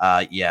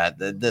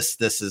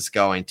 This is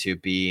going to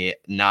be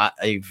not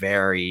a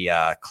very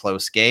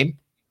close game.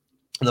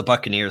 The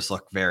Buccaneers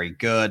look very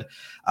good.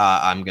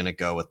 I'm going to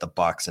go with the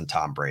Bucs and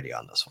Tom Brady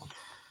on this one.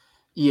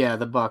 Yeah,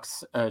 the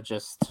Bucs are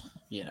just.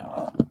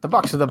 The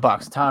Bucs are the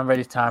Bucs. Tom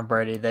Brady's Tom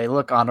Brady. They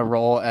look on a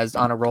roll as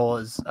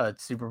a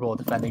Super Bowl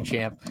defending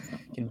champ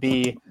can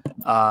be.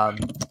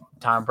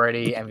 Tom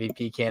Brady,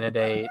 MVP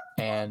candidate,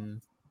 and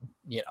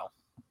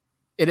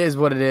it is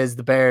what it is.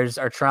 The Bears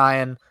are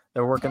trying.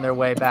 They're working their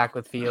way back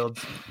with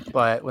Fields,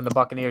 but when the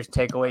Buccaneers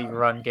take away your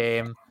run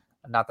game,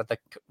 not that the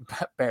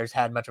Bears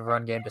had much of a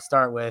run game to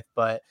start with,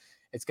 but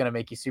it's going to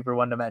make you super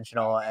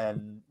one-dimensional,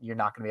 and you're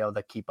not going to be able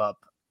to keep up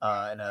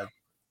in a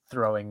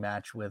throwing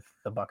match with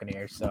the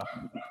Buccaneers. So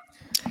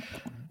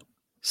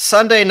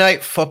Sunday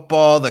Night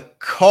Football, the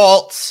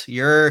Colts,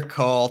 your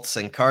Colts,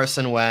 and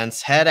Carson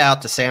Wentz head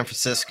out to San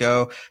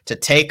Francisco to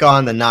take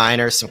on the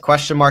Niners. Some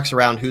question marks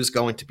around who's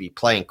going to be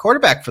playing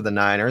quarterback for the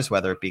Niners,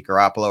 whether it be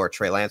Garoppolo or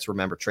Trey Lance.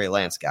 Remember, Trey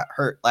Lance got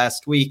hurt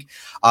last week.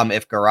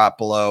 If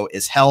Garoppolo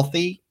is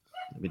healthy,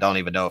 we don't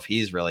even know if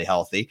he's really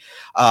healthy.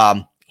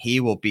 He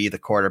will be the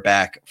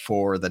quarterback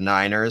for the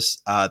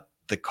Niners.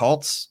 The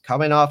Colts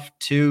coming off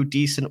 2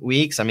 decent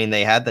weeks. I mean,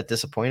 they had the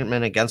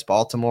disappointment against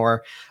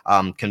Baltimore,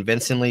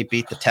 convincingly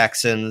beat the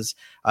Texans,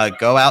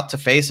 go out to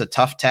face a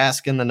tough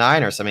task in the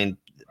Niners. I mean,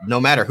 no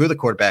matter who the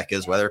quarterback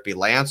is, whether it be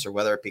Lance or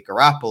whether it be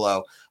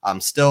Garoppolo,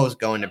 still is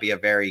going to be a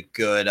very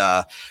good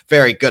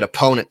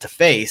opponent to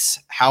face.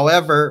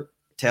 However,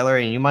 Taylor,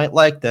 and you might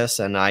like this,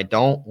 and I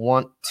don't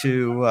want it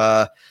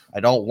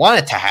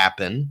to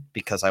happen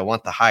because I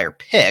want the higher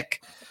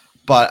pick.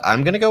 but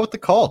I'm going to go with the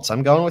Colts.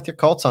 I'm going with your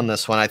Colts on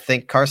this one. I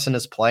think Carson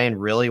is playing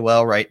really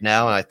well right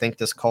now, and I think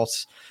this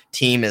Colts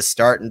team is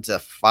starting to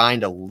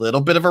find a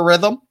little bit of a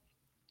rhythm.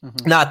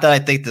 Mm-hmm. Not that I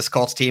think this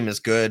Colts team is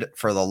good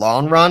for the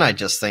long run. I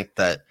just think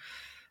that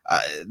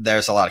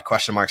there's a lot of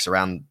question marks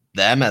around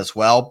them as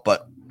well.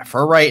 But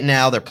for right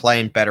now, they're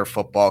playing better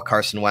football.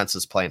 Carson Wentz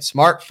is playing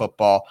smart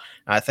football,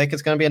 and I think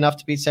it's going to be enough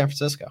to beat San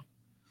Francisco.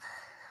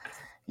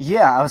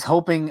 Yeah, I was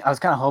kind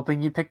of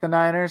hoping you'd pick the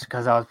Niners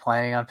because I was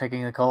planning on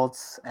picking the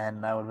Colts,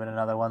 and that would have been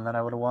another one that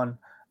I would have won.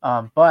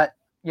 But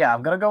yeah,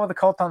 I'm going to go with the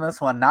Colts on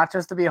this one, not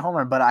just to be a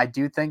homer, but I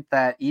do think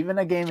that even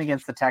a game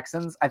against the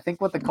Texans, I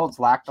think what the Colts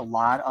lacked a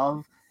lot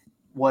of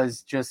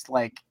was just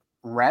like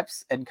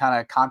reps and kind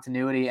of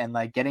continuity and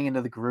like getting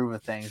into the groove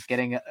of things,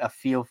 getting a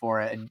feel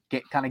for it and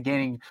kind of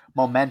gaining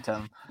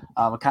momentum.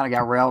 It kind of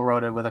got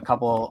railroaded with a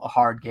couple of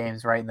hard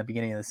games right in the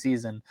beginning of the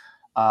season.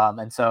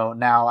 And so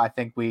now I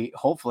think we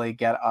hopefully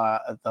get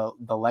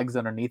the legs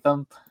underneath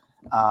them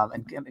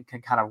and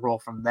can kind of roll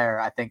from there.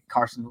 I think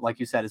Carson, like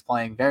you said, is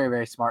playing very,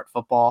 very smart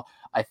football.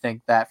 I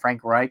think that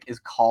Frank Reich is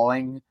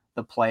calling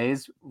the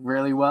plays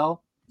really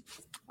well.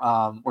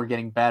 We're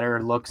getting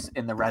better looks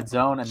in the red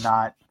zone and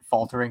not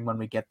faltering when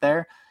we get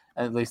there,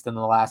 at least in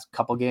the last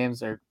couple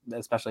games, or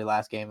especially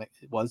last game, it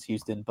was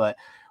Houston. But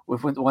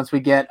once we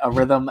get a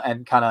rhythm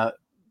and kind of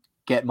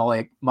get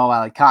Mo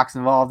Alley-Cox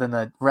involved in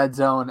the red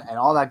zone and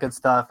all that good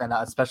stuff, and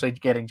especially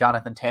getting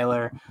Jonathan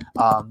Taylor,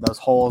 those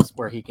holes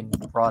where he can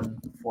run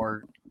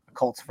for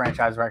Colts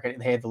franchise record.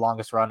 They had the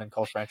longest run in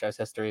Colts franchise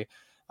history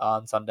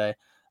on Sunday.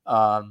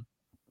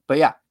 But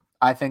yeah,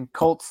 I think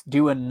Colts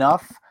do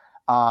enough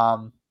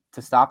to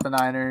stop the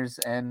Niners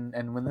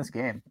and win this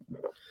game.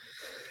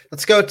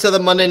 Let's go to the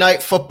Monday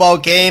Night Football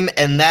game,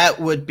 and that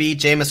would be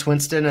Jameis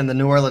Winston and the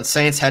New Orleans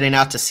Saints heading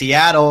out to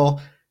Seattle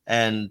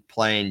and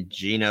playing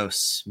Geno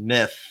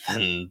Smith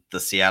and the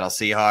Seattle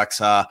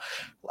Seahawks.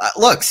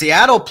 Look,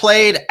 Seattle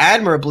played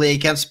admirably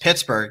against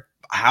Pittsburgh.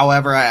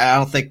 However, I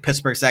don't think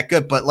Pittsburgh's that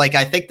good, but like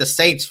I think the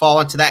Saints fall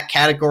into that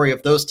category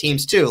of those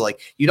teams too. Like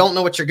you don't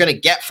know what you're going to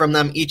get from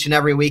them each and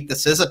every week.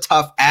 This is a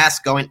tough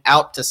ask going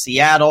out to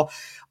Seattle.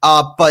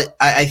 But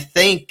I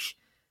think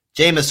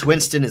Jameis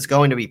Winston is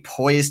going to be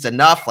poised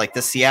enough. Like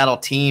the Seattle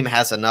team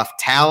has enough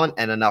talent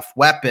and enough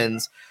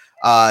weapons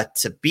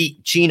to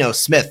beat Geno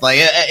Smith. Like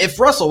if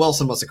Russell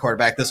Wilson was the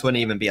quarterback, this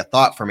wouldn't even be a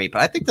thought for me.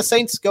 But I think the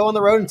Saints go on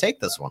the road and take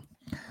this one.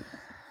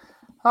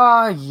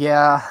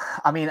 Yeah.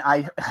 I mean,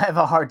 I have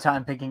a hard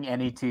time picking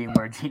any team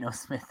where Geno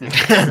Smith is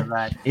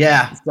that.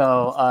 Yeah.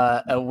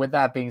 So with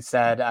that being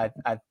said,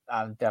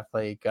 I'm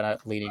definitely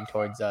leaning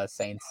towards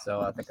Saints.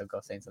 So I think I'll go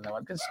Saints in that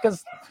one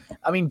because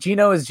I mean,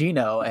 Geno is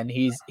Geno, and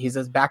he's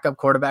his backup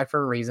quarterback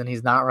for a reason.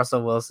 He's not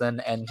Russell Wilson,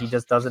 and he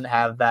just doesn't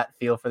have that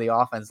feel for the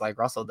offense like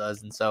Russell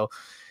does, and so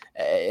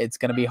it's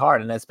going to be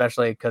hard, and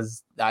especially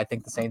because I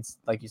think the Saints,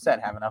 like you said,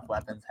 have enough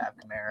weapons, have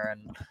Kamara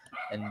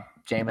and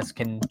Jameis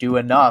can do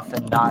enough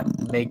and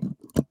not make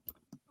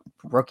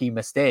rookie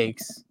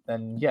mistakes.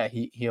 Then yeah,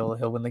 he'll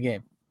win the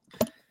game.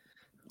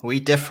 We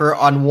differ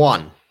on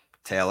one,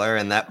 Taylor,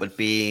 and that would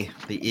be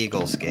the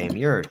Eagles game.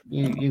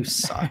 You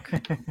suck.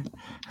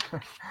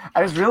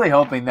 I was really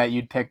hoping that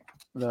you'd pick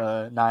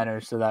the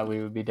Niners so that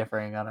we would be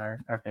differing on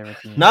our favorite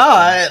team. No,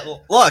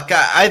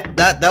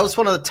 that was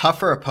one of the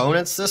tougher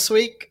opponents this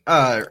week,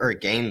 or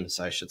games,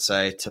 I should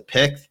say, to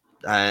pick.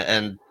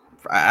 And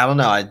I don't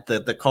know.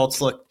 The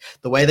Colts look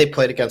the way they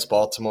played against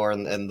Baltimore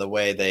and the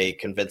way they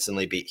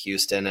convincingly beat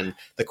Houston and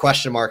the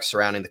question marks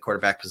surrounding the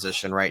quarterback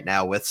position right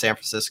now with San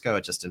Francisco,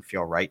 it just didn't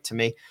feel right to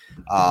me.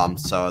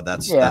 So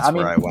that's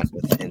where I went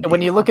with Indy.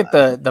 When you look at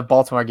the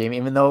Baltimore game,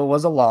 even though it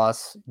was a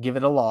loss, give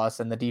it a loss,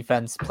 and the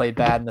defense played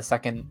bad in the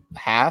second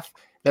half,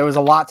 there was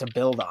a lot to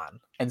build on.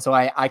 And so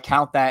I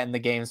count that in the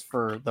games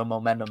for the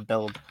momentum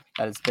build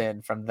that it's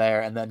been from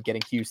there, and then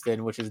getting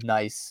Houston, which is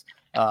nice.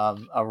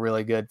 A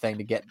really good thing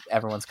to get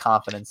everyone's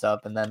confidence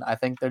up, and then I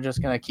think they're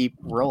just going to keep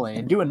rolling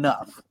and do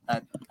enough.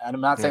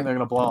 I'm not saying they're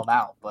going to blow them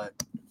out, but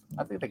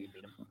I think they can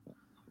beat them.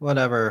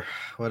 Whatever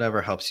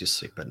helps you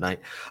sleep at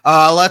night.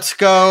 Let's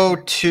go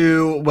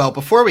to,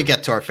 before we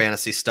get to our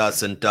fantasy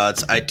studs and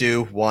duds, I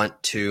do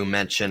want to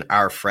mention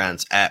our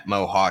friends at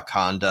Mohawk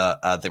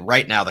Honda.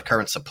 Right now, the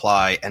current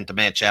supply and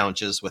demand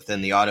challenges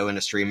within the auto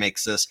industry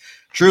makes this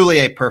truly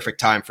a perfect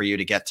time for you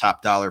to get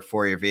top dollar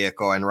for your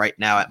vehicle. And right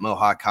now at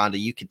Mohawk Honda,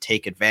 you can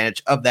take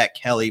advantage of that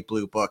Kelley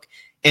Blue Book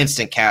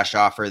instant cash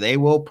offer. They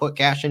will put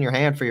cash in your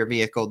hand for your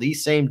vehicle the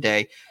same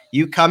day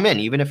you come in,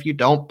 even if you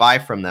don't buy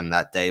from them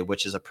that day,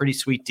 which is a pretty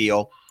sweet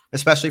deal,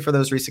 especially for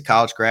those recent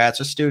college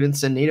grads or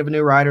students in need of a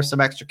new ride or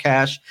some extra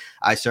cash.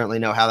 I certainly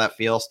know how that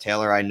feels.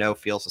 Taylor, I know,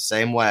 feels the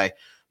same way.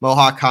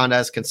 Mohawk Honda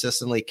has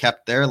consistently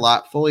kept their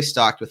lot fully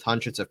stocked with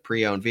hundreds of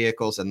pre-owned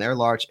vehicles, and their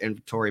large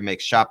inventory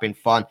makes shopping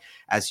fun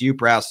as you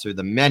browse through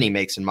the many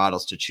makes and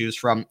models to choose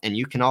from. And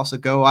you can also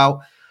go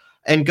out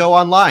and go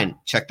online,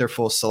 check their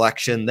full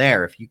selection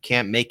there. If you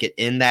can't make it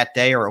in that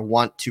day or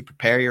want to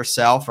prepare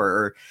yourself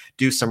or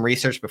do some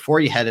research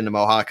before you head into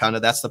Mohawk Honda,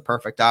 that's the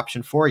perfect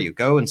option for you.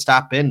 Go and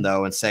stop in,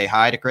 though, and say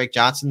hi to Greg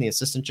Johnson, the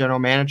assistant general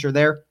manager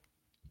there,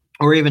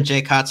 or even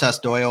Jake Hot Sauce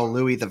Doyle,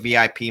 Louis the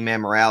VIP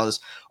Man Morales,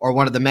 or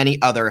one of the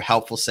many other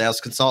helpful sales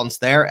consultants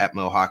there at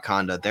Mohawk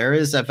Honda. There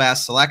is a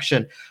vast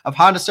selection of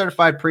Honda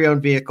certified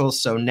pre-owned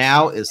vehicles, so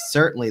now is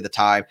certainly the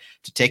time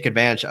to take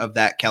advantage of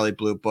that Kelley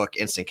Blue Book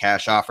instant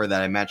cash offer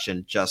that I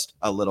mentioned just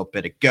a little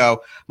bit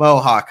ago.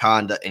 Mohawk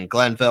Honda in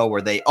Glenville,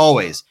 where they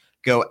always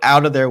go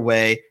out of their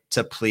way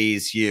to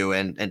please you.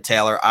 And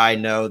Taylor, I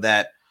know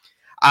that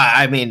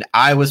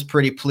I was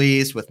pretty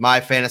pleased with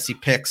my fantasy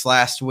picks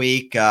last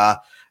week.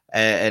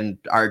 And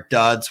our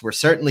duds were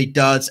certainly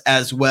duds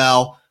as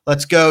well.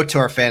 Let's go to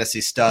our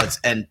fantasy studs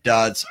and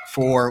duds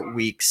for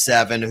week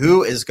 7.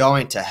 Who is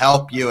going to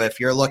help you if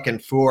you're looking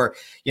for,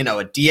 a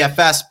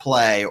DFS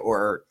play,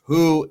 or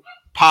who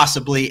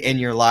possibly in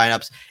your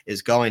lineups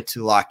is going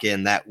to lock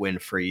in that win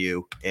for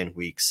you in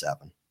week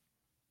 7?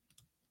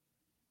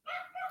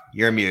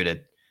 You're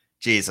muted.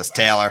 Jesus,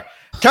 Taylor.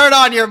 Turn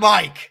on your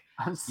mic.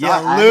 I'm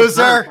sorry, you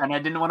loser. And I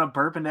didn't want to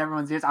burp into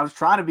everyone's ears. I was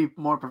trying to be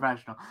more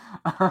professional.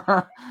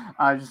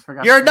 I just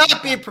forgot. You're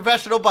not being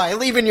professional by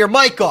leaving your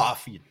mic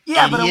off.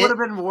 Yeah, idiot. But it would have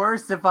been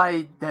worse if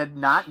I had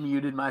not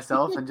muted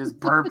myself and just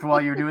burped while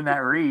you were doing that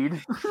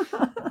read.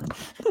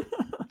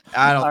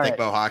 I don't think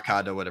Mohawk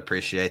Honda would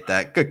appreciate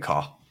that. Good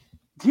call.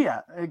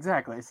 Yeah,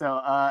 exactly.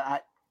 So,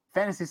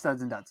 fantasy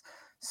studs and duds.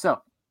 So,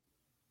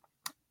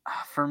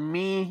 for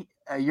me,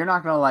 you're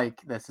not going to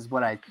like this, is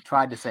what I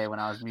tried to say when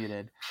I was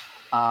muted.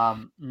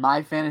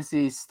 My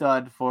fantasy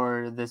stud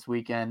for this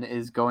weekend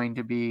is going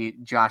to be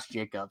Josh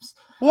Jacobs.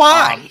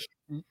 Why?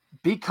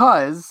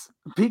 Because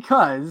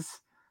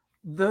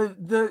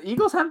the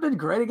Eagles haven't been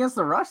great against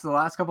the rush the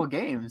last couple of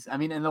games. I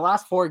mean, in the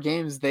last 4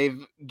 games,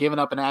 they've given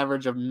up an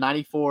average of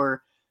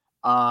 94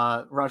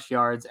 rush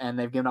yards, and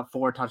they've given up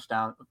 4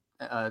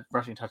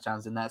 rushing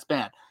touchdowns in that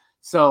span.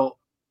 So,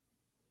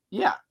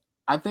 yeah,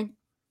 I think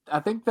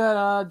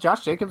that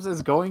Josh Jacobs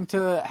is going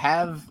to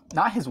have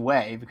not his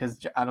way, because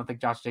I don't think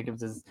Josh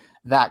Jacobs is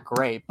that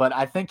great, but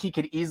I think he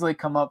could easily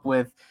come up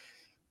with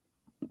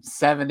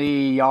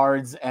 70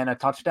 yards and a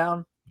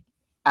touchdown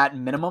at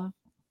minimum.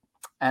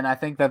 And I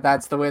think that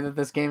that's the way that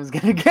this game is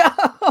going to go.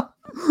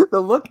 The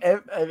look,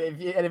 if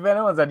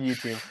anyone's on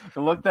YouTube,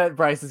 the look that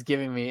Bryce is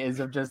giving me is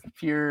of just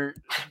pure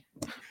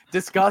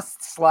disgust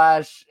 /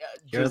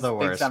 you're the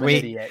worst. I'm an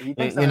idiot.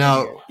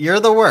 You're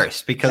the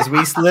worst, because we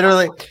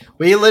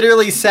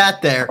literally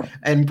sat there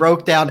and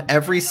broke down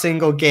every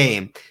single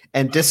game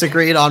and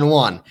disagreed on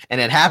one,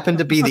 and it happened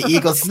to be the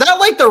Eagles. It's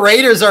not like the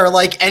Raiders are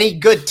like any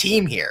good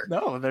team here.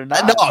 No, they're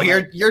not. No,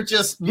 you're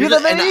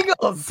the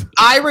Eagles.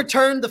 I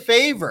returned the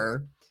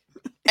favor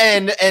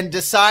and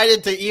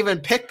decided to even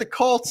pick the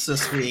Colts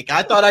this week.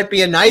 I thought I'd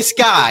be a nice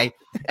guy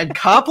and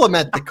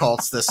compliment the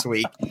Colts this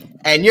week.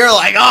 And you're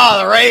like,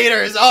 oh, the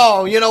Raiders.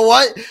 Oh, you know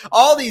what?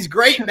 All these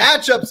great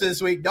matchups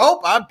this week.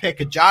 Nope, I'm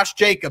picking Josh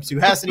Jacobs, who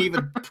hasn't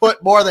even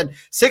put more than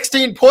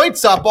 16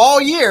 points up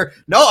all year.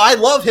 No, I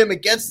love him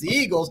against the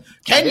Eagles.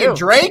 Kenyon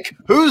Drake?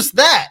 Who's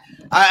that?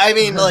 I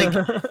mean, like,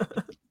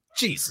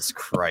 Jesus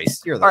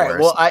Christ. You're the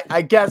worst. Well,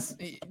 I guess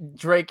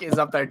Drake is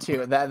up there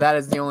too. That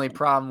is the only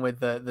problem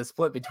with the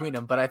split between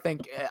them. But I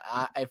think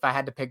if I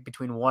had to pick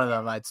between one of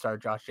them, I'd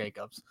start Josh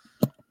Jacobs.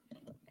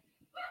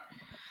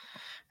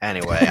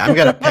 Anyway, I'm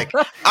gonna pick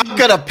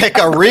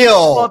a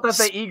real. That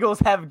the Eagles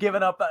have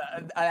given up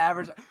an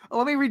average.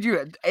 Let me read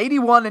you: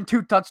 81 and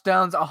 2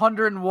 touchdowns,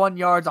 101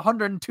 yards,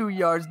 102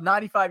 yards,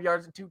 95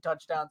 yards and 2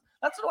 touchdowns.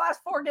 That's the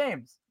last 4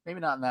 games. Maybe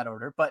not in that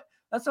order, but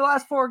that's the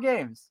last 4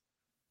 games.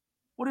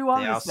 What do you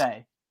want me to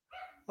say?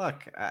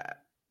 Look, you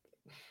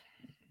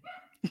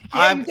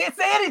can't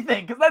say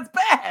anything because that's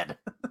bad.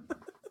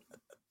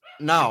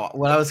 No,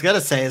 what I was going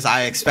to say is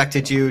I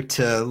expected you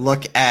to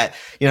look at,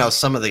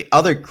 some of the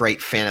other great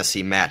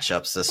fantasy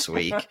matchups this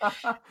week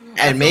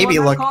and maybe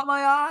look. Caught my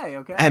eye,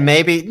 okay? And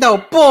maybe,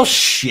 no,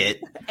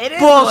 bullshit. It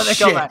is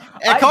bullshit.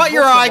 It caught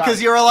your eye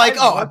because you were like,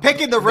 I'm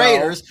picking the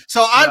Raiders,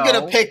 so I'm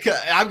going to pick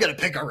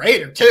a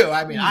Raider too.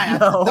 I mean, I have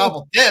to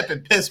double dip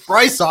and piss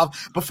Bryce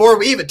off before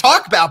we even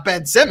talk about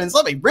Ben Simmons.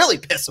 Let me really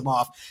piss him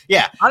off.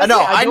 Yeah, honestly,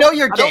 I know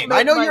your game.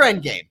 I know your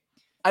end game.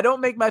 I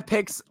don't make my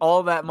picks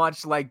all that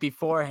much like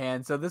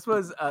beforehand. So this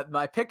was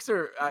my picks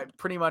are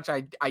pretty much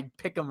I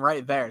pick them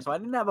right there. So I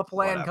didn't have a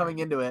plan coming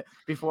into it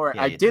before.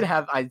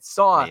 Yeah, I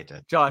saw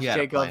Josh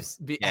Jacobs.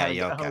 Okay.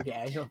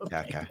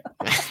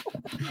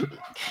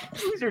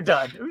 Who's your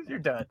dud?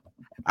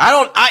 Can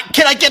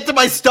I get to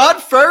my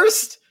stud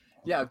first?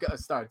 Yeah,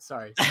 start.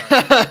 Sorry.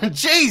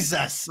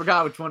 Jesus.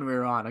 Forgot which one we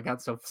were on. I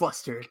got so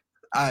flustered.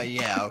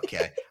 Yeah,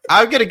 okay.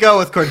 I'm going to go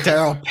with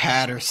Cordero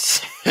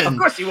Patterson. Of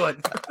course you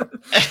would.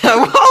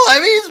 Well,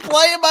 I mean, he's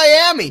playing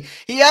Miami.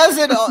 He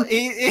hasn't,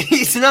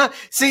 he's not,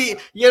 see,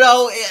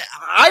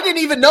 I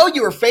didn't even know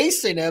you were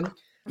facing him.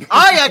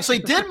 I actually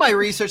did my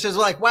research. I was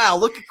like, wow,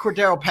 look at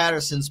Cordero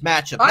Patterson's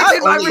matchup. I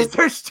did my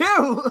research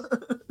too.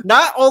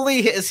 Not only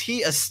is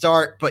he a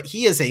start, but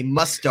he is a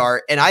must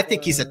start. And I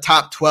think he's a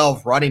top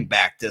 12 running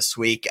back this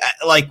week.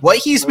 Like what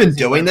he's been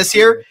doing this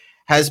year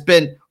has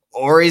been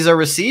or he's a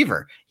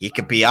receiver. He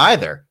could be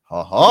either.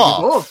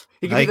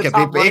 He could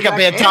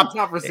be a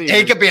top receiver.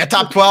 He could be a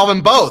top 12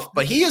 in both.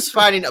 But he is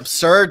finding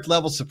absurd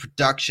levels of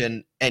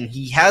production, and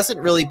he hasn't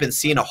really been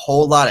seeing a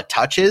whole lot of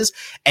touches,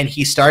 and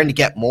he's starting to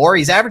get more.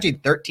 He's averaging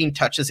 13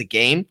 touches a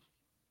game,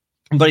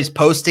 but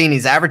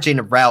he's averaging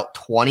about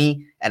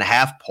 20 and a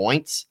half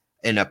points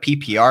in a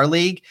PPR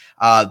league.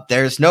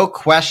 There's no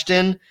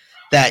question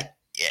that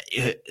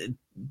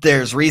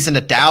there's reason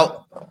to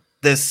doubt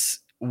this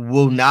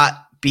will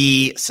not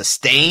be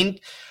sustained.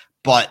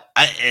 But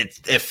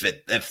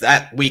if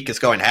that week is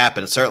going to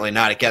happen, it's certainly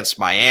not against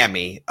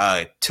Miami,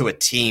 to a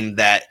team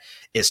that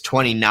is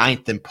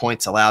 29th in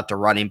points allowed to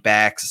running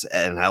backs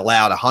and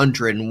allowed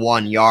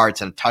 101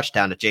 yards and a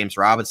touchdown to James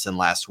Robinson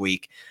last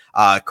week.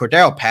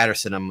 Cordero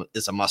Patterson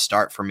is a must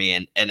start for me.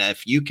 And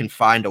if you can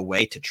find a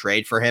way to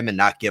trade for him and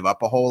not give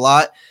up a whole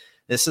lot,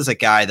 this is a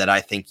guy that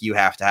I think you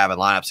have to have in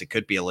lineups. It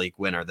could be a league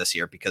winner this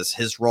year because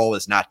his role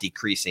is not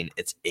decreasing,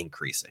 it's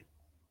increasing.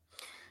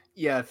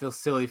 Yeah, I feel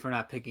silly for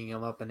not picking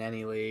him up in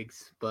any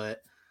leagues,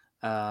 but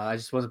I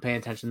just wasn't paying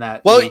attention to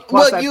that. Well, you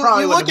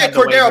look at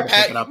Cordero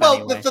Patterson.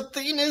 Well, the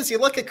thing is, you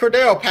look at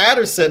Cordero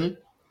Patterson,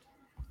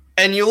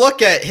 and you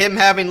look at him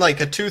having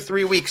like a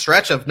 2-3 week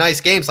stretch of nice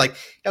games. Like,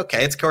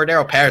 okay, it's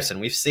Cordero Patterson.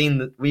 We've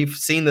seen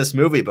this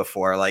movie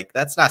before. Like,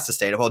 that's not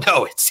sustainable.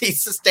 No,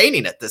 he's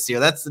sustaining it this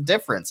year. That's the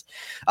difference.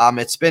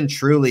 It's been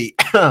truly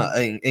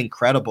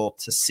incredible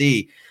to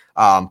see.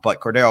 But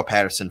Cordero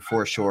Patterson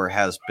for sure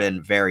has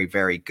been very,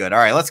 very good. All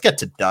right, let's get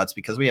to duds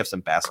because we have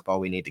some basketball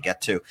we need to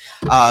get to.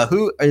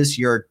 Who is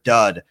your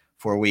dud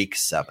for week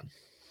 7?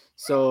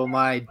 So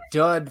my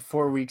dud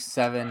for week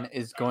 7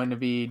 is going to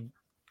be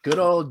good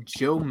old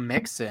Joe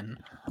Mixon.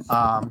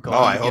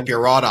 I hope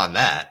you're right on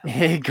that.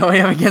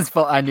 Going up against,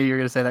 I knew you were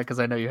going to say that because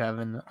I know you have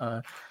in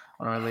one of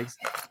our leagues.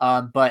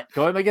 But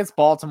going against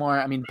Baltimore,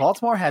 I mean,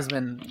 Baltimore has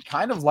been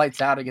kind of lights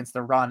out against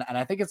the run, and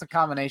I think it's a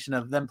combination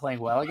of them playing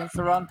well against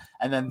the run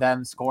and then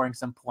them scoring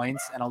some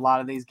points in a lot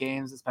of these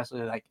games,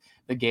 especially like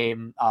the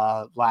game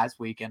last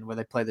weekend where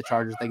they played the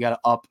Chargers. They got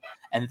up,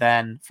 and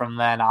then from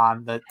then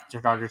on, the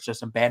Chargers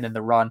just abandoned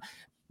the run.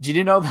 Did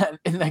you know that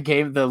in the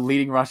game, the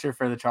leading rusher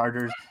for the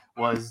Chargers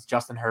was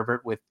Justin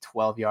Herbert with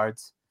 12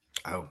 yards?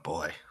 Oh,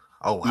 boy.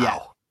 Oh,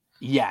 wow.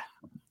 Yeah.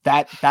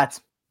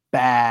 That's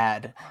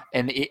bad.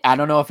 And I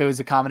don't know if it was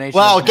a combination.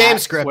 Well, game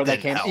script where they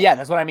came. Help. Yeah,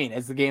 that's what I mean.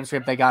 It's the game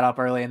script. They got up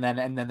early and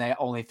then they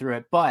only threw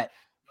it. But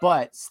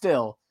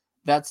still,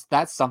 that's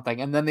something.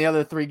 And then the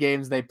other 3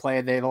 games they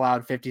played, they've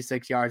allowed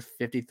 56 yards,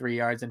 53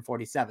 yards, and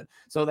 47.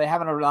 So they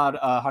haven't allowed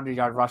a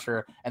 100-yard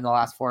rusher in the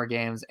last 4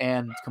 games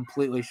and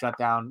completely shut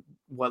down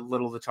what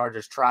little the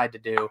Chargers tried to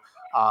do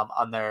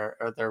on their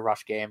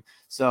rush game.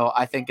 So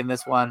I think in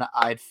this one,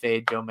 I'd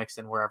fade Joe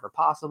Mixon wherever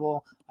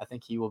possible. I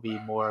think he will be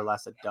more or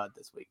less a dud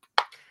this week.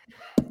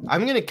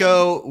 I'm going to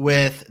go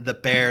with the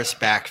Bears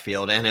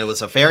backfield, and it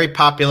was a very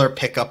popular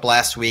pickup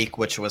last week,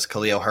 which was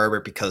Khalil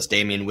Herbert because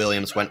Damian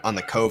Williams went on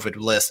the COVID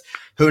list.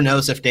 Who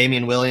knows if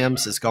Damian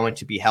Williams is going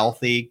to be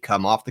healthy,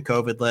 come off the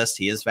COVID list.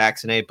 He is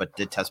vaccinated, but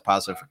did test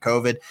positive for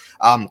COVID.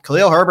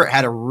 Khalil Herbert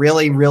had a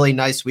really, really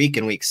nice week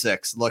in week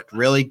 6. Looked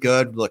really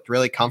good, looked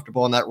really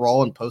comfortable in that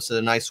role, and posted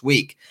a nice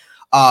week.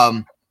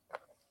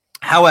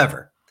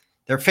 However,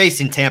 they're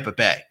facing Tampa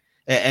Bay.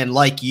 And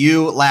like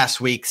you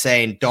last week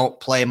saying, don't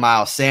play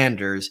Miles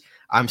Sanders,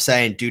 I'm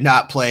saying do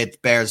not play the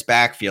Bears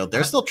backfield.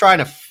 They're still trying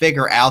to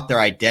figure out their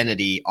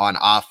identity on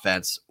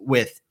offense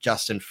with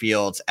Justin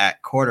Fields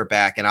at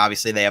quarterback. And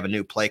obviously they have a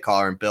new play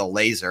caller in Bill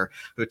Lazor,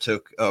 who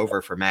took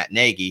over for Matt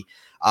Nagy.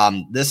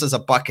 This is a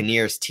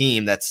Buccaneers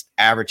team that's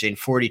averaging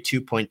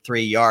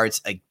 42.3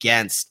 yards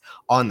against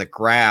on the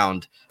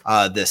ground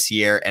this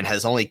year and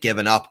has only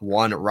given up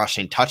 1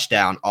 rushing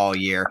touchdown all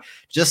year.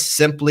 Just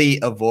simply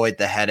avoid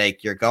the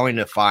headache. You're going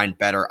to find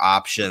better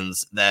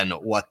options than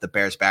what the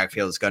Bears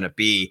backfield is going to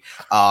be.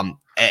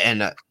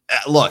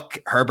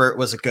 Look, Herbert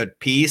was a good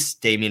piece.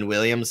 Damian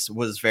Williams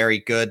was very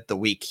good the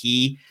week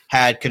he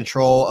had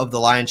control of the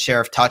lion's share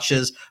of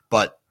touches,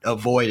 but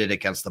avoid it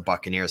against the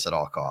Buccaneers at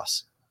all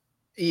costs.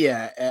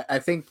 Yeah, I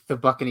think the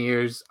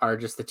Buccaneers are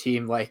just the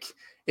team, like,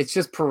 it's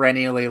just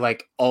perennially,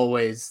 like,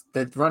 always,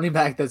 the running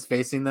back that's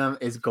facing them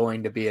is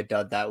going to be a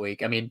dud that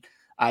week. I mean,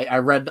 I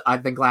read, I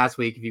think last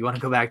week, if you want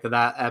to go back to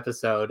that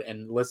episode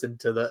and listen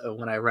to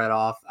when I read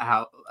off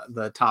how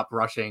the top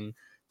rushing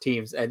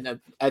teams, and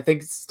I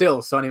think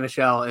still Sony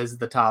Michel is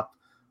the top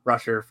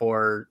rusher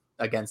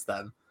against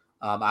them.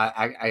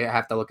 I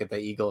have to look at the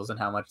Eagles and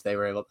how much they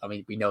were able. I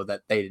mean, we know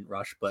that they didn't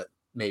rush, but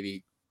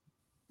maybe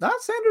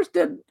not. Sanders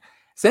did.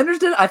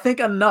 I think,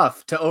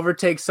 enough to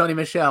overtake Sony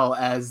Michel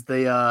as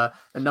the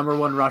number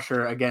 1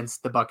 rusher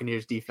against the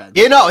Buccaneers defense.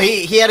 You know,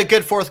 he had a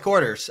good fourth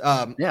quarters.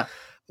 Yeah.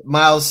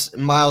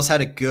 Miles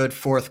had a good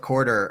fourth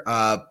quarter,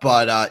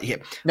 but he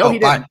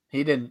didn't.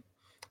 He didn't.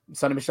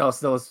 Sony Michel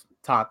still is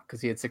top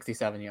because he had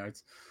 67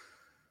 yards.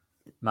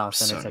 Miles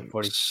Sanders had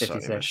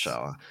 56.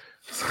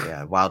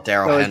 Yeah, while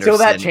Daryl so Henderson. until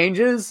that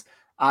changes,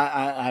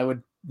 I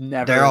would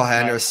never. Daryl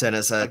Henderson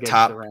is a against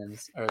top. the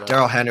Rams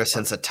Daryl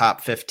Henderson's a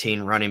top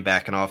 15 running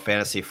back in all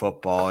fantasy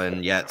football,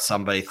 and yet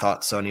somebody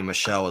thought Sony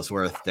Michel was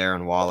worth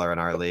Darren Waller in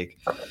our league.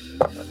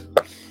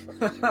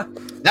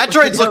 That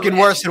droid's looking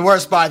worse and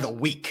worse by the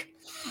week.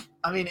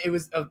 I mean,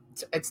 it's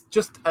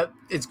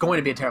going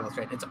to be a terrible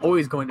trade. It's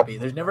always going to be.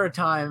 There's never a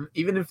time,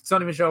 even if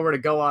Sony Michel were to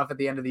go off at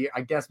the end of the year,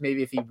 I guess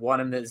maybe if he won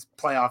him his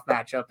playoff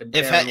matchup and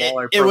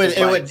Waller,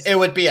 it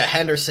would be a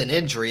Henderson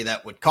injury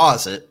that would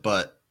cause it,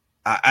 but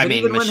I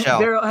mean, Michel.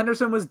 When Daryl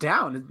Henderson was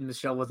down,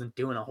 Michel wasn't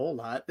doing a whole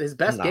lot. His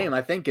best game,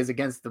 I think, is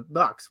against the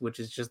Bucs, which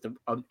is just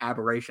an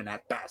aberration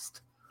at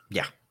best.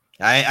 Yeah,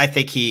 I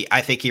think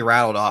he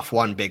rattled off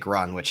one big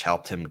run, which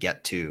helped him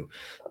get to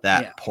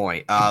that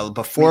point.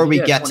 Before we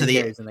get to the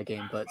in the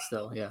game, but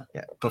still, yeah.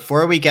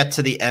 Before we get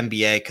to the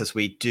NBA, because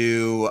we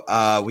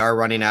are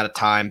running out of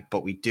time,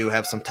 but we do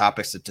have some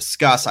topics to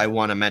discuss. I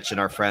want to mention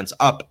our friends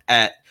up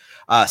at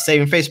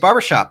Saving Face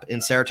Barbershop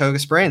in Saratoga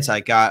Springs.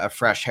 I got a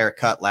fresh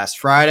haircut last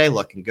Friday,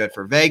 looking good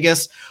for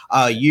Vegas.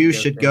 You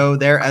should go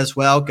there as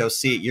well. Go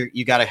see it.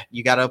 You got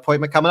an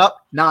appointment coming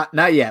up?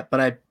 Not yet,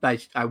 but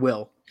I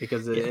will,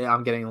 because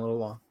I'm getting a little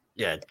long.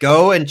 Yeah,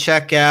 go and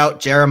check out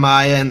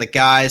Jeremiah and the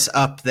guys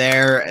up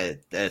there.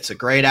 It's a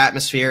great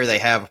atmosphere. They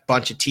have a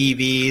bunch of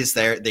TVs.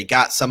 They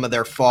got some of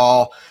their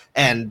fall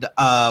and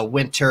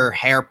winter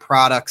hair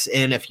products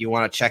in if you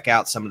want to check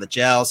out some of the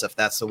gels, if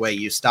that's the way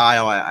you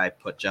style. I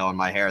put gel in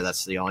my hair.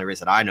 That's the only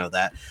reason I know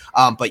that.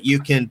 But you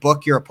can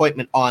book your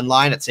appointment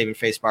online at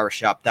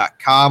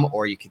savingfacebarbershop.com,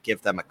 or you could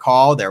give them a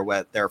call.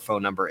 Their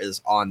phone number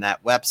is on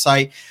that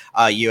website.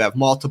 You have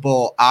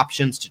multiple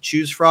options to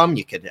choose from.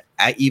 You could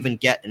even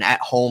get an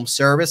at-home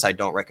service. I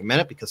don't recommend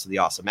it because of the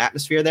awesome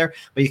atmosphere there,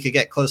 but you could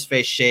get close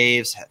face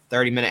shaves,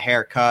 30-minute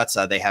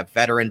haircuts. They have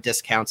veteran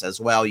discounts as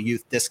well,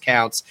 youth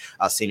discounts,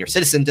 senior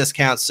citizen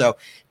discounts. So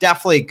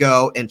definitely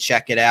go and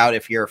check it out.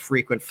 If you're a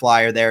frequent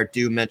flyer there,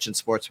 do mention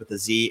Sports with a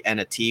Z and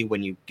a T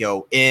when you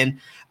go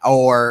in,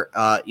 or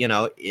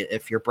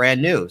if you're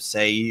brand new,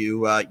 say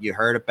you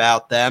heard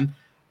about them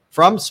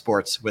from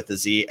Sports with a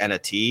Z and a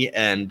T,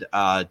 and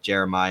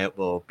Jeremiah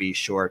will be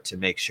sure to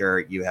make sure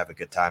you have a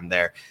good time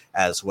there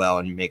as well,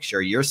 and make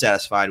sure you're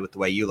satisfied with the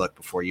way you look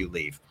before you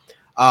leave.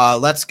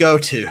 Let's go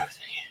to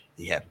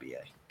the NBA.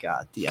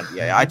 God, the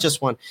NBA. I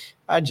just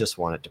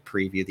wanted to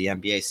preview the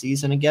NBA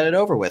season and get it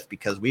over with,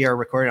 because we are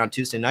recording on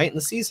Tuesday night and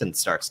the season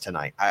starts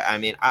tonight.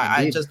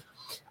 I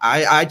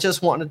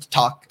just wanted to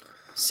talk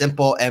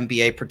simple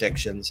NBA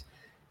predictions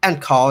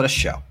and call it a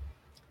show.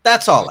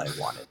 That's all I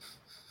wanted.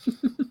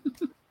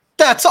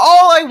 That's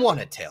all I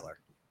wanted, Taylor.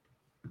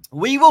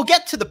 We will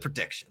get to the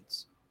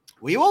predictions.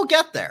 We will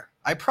get there.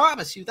 I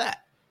promise you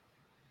that.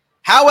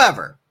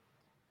 However,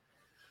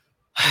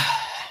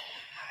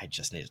 I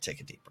just need to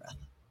take a deep breath.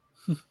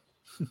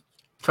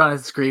 Trying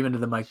to scream into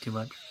the mic too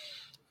much.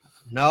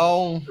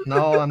 No,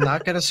 I'm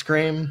not going to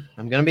scream.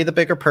 I'm going to be the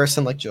bigger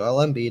person like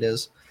Joel Embiid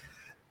is.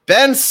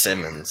 Ben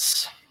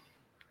Simmons.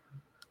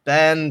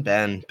 Ben.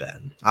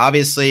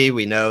 Obviously,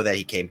 we know that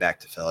he came back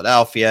to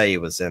Philadelphia. He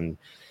was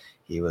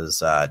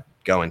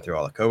going through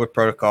all the COVID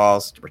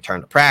protocols to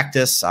return to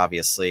practice.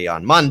 Obviously,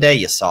 on Monday,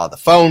 you saw the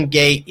phone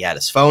gate. He had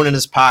his phone in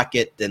his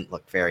pocket, didn't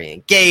look very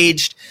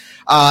engaged.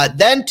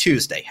 Then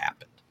Tuesday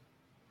happened.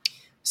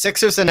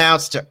 Sixers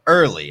announced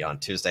early on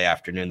Tuesday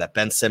afternoon that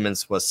Ben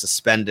Simmons was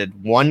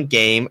suspended one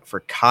game for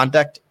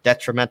conduct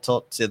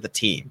detrimental to the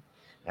team.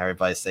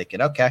 Everybody's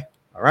thinking, okay,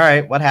 all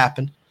right, what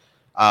happened?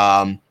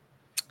 Doc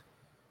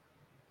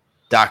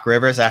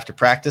Rivers, after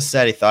practice,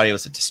 said he thought he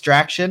was a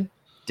distraction.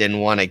 Didn't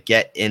want to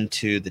get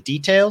into the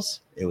details.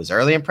 It was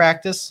early in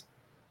practice.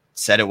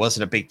 Said it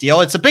wasn't a big deal.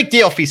 It's a big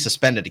deal if he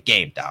suspended a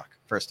game, Doc,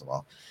 first of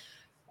all.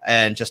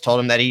 And just told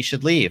him that he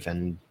should leave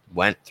and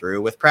went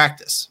through with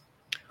practice.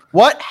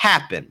 What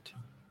happened,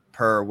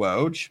 per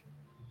Woj,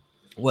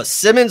 was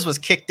Simmons was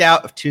kicked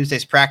out of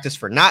Tuesday's practice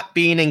for not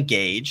being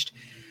engaged,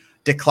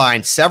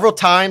 declined several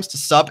times to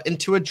sub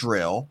into a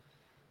drill.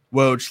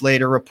 Woj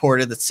later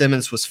reported that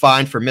Simmons was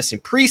fined for missing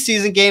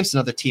preseason games and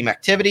other team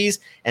activities,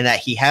 and that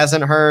he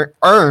hasn't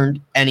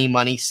earned any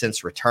money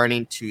since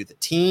returning to the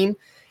team.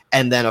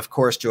 And then, of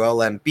course, Joel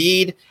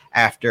Embiid,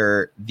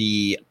 after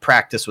the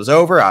practice was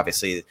over,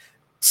 obviously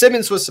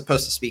Simmons was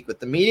supposed to speak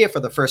with the media for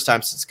the first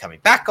time since coming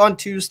back on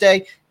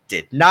Tuesday.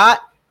 Did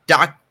not.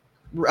 Doc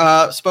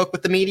spoke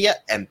with the media.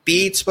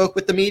 Embiid spoke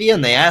with the media,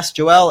 and they asked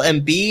Joel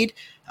Embiid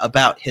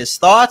about his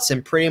thoughts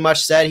and pretty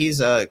much said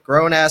he's a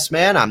grown-ass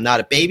man. I'm not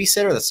a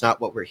babysitter. That's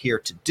not what we're here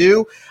to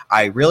do.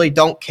 I really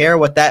don't care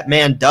what that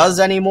man does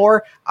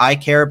anymore. I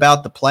care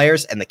about the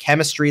players, and the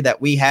chemistry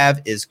that we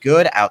have is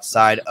good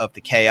outside of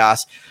the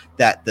chaos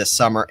that this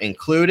summer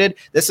included.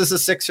 This is a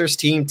Sixers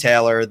team,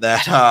 Taylor,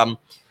 that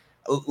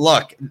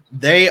look,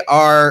 they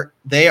are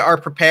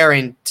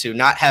preparing to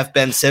not have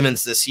Ben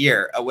Simmons this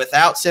year.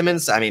 Without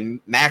Simmons, I mean,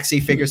 Maxey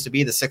figures to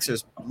be the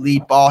Sixers'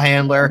 lead ball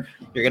handler.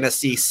 You're going to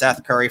see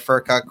Seth Curry,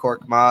 Furkan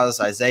Korkmaz,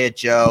 Isaiah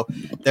Joe.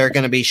 They're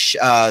going to be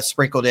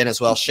sprinkled in as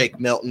well.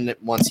 Shake Milton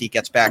once he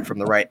gets back from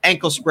the right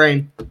ankle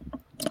sprain.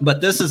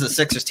 But this is a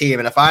Sixers team,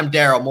 and if I'm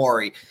Daryl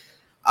Morey,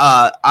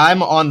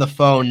 I'm on the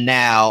phone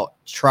now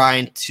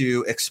trying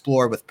to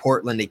explore with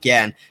Portland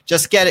again,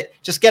 just get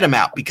him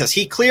out, because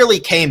he clearly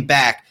came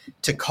back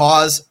to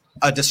cause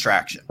a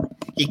distraction.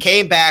 He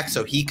came back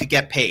so he could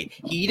get paid.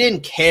 He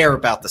didn't care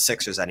about the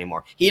Sixers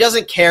anymore. He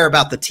doesn't care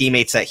about the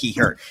teammates that he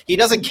hurt. He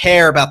doesn't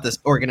care about this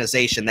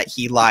organization that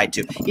he lied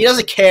to. He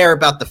doesn't care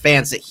about the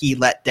fans that he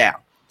let down.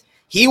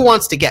 He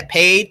wants to get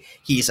paid.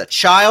 He's a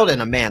child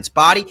in a man's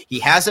body. He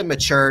hasn't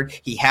matured.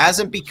 He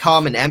hasn't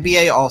become an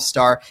NBA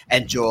All-Star,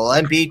 and Joel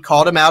Embiid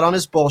called him out on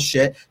his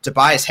bullshit.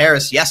 Tobias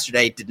Harris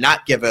yesterday did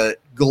not give a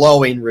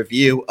glowing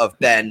review of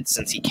Ben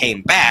since he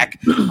came back.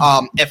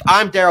 If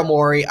I'm Daryl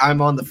Morey,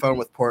 I'm on the phone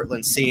with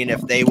Portland seeing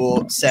if they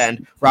will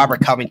send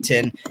Robert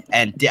Covington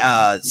and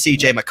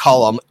CJ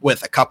McCollum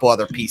with a couple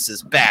other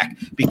pieces back,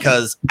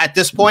 because at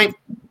this point,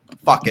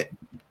 fuck it.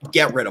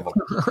 Get rid of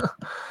them.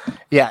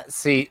 Yeah,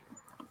 see...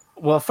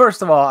 Well,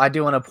 first of all, I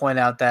do want to point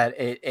out that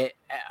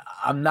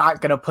I'm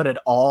not going to put it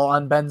all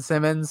on Ben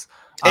Simmons.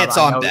 It's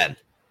on Ben.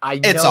 I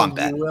know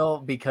you will,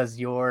 because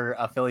you're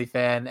a Philly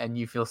fan and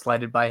you feel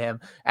slighted by him,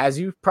 as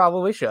you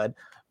probably should.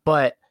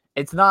 But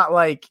it's not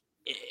like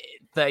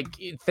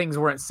things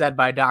weren't said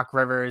by Doc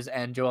Rivers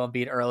and Joel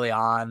Embiid early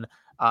on,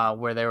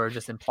 where they were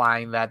just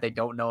implying that they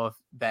don't know if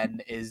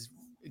Ben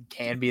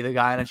can be the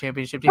guy on a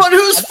championship team. But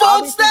whose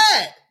fault's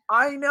that?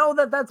 I know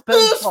that's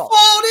Ben's fault.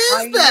 Whose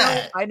fault is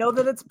that? I know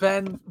that it's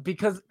Ben,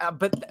 because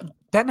but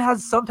Ben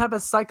has some type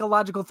of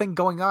psychological thing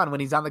going on when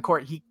he's on the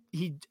court.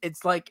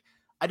 It's like,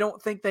 I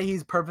don't think that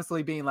he's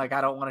purposely being like,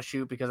 I don't want to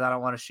shoot because I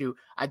don't want to shoot.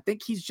 I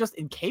think he's just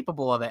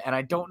incapable of it, and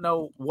I don't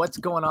know what's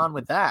going on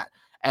with that.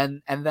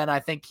 And then I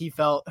think he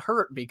felt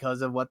hurt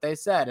because of what they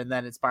said, and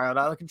then it spiraled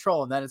out of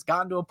control, and then it's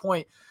gotten to a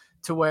point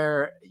to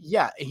where,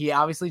 yeah, he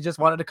obviously just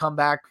wanted to come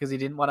back because he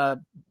didn't want to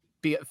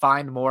be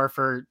fined more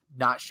for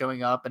not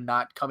showing up and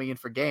not coming in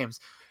for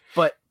games.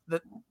 But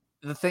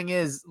the thing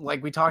is,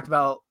 like we talked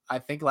about, I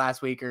think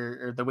last week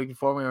or the week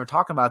before when we were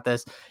talking about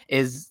this,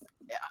 is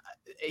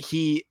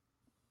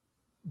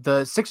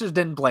the Sixers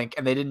didn't blink,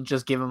 and they didn't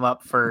just give him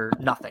up for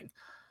nothing.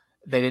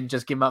 They didn't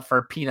just give him up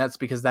for peanuts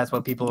because that's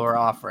what people were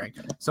offering.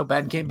 So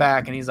Ben came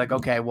back and he's like,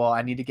 okay, well,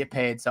 I need to get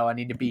paid, so I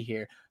need to be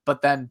here.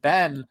 But then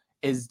Ben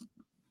is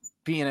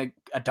being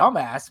a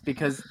dumbass,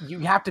 because you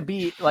have to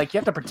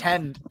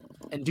pretend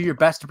and do your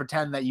best to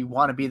pretend that you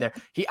want to be there.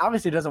 He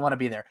obviously doesn't want to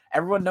be there.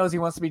 Everyone knows he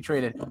wants to be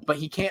traded, but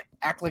he can't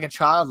act like a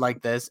child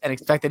like this and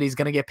expect that he's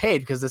going to get paid,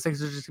 because the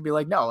Sixers are just going to be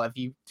like, no, if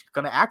you're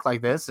going to act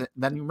like this,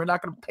 then we're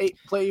not going to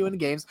play you in the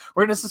games.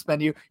 We're going to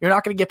suspend you. You're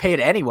not going to get paid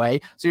anyway.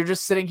 So you're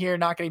just sitting here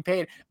not getting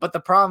paid. But the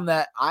problem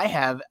that I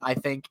have, I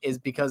think, is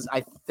because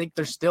I think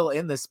they're still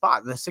in this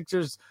spot. The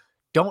Sixers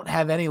don't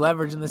have any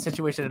leverage in this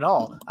situation at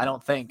all, I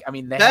don't think. I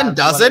mean, Ben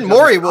doesn't.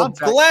 Morey will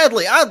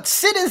gladly. I'll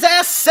sit his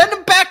ass, send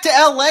him back to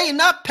LA and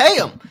not pay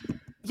him.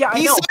 Yeah,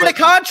 he's signed a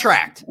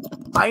contract.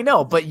 I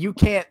know, but you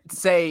can't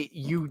say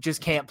you just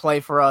can't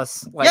play for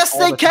us. Like, yes,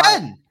 they can.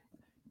 Time.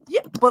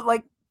 Yeah, but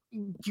like,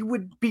 you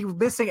would be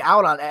missing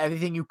out on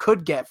everything you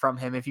could get from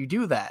him if you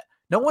do that.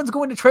 No one's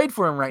going to trade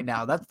for him right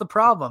now. That's the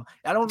problem.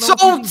 I don't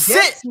know.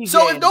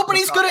 So if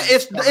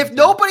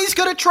nobody's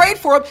gonna trade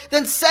for him,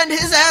 then send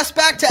his ass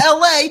back to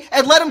LA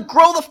and let him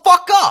grow the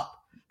fuck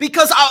up.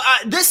 Because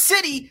this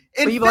city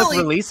in Philly, like,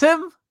 release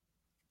him?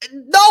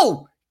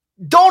 No,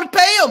 don't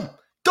pay him.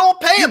 Don't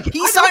pay him.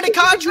 He signed a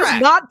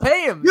contract. Not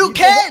pay him. You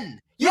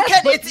can.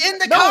 It's in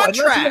the contract.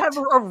 Unless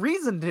you have a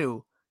reason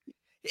to.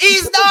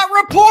 He's not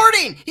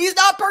reporting. He's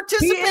not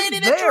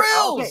participating in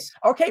drills.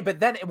 Okay,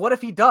 but then what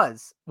if he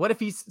does? What if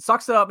he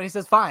sucks it up and he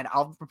says, "Fine,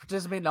 I'll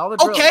participate in all the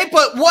drills"? Okay,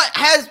 but what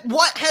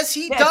has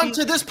he done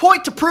to this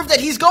point to prove that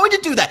he's going to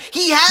do that?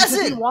 He hasn't.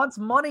 Because he wants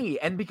money,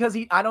 and because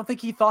I don't think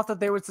he thought that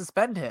they would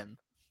suspend him.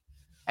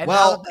 And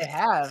now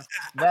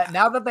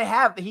that they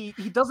have, he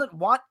doesn't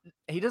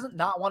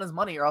not want his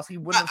money, or else he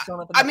wouldn't have shown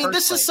up.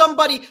 This is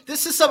somebody.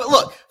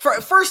 Look,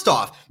 first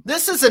off,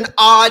 this is an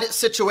odd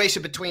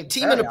situation between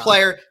team and a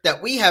player that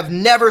we have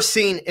never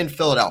seen in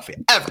Philadelphia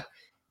ever.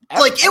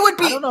 Like, it would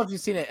be. I don't know if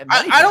you've seen it.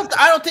 I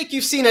don't think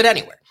you've seen it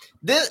anywhere.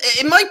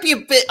 It might be a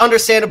bit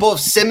understandable if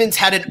Simmons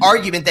had an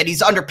argument that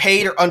he's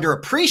underpaid or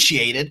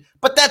underappreciated,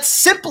 but that's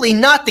simply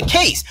not the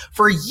case.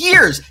 For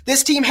years,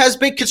 this team has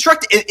been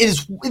constructed. It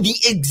is the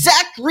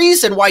exact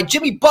reason why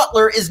Jimmy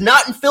Butler is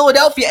not in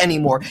Philadelphia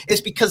anymore, is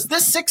because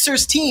this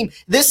Sixers team,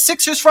 this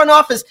Sixers front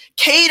office,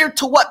 catered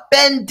to what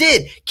Ben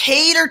did,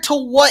 catered to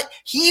what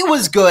he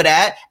was good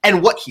at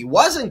and what he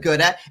wasn't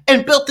good at,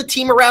 and built the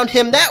team around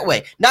him that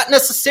way. Not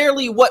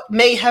necessarily what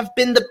may have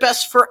been the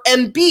best for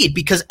Embiid,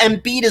 because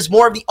Embiid is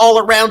more of the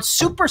all-around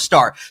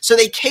superstar. So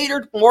they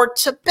catered more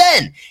to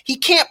Ben. He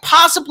can't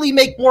possibly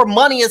make more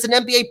money as an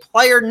NBA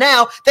player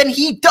now than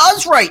he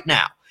does right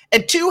now.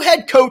 And two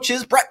head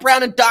coaches, Brett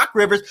Brown and Doc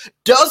Rivers,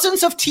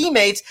 dozens of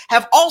teammates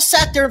have all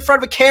sat there in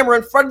front of a camera,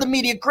 in front of the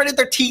media, gritted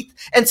their teeth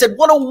and said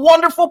what a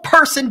wonderful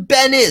person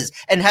Ben is,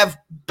 and have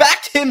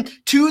backed him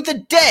to the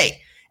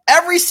day.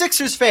 Every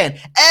Sixers fan,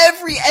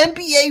 every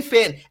NBA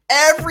fan,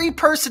 every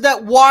person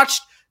that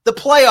watched the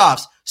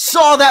playoffs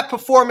saw that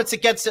performance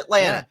against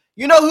Atlanta.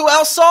 You know who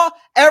else saw?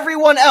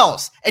 Everyone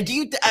else. And do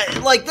you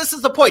this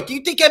is the point. Do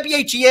you think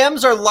NBA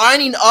GMs are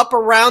lining up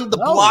around the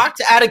block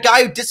to add a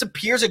guy who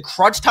disappears in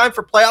crunch time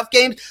for playoff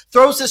games,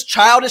 throws this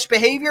childish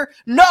behavior?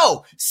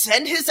 No.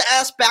 Send his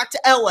ass back to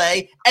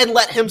LA and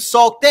let him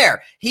sulk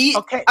there.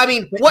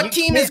 What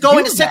team is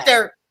going to sit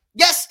there?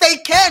 Yes, they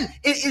can.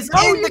 It is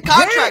in the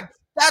contract. Can't.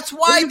 That's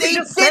why they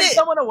just did send it.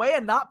 Someone away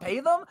and not pay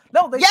them?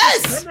 No, they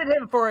suspended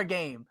him for a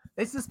game.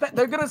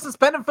 They're going to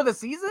suspend him for the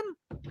season?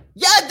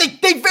 Yeah,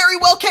 they very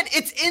well can.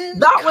 It's in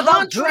the contract.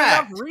 Without good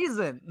enough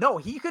reason. No,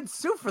 he could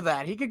sue for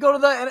that. He could go to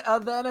the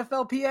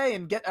NFLPA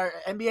and get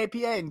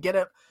NBAPA and get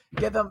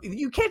them.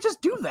 You can't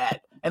just do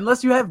that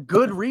unless you have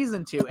good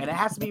reason to, and it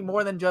has to be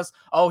more than just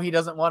he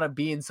doesn't want to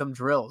be in some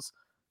drills.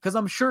 Because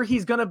I'm sure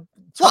he's going to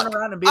turn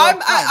around and be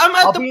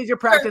I'll be in your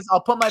practice. I'll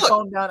put my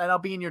phone down and I'll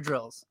be in your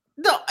drills.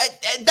 No,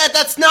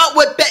 that's not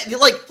what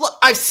look,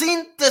 I've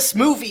seen this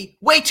movie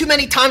way too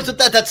many times with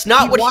that. That's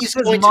not what he's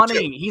going to do.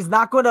 He's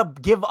not going to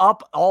give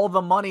up all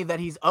the money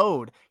that he's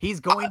owed. He's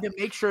going to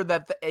make sure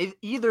that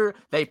either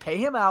they pay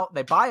him out,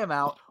 they buy him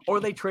out, or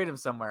they trade him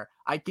somewhere.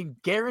 I can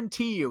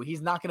guarantee you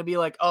he's not going to be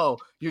like, oh,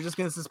 you're just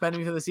going to suspend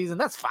me for the season?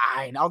 That's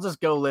fine. I'll just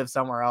go live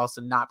somewhere else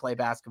and not play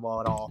basketball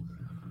at all.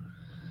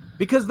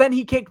 Because then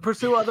he can't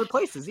pursue other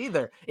places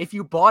either. If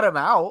you bought him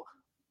out,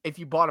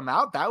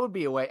 that would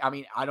be a way. I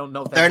mean, I don't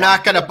know if they're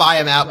not going to buy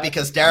him out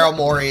because Daryl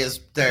Morey is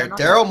there.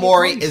 Daryl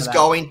Morey is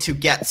going to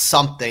get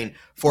something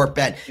for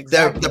Ben.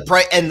 Exactly.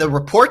 The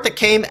report that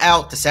came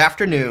out this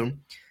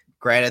afternoon.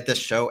 Granted, this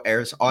show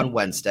airs on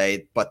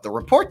Wednesday, but the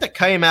report that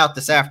came out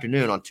this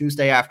afternoon on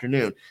Tuesday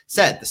afternoon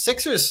said the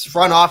Sixers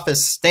front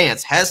office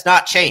stance has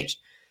not changed.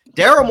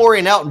 Daryl Morey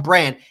and Elton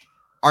Brand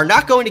are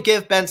not going to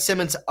give Ben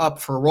Simmons up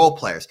for role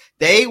players.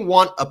 They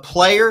want a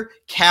player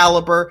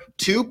caliber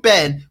to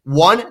Ben,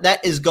 one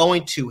that is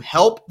going to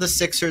help the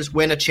Sixers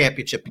win a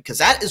championship, because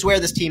that is where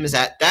this team is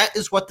at. That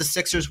is what the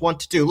Sixers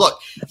want to do. Look,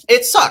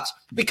 it sucks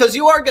because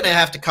you are going to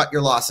have to cut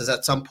your losses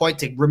at some point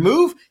to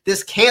remove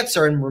this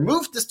cancer and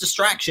remove this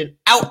distraction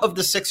out of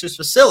the Sixers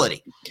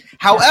facility.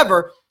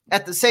 However,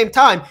 at the same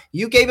time,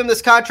 you gave him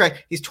this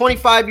contract. He's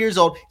 25 years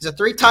old. He's a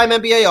 3-time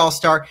NBA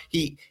All-Star.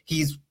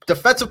 He's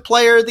Defensive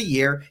Player of the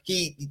Year.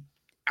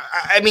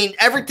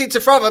 Everything's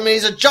in front of him.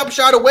 He's a jump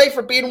shot away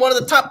from being one of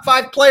the top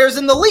 5 players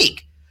in the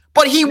league.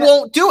 But he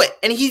won't do it,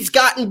 and he's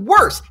gotten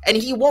worse, and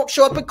he won't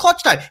show up in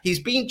clutch time. He's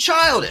being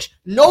childish.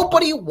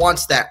 Nobody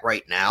wants that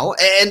right now,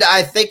 and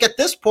I think at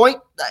this point,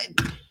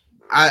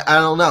 I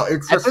don't know.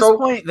 At this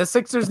point, the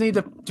Sixers need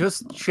to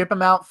just ship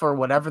him out for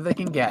whatever they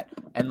can get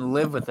and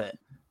live with it.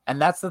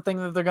 And that's the thing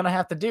that they're going to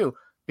have to do,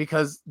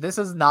 because this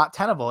is not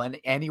tenable in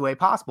any way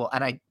possible.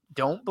 And I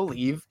don't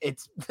believe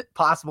it's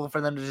possible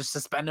for them to just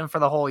suspend him for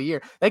the whole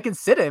year. They can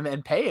sit him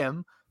and pay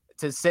him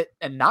to sit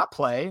and not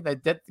play.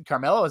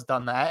 Carmelo has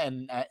done that,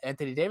 and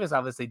Anthony Davis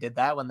obviously did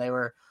that when they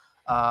were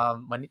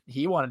when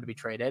he wanted to be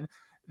traded.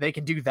 They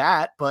can do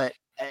that, but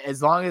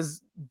as long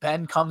as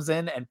Ben comes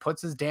in and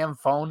puts his damn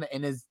phone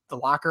in the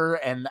locker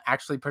and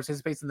actually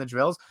participates in the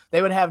drills,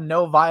 they would have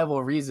no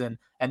viable reason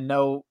and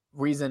no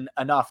reason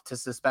enough to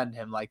suspend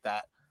him like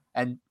that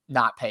and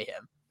not pay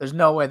him. There's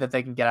no way that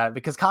they can get out of it,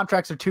 because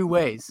contracts are 2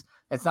 ways.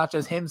 It's not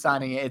just him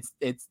signing it,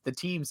 it's the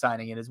team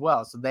signing it as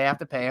well. So they have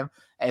to pay him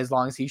as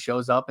long as he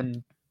shows up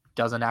and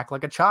doesn't act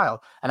like a child.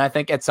 And I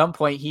think at some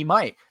point he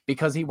might,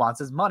 because he wants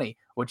his money,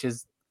 which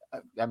is,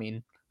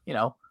 in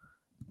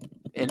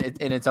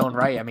its own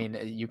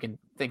right. You can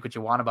think what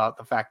you want about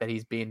the fact that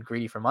he's being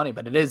greedy for money,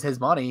 but it is his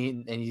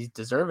money and he's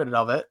deserving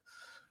of it,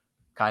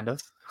 kind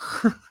of.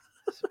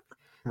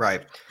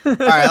 Right. All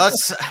right,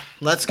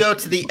 let's go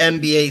to the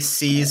NBA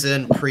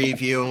season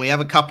preview, and we have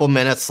a couple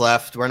minutes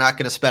left. We're not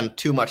going to spend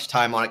too much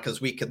time on it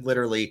because we could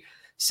literally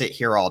sit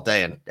here all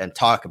day and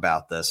talk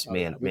about this,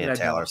 me and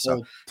Taylor.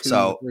 So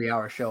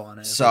 3-hour show on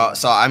it. So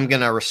I'm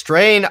going to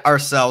restrain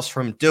ourselves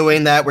from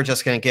doing that. We're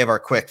just going to give our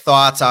quick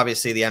thoughts.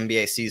 Obviously, the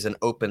NBA season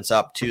opens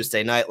up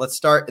Tuesday night. Let's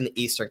start in the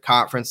Eastern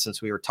Conference,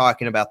 since we were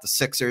talking about the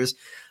Sixers.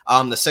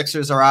 The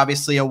Sixers are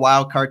obviously a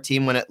wild card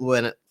team when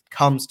it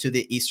comes to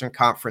the Eastern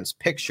Conference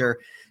picture,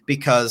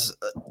 because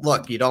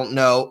look, you don't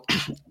know.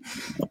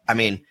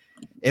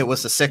 It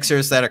was the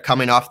Sixers that are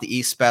coming off the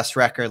East best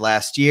record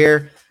last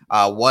year.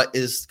 What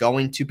is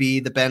going to be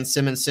the Ben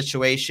Simmons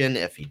situation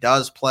if he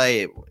does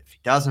play? If he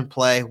doesn't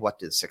play, what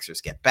do the Sixers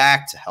get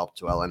back to help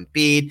Joel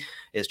Embiid?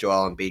 Is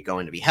Joel Embiid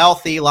going to be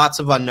healthy? Lots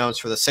of unknowns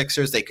for the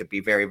Sixers. They could be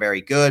very,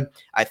 very good.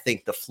 I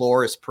think the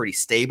floor is pretty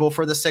stable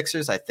for the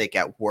Sixers. I think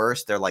at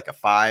worst they're like a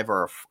 5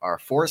 or a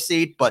 4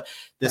 seed, but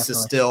this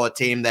is still a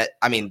team that,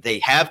 they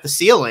have the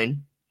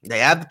ceiling. They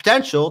have the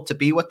potential to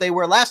be what they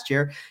were last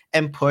year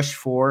and push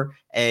for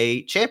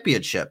a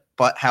championship.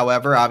 But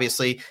however,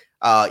 obviously,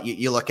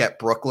 you look at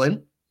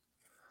Brooklyn.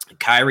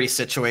 Kyrie's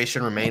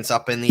situation remains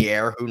up in the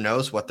air. Who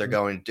knows what they're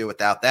going to do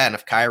without that? And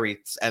if Kyrie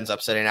ends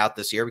up sitting out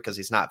this year because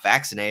he's not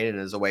vaccinated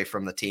and is away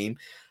from the team,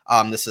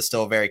 this is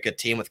still a very good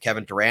team with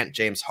Kevin Durant,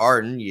 James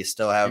Harden. You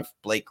still have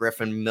Blake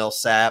Griffin,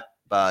 Millsap,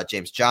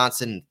 James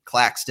Johnson,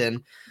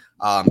 Claxton.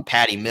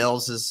 Patty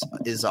Mills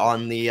is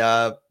on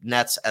the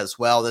Nets as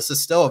well. This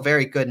is still a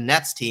very good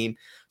Nets team,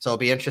 so it'll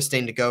be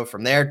interesting to go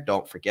from there.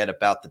 Don't forget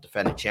about the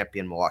defending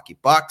champion Milwaukee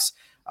Bucks.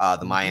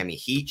 The Miami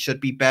Heat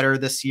should be better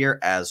this year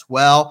as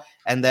well.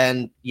 And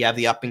then you have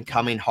the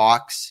up-and-coming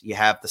Hawks. You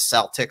have the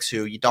Celtics,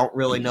 who you don't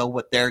really know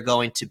what they're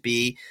going to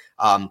be.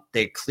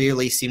 They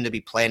clearly seem to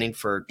be planning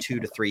for 2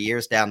 to 3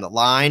 years down the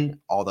line,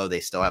 although they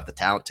still have the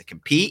talent to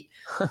compete.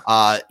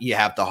 You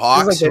have the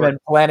Hawks. Like they've been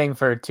planning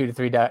for 2 to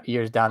 3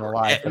 years down the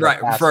line.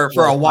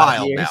 For a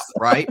while now,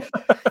 right?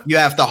 You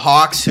have the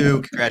Hawks,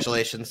 who,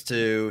 congratulations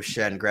to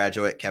Shen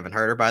graduate Kevin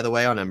Huerter, by the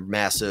way, on a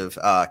massive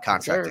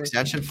contract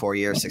extension, 4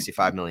 years,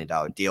 $65 million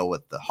deal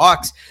with the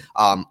Hawks.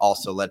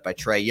 Also led by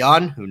Trae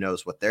Young, who knows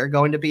what they're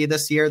going to be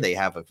this year. They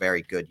have a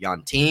very good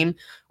young team.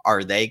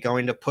 Are they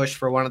going to push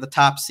for one of the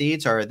top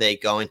seeds, or are they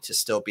going to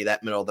still be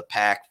that middle of the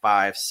pack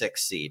 5,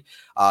 6 seed?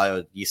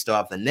 You still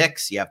have the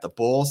Knicks. You have the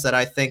Bulls that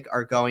I think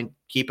are going.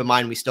 Keep in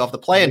mind, we still have the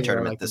play-in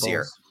tournament this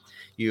year.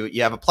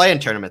 You have a play-in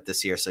tournament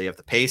this year, so you have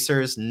the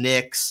Pacers,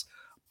 Knicks,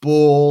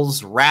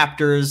 Bulls,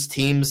 Raptors,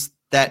 teams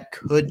that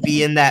could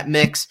be in that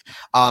mix.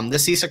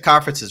 This Eastern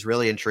Conference is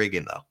really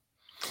intriguing, though.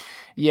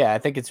 Yeah, I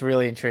think it's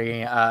really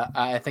intriguing.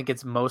 I think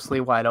it's mostly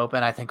wide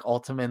open. I think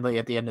ultimately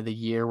at the end of the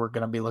year, we're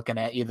going to be looking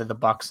at either the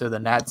Bucks or the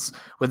Nets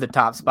with the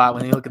top spot.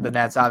 When you look at the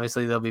Nets,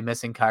 obviously they'll be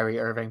missing Kyrie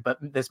Irving, but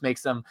this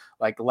makes them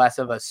like less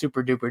of a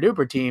super duper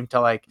duper team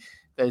to like,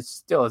 it's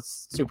still a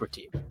super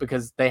team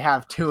because they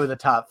have 2 of the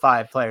top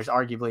 5 players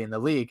arguably in the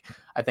league.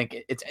 I think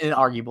it's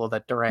inarguable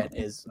that Durant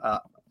is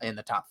in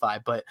the top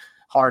 5, but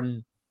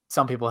Harden,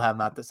 some people have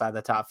him outside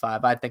the top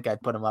 5. I think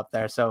I'd put him up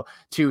there. So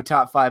 2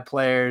 top 5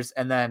 players,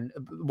 and then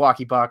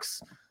Milwaukee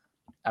Bucks.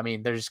 I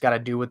mean, they're just got to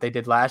do what they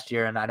did last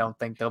year, and I don't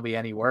think they'll be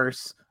any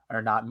worse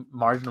or not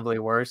marginally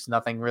worse.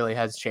 Nothing really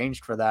has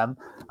changed for them.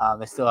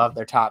 They still have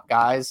their top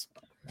guys,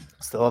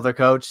 still have their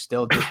coach,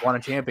 still just won a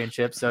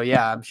championship. So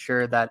yeah, I'm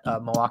sure that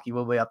Milwaukee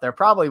will be up there,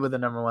 probably with the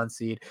number 1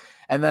 seed.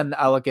 And then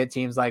I look at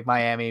teams like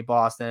Miami,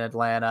 Boston,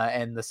 Atlanta,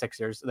 and the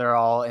Sixers. They're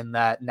all in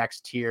that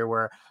next tier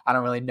where I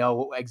don't really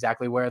know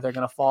exactly where they're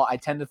going to fall. I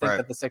tend to think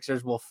that the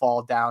Sixers will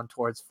fall down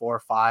towards 4 or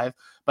 5,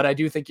 but I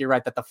do think you're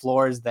right that the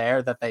floor is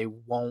there, that they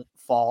won't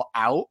fall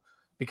out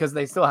because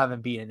they still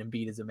haven't beaten.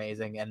 Embiid is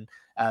amazing, and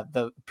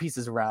the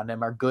pieces around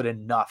him are good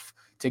enough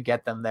to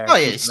get them there. Oh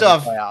yeah, you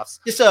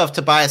still have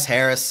Tobias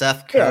Harris,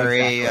 Seth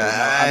Curry. Yeah,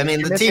 exactly. I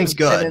mean, the team's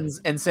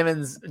good.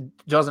 Simmons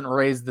doesn't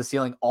raise the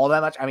ceiling all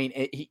that much. I mean,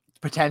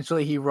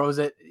 he rose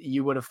it.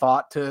 You would have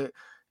thought to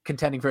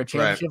contending for a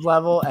championship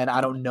level, and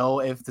I don't know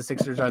if the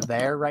Sixers are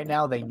there right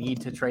now. They need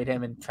to trade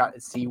him and try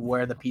to see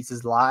where the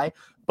pieces lie,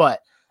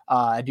 but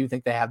I do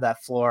think they have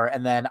that floor.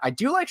 And then I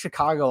do like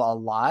Chicago a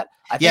lot.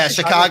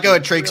 Chicago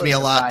intrigues me a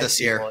lot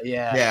this year.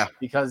 Yeah,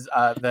 because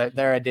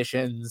their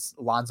additions,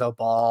 Lonzo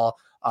Ball,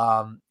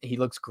 he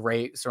looks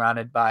great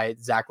surrounded by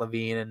Zach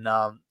LaVine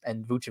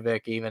and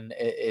Vucevic even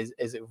is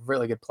a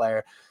really good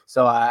player.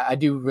 So I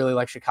do really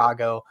like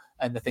Chicago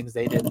and the things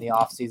they did in the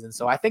offseason.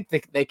 So I think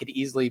they could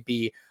easily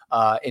be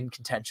in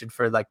contention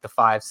for like the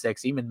 5,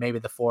 6, even maybe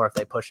the 4 if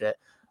they push it.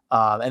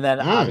 And then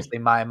obviously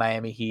my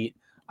Miami Heat,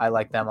 I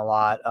like them a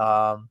lot.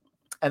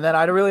 And then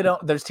I really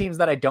don't. There's teams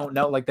that I don't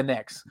know, like the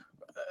Knicks.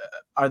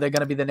 Are they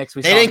going to be the Knicks?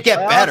 They didn't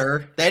get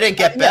better. They didn't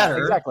get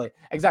better.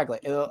 Exactly.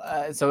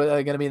 So are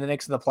they going to be the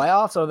Knicks in the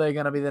playoffs, or are they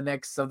going to be the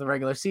Knicks of the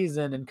regular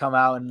season and come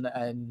out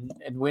and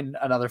win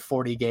another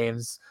 40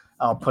 games?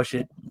 I'll push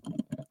it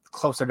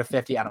closer to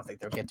 50. I don't think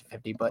they'll get to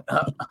 50, but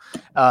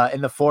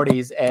in the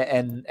 40s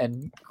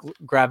and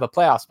grab a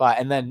playoff spot.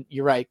 And then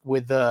you're right,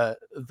 with the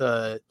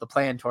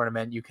play-in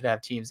tournament, you could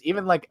have teams,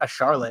 even like a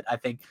Charlotte, I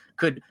think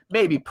could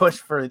maybe push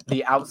for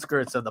the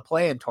outskirts of the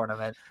play-in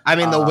tournament. I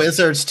mean, the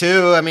Wizards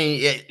too. I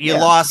mean, you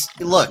lost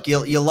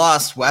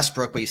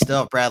Westbrook, but you still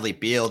have Bradley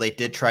Beal. They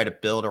did try to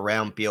build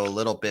around Beal a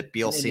little bit.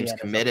 Beal seems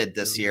committed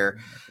this year.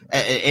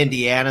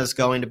 Indiana's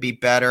going to be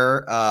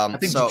better. I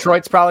think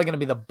Detroit's probably going to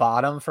be the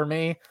bottom for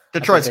me.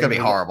 Detroit's going to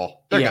be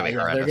horrible. They're going to be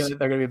horrendous. They're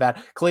going to be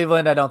bad.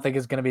 Cleveland, I don't think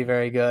is going to be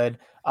very good.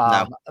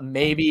 No.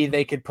 Maybe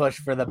they could push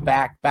for the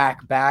back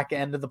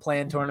end of the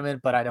play-in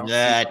tournament, but I don't.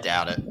 Yeah, I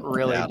doubt it.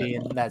 Really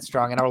being that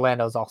strong, and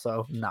Orlando's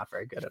also not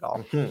very good at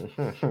all.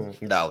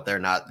 No, they're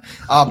not.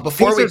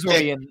 Pacers will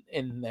be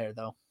in there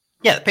though.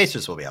 Yeah, the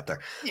Pacers will be up there.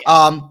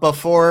 Yeah.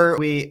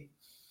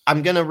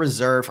 I'm going to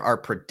reserve our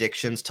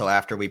predictions till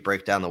after we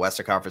break down the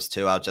Western Conference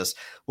too.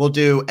 We'll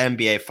do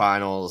NBA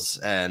Finals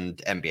and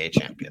NBA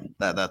Champion.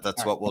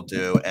 That's what we'll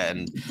do.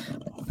 And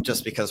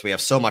just because we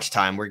have so much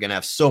time, we're going to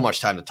have so much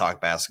time to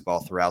talk basketball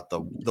throughout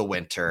the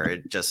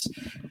winter.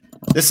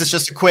 This is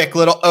just a quick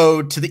little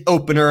ode to the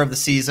opener of the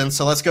season.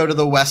 So let's go to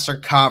the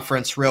Western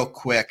Conference real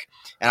quick.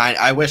 And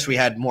I wish we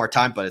had more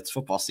time, but it's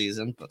football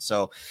season.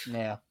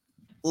 Yeah.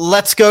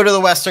 Let's go to the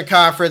Western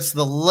Conference.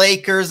 The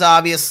Lakers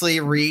obviously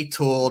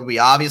retooled. We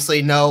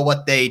obviously know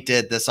what they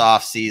did this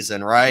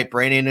offseason, right?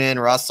 Bringing in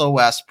Russell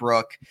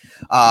Westbrook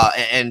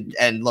and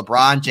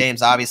LeBron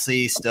James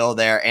obviously still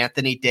there.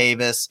 Anthony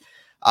Davis.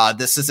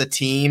 This is a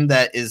team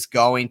that is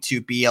going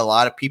to be a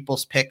lot of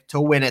people's pick to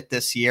win it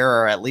this year,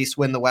 or at least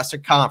win the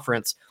Western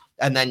Conference.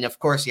 And then, of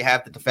course, you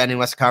have the defending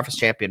Western Conference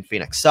champion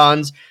Phoenix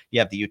Suns. You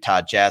have the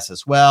Utah Jazz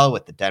as well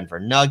with the Denver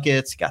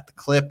Nuggets. You got the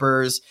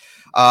Clippers.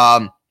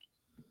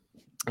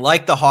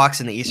 Like the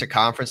Hawks in the Eastern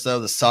Conference, though,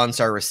 the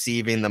Suns are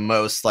receiving the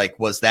most, like,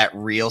 was that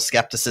real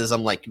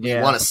skepticism? Like, we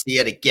want to see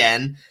it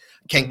again.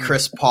 Can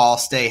Chris Paul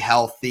stay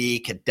healthy?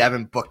 Can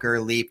Devin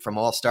Booker leap from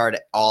all-star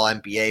to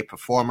all-NBA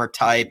performer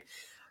type?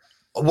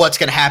 What's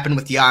going to happen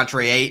with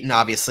DeAndre Ayton?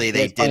 Obviously,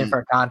 they didn't. Playing for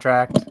a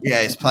contract.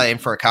 Yeah, he's playing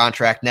for a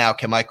contract now.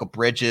 Can Michael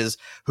Bridges,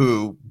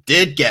 who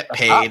did get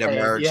paid,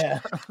 emerge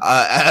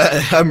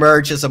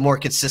as a more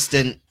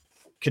consistent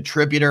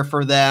contributor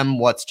for them?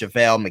 What's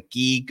JaVale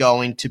McGee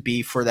going to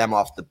be for them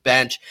off the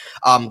bench?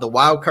 The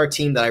wild card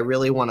team that I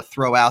really want to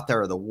throw out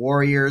there are the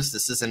Warriors.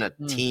 This isn't a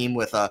team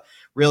with a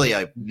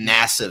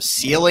massive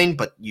ceiling,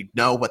 but you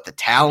know what the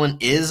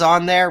talent is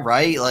on there,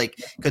 right?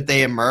 Like, could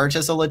they emerge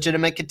as a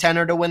legitimate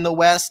contender to win the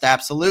West?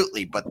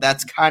 Absolutely. But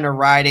that's kind of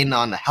riding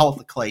on the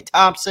health of Klay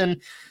Thompson.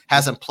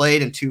 Hasn't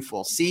played in 2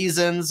 full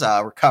seasons,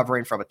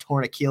 recovering from a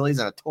torn Achilles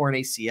and a torn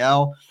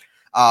ACL.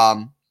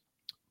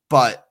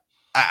 But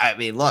I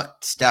mean, look,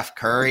 Steph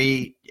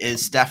Curry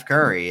is Steph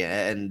Curry,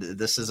 and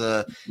this is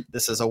a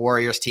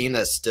Warriors team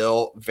that's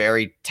still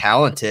very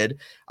talented.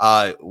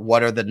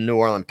 What are the New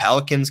Orleans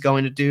Pelicans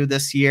going to do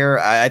this year?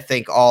 I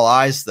think all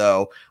eyes,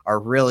 though, are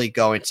really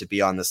going to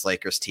be on this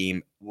Lakers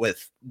team,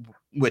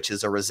 which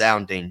is a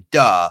resounding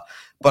duh.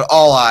 But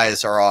all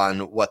eyes are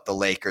on what the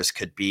Lakers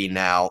could be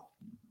now.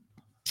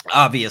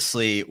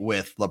 Obviously,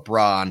 with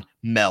LeBron,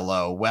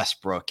 Melo,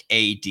 Westbrook,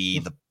 AD,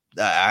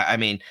 I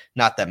mean,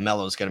 not that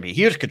Melo is going to be a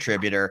huge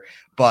contributor,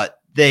 but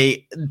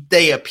they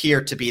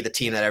appear to be the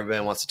team that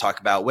everybody wants to talk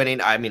about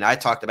winning. I mean, I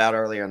talked about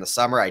earlier in the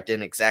summer, I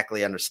didn't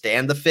exactly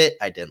understand the fit.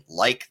 I didn't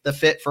like the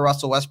fit for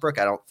Russell Westbrook.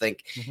 I don't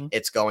think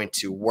it's going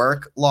to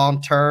work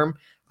long term.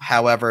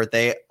 However,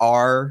 they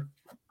are,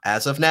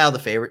 as of now, the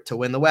favorite to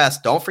win the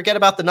West. Don't forget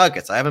about the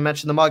Nuggets. I haven't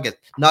mentioned the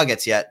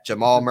Nuggets yet.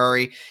 Jamal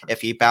Murray,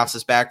 if he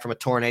bounces back from a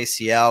torn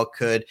ACL,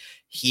 could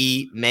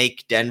he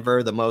make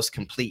Denver the most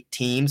complete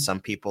team? Some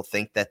people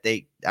think that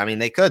they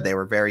could. They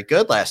were very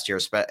good last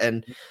year.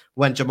 And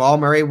when Jamal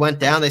Murray went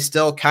down, they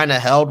still kind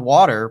of held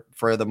water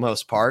for the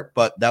most part,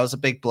 but that was a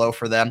big blow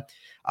for them.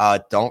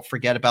 Don't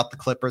forget about the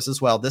Clippers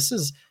as well. This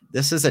is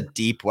a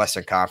deep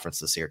Western Conference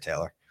this year,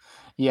 Taylor.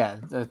 Yeah,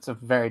 it's a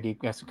very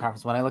deep Western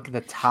Conference. When I look at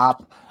the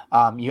top,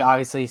 you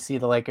obviously see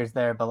the Lakers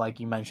there, but like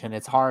you mentioned,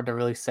 it's hard to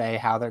really say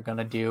how they're going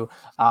to do.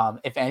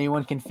 If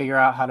anyone can figure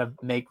out how to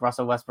make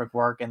Russell Westbrook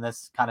work in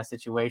this kind of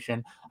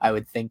situation, I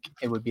would think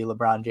it would be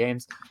LeBron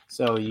James.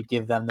 So you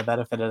give them the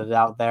benefit of the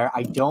doubt there.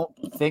 I don't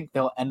think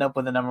they'll end up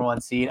with the number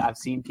 1 seed. I've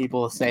seen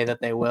people say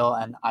that they will,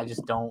 and I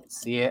just don't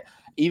see it.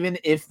 Even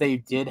if they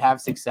did have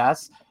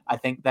success, I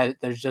think that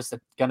there's just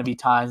going to be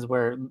times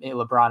where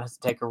LeBron has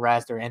to take a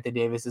rest, or Anthony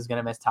Davis is going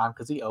to miss time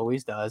because he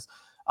always does.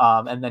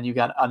 And then you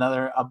got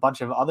a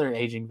bunch of other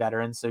aging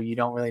veterans, so you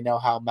don't really know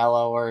how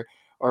Melo or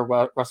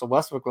Russell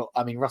Westbrook will.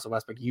 I mean, Russell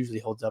Westbrook usually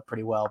holds up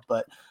pretty well,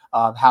 but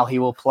how he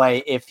will play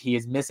if he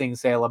is missing,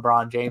 say,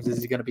 LeBron James.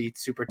 Is he going to be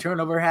super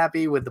turnover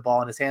happy with the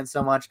ball in his hands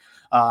so much?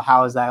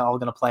 How is that all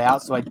going to play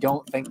out? So I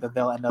don't think that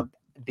they'll end up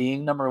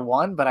being number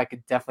 1, but I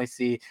could definitely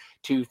see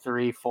 2,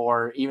 3,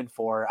 4, even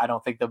 4. I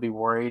don't think they'll be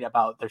worried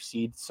about their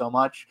seed so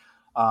much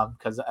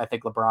because I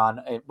think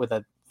LeBron, with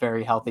a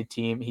very healthy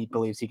team, he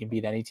believes he can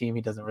beat any team.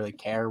 He doesn't really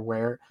care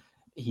where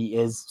he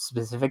is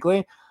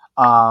specifically.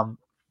 And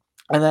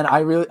then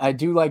I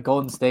do like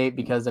Golden State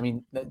because, I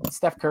mean,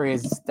 Steph Curry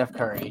is Steph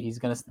Curry. He's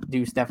going to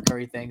do Steph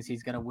Curry things.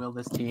 He's going to will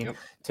this team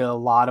to a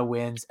lot of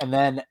wins. And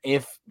then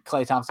if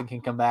Klay Thompson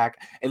can come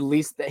back, at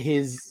least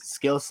his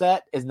skill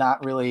set is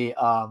not really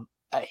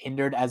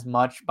hindered as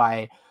much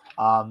by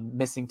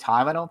missing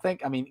time, I don't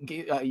think. I mean,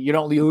 you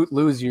don't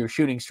lose your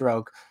shooting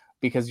stroke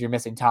because you're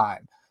missing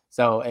time.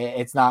 So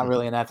it's not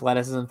really an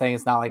athleticism thing.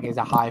 It's not like he's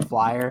a high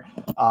flyer.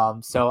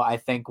 So I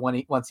think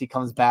once he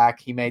comes back,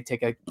 he may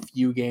take a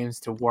few games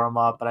to warm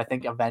up, but I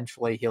think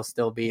eventually he'll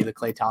still be the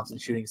Klay Thompson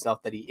shooting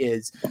self that he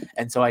is.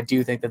 And so I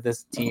do think that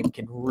this team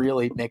can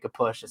really make a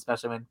push,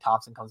 especially when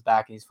Thompson comes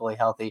back and he's fully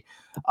healthy.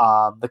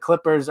 The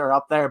Clippers are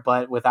up there,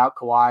 but without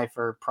Kawhi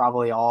for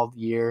probably all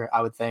year,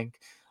 I would think,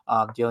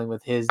 dealing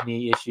with his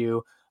knee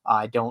issue.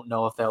 I don't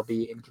know if they'll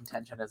be in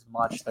contention as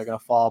much. They're going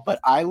to fall. But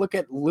I look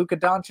at Luka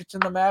Doncic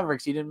and the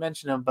Mavericks. You didn't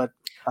mention him, but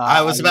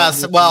I was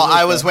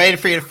waiting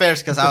for you to finish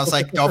because I was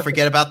like, don't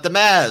forget about the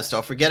Mavs.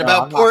 Don't forget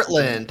about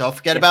Portland. Don't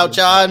forget about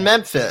John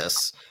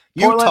Memphis,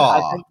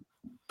 Utah.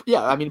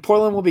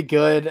 Portland will be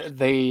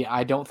good.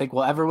 I don't think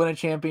we'll ever win a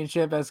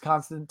championship as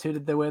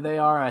constituted the way they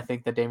are. I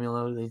think that Damian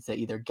Lillard needs to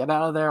either get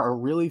out of there or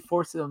really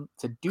force them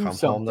to do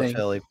something.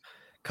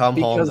 Come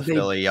home to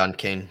Philly, young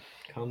king.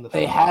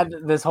 They had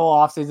this whole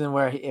offseason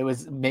where it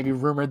was maybe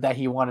rumored that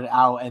he wanted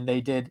out, and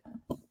they did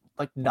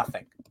like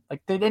nothing.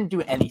 Like they didn't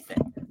do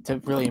anything. to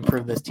really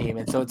improve this team.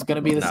 And so it's going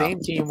to be the same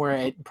team where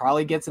it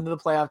probably gets into the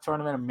playoff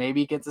tournament, or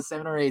maybe gets a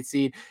 7 or 8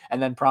 seed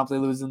and then promptly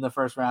lose in the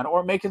first round,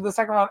 or make it to the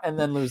second round and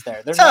then lose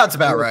there. Sounds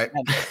about right.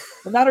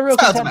 They're not a real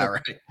Sounds contender.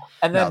 about right.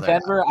 And then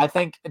Denver, I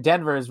think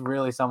Denver is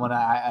really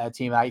a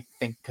team I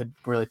think could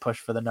really push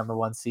for the number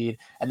 1 seed.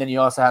 And then you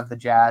also have the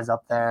Jazz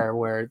up there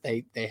where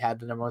they had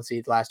the number 1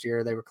 seed last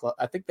year. They were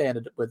I think they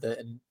ended with it,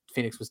 and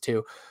Phoenix was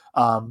 2.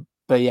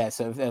 But yeah,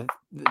 so if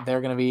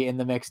they're going to be in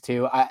the mix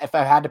too. If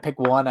I had to pick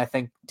one, I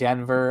think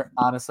Denver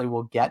honestly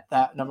will get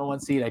that number 1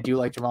 seed. I do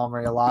like Jamal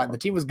Murray a lot, and the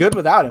team was good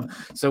without him.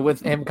 So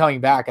with him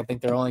coming back, I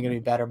think they're only going to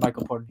be better.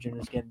 Michael Porter Jr.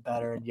 is getting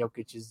better, and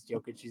Jokic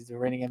is the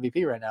reigning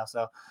MVP right now.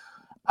 So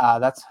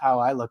that's how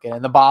I look at it.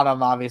 And the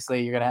bottom,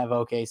 obviously, you're going to have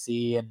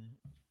OKC, and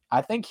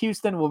I think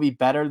Houston will be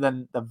better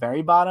than the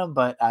very bottom,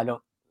 but I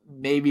don't.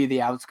 Maybe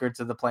the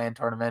outskirts of the play-in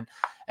tournament,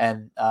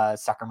 and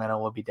Sacramento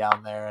will be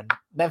down there, and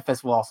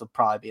Memphis will also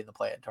probably be in the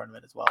play-in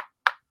tournament as well.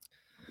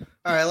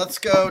 All right, let's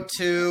go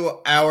to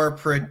our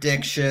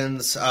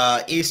predictions.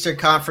 Eastern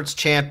Conference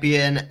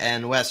champion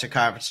and Western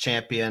Conference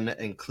champion,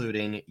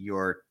 including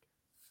your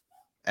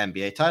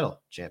NBA title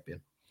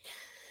champion.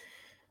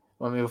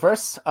 Want me to go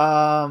first?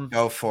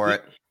 Go for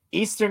it.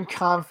 Eastern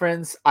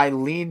Conference, I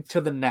lean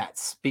to the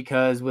Nets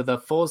because with a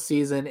full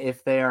season,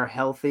 if they are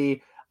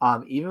healthy,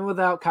 even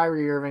without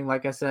Kyrie Irving,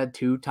 like I said,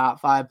 2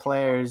 top 5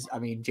 players. I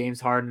mean, James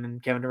Harden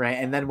and Kevin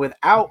Durant. And then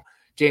without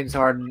James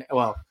Harden,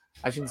 well,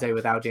 I shouldn't say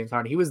without James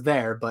Harden. He was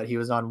there, but he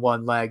was on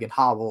one leg and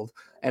hobbled.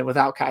 And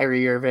without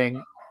Kyrie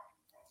Irving,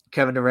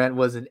 Kevin Durant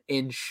was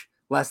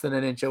less than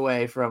an inch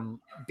away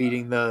from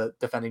beating the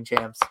defending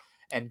champs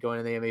and going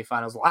to the NBA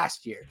Finals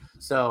last year.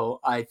 So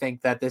I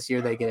think that this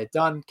year they get it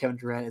done. Kevin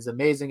Durant is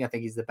amazing. I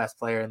think he's the best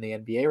player in the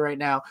NBA right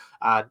now.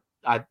 I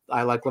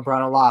like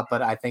LeBron a lot,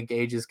 but I think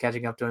age is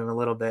catching up to him a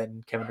little bit,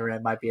 and Kevin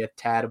Durant might be a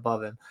tad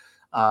above him.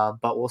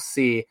 But we'll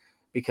see,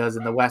 because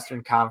in the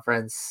Western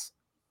Conference,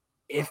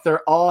 if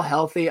they're all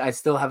healthy, I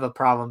still have a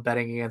problem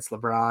betting against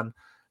LeBron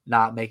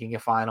not making a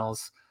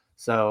finals.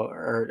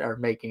 Or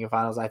making a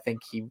finals. I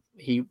think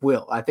he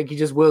will. I think he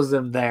just wills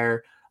them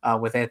there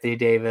with Anthony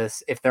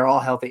Davis if they're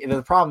all healthy. And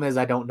the problem is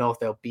I don't know if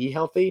they'll be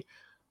healthy,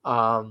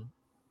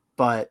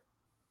 but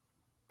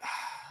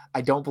I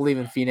don't believe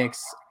in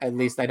Phoenix. At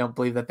least I don't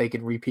believe that they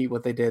can repeat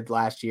what they did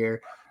last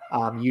year.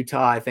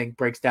 Utah, I think,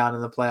 breaks down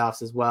in the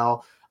playoffs as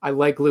well. I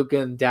like Luka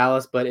in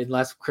Dallas, but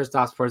unless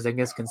Kristaps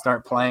Porzingis can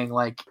start playing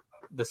like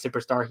the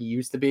superstar he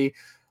used to be,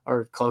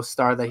 or close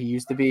star that he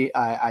used to be,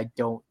 I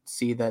don't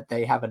see that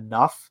they have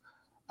enough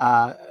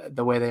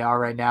the way they are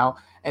right now.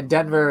 And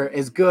Denver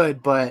is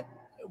good, but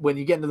when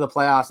you get into the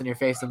playoffs and you're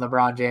facing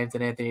LeBron James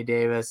and Anthony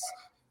Davis,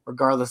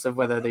 regardless of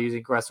whether they're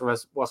using Russell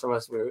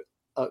Westbrook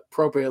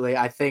appropriately,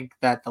 I think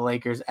that the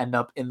Lakers end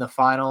up in the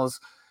finals,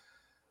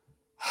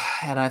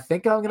 and I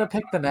think I'm gonna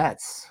pick the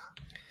Nets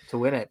to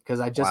win it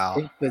because I just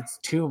think that's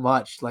too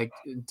much. Like,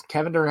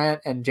 Kevin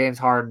Durant and James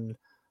Harden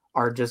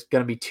are just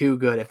gonna be too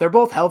good. If they're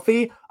both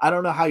healthy, I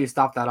don't know how you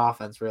stop that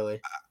offense,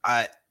 really.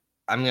 I'm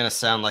gonna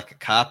sound like a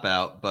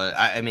cop-out, but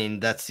I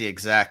mean that's the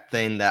exact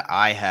thing that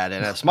I had,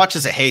 and as much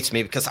as it hates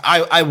me, because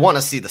I want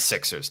to see the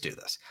Sixers do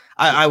this.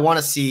 I want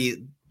to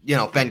see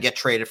Ben get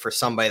traded for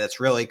somebody that's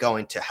really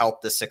going to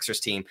help the Sixers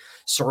team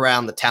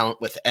surround the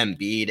talent with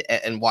Embiid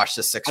and watch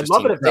the Sixers team.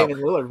 I'd love it if Damian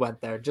Lillard went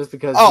there, just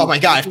because. Oh my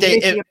God!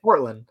 If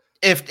Portland,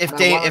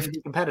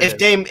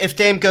 if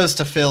Dame goes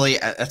to Philly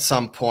at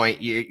some point,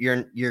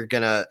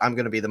 I'm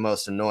gonna be the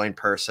most annoying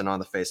person on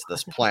the face of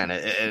this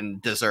planet,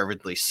 and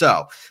deservedly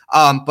so.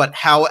 But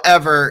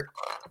however,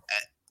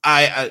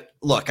 I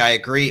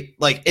agree.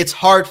 Like, it's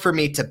hard for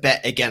me to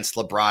bet against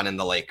LeBron and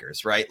the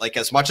Lakers, right? Like,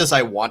 as much as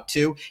I want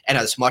to, and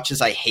as much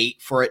as I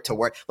hate for it to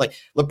work, like,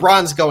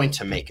 LeBron's going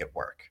to make it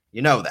work.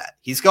 You know that.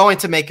 He's going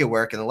to make it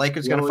work, and the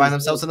Lakers are going to find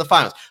themselves in the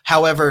finals.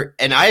 However,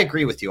 and I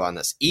agree with you on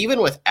this, even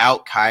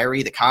without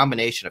Kyrie, the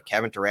combination of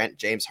Kevin Durant,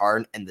 James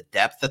Harden, and the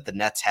depth that the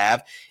Nets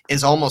have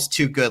is almost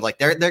too good. Like,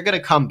 they're going to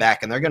come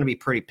back, and they're going to be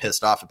pretty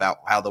pissed off about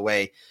how the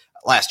way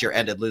last year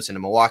ended losing to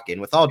Milwaukee.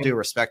 And with all due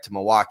respect to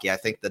Milwaukee, I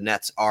think the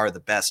Nets are the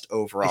best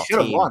overall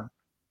team. Won.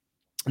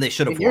 They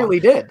should have won. Nearly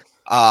did.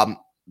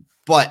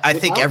 But I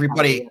think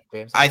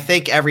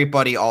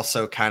everybody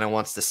also kind of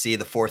wants to see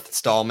the fourth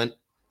installment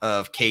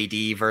of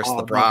KD versus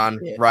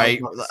LeBron,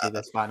 right?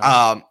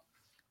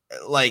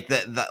 Like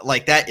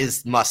that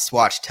is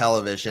must-watch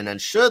television. And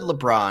should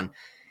LeBron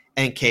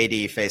and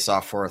KD face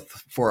off for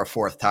a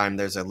fourth time,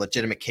 there's a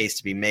legitimate case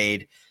to be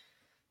made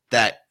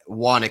that,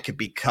 one, it could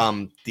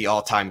become the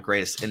all-time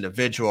greatest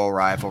individual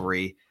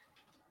rivalry,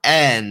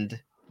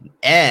 and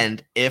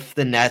if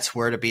the Nets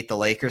were to beat the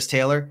Lakers,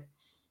 Taylor,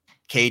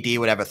 KD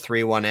would have a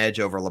 3-1 edge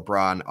over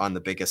LeBron on the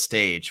biggest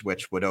stage,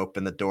 which would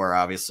open the door,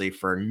 obviously,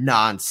 for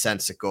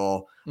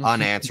nonsensical,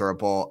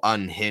 unanswerable,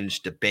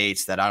 unhinged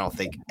debates that I don't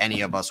think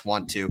any of us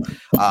want to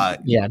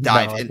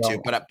dive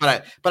into.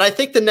 But I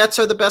think the Nets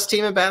are the best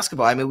team in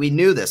basketball. I mean, we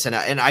knew this, and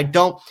I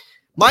don't.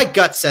 My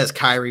gut says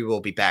Kyrie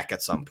will be back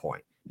at some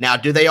point. Now,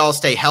 do they all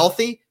stay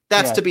healthy?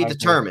 That's to be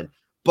determined.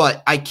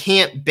 But I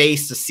can't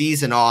base the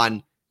season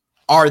on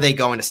are they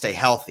going to stay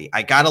healthy?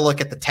 I got to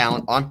look at the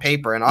talent on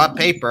paper and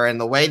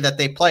the way that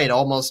they played,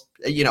 almost,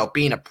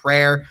 being a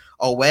prayer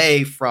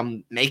away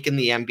from making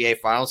the NBA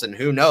Finals. And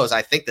who knows?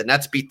 I think the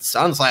Nets beat the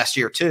Suns last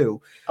year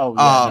too. Oh,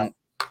 yeah.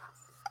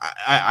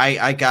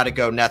 I got to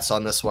go Nets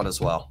on this one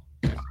as well.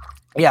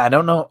 Yeah, I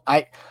don't know.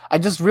 I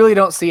just really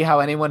don't see how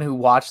anyone who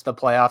watched the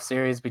playoff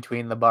series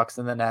between the Bucks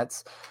and the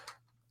Nets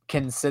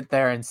can sit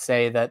there and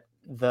say that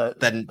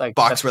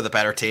Bucks were the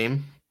better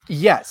team.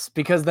 Yes,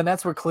 because the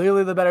Nets were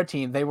clearly the better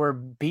team. They were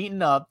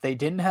beaten up. They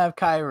didn't have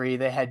Kyrie.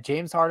 They had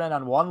James Harden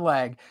on one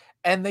leg,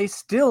 and they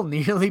still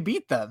nearly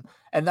beat them.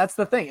 And that's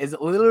the thing. It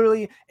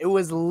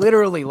was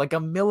literally like a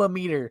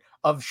millimeter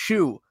of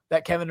shoe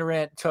that Kevin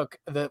Durant took,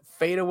 the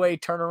fadeaway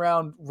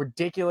turnaround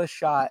ridiculous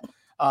shot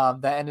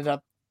that ended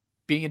up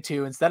being a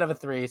 2 instead of a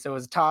 3. So it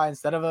was a tie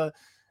instead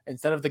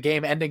of the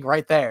game ending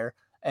right there,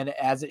 and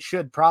as it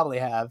should probably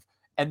have.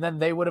 And then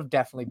they would have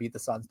definitely beat the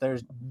Suns.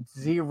 There's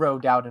zero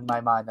doubt in my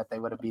mind that they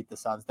would have beat the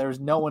Suns. There's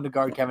no one to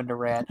guard Kevin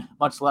Durant,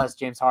 much less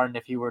James Harden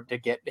if he were to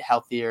get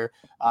healthier,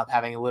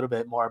 having a little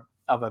bit more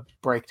of a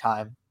break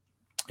time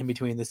in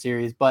between the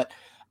series. But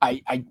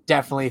I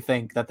definitely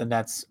think that the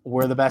Nets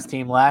were the best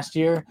team last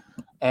year,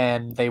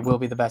 and they will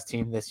be the best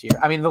team this year.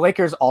 I mean, the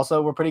Lakers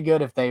also were pretty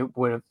good if they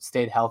would have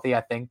stayed healthy.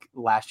 I think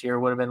last year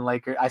would have been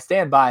Lakers. I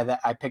stand by that.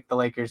 I picked the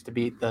Lakers to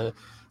beat the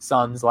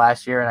Suns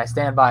last year, and I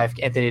stand by if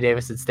Anthony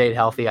Davis had stayed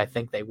healthy, I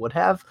think they would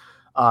have.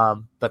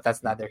 But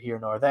that's neither here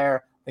nor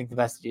there. I think the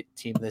best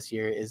team this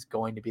year is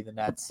going to be the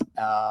Nets,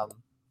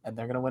 and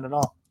they're going to win it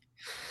all.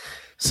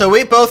 So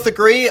we both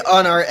agree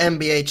on our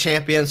NBA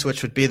champions,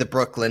 which would be the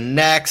Brooklyn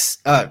Nets.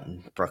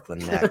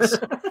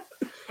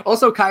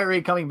 Also,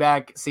 Kyrie coming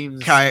back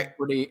seems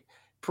pretty.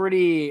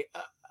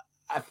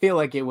 I feel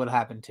like it would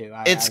happen too.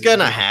 It's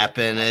gonna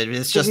happen.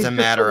 It's just a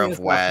matter of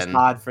when.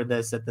 Odd for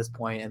this at this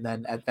point, and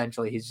then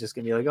eventually he's just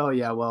gonna be like, "Oh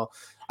yeah, well,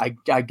 I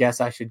guess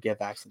I should get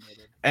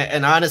vaccinated."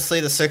 And honestly,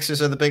 the Sixers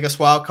are the biggest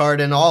wild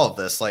card in all of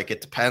this. Like,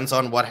 it depends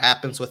on what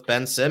happens with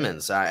Ben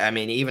Simmons. I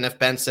mean, even if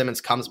Ben Simmons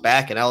comes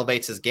back and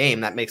elevates his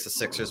game, that makes the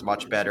Sixers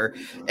much better.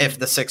 If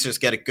the Sixers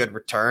get a good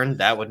return,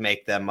 that would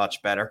make them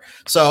much better.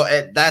 So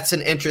that's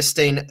an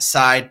interesting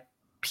side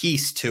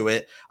piece to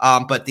it.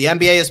 But the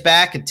NBA is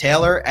back, and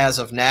Taylor, as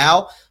of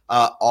now,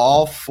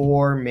 all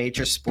 4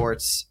 major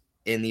sports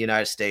in the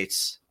United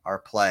States are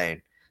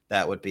playing.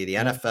 That would be the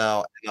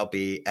NFL,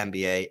 MLB,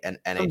 NBA, and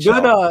NHL.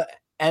 Some good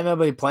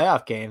MLB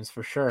playoff games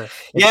for sure.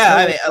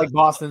 Like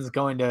Boston's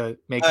going to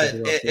make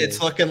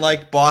it's looking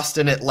like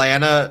Boston,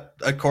 Atlanta,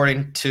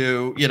 according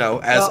to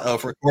as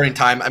of recording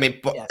time. I mean,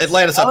 yes.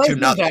 Atlanta's up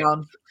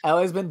 2-0.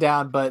 LA's been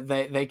down, but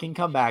they can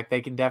come back.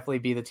 They can definitely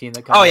be the team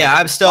that comes. Oh yeah,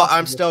 I'm still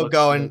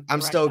going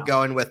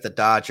with the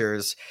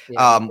Dodgers.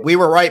 Yeah, we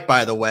were right,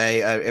 by the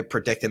way,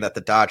 predicting that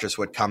the Dodgers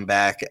would come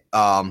back,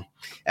 and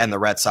the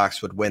Red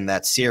Sox would win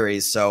that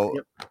series. So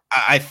yep.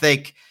 I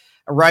think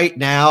right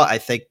now,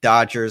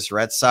 Dodgers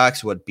Red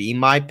Sox would be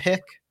my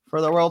pick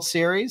for the World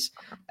Series.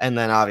 And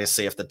then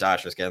obviously if the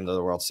Dodgers get into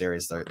the World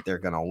Series, they're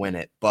going to win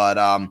it. But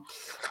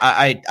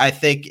I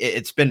think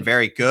it's been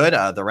very good.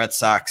 The Red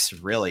Sox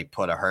really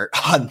put a hurt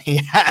on the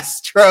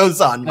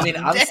Astros on Monday.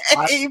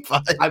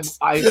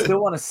 I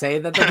still want to say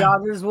that the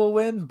Dodgers will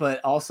win,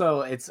 but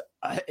also it's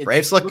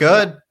Braves look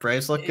good.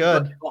 Braves look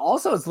good.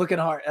 Also, it's looking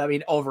hard. I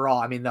mean,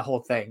 overall, the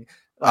whole thing.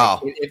 Like,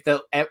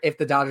 if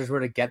the Dodgers were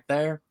to get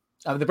there,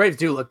 the Braves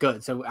do look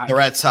good. So the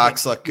Red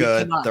Sox look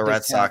good. The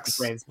Red Sox,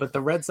 but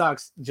the Red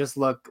Sox just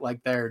look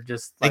like they're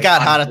just. They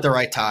got hot at the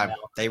right time.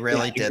 They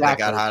really did.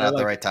 Exactly. They got hot at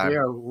the right time. They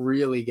are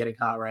really getting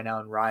hot right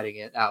now and riding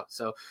it out.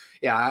 So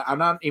yeah, I'm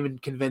not even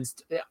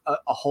convinced a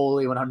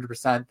wholly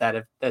 100% that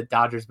if the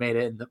Dodgers made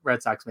it and the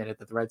Red Sox made it,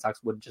 that the Red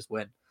Sox wouldn't just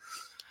win.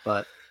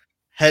 But.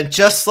 And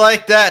just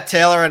like that,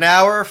 Taylor, an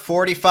hour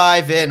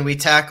 45 in, we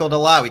tackled a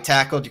lot. We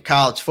tackled your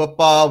college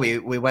football. We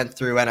went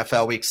through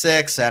NFL Week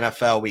 6,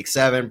 NFL Week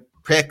 7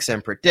 picks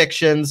and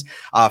predictions,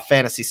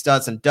 fantasy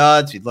studs and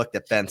duds. We looked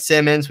at Ben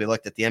Simmons. We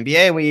looked at the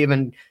NBA. And we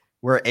even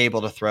were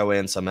able to throw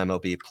in some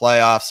MLB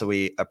playoffs. So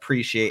we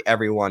appreciate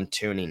everyone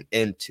tuning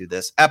into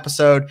this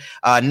episode.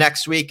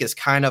 Next week is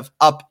kind of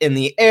up in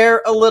the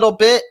air a little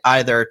bit.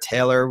 Either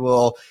Taylor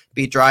will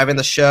be driving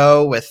the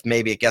show with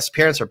maybe a guest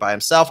appearance or by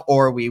himself,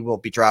 or we will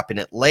be dropping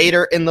it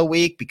later in the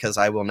week because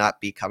I will not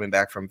be coming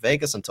back from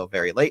Vegas until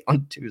very late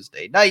on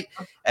Tuesday night.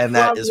 And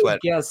that is what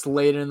guess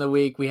later in the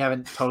week. We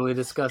haven't totally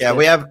discussed it.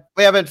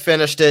 We haven't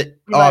finished it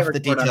off the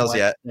details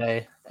yet.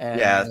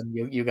 And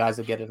you guys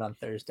will get it on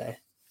Thursday.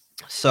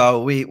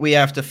 So we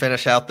have to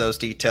finish out those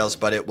details,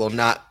 but it will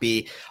not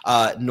be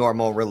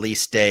normal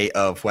release day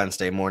of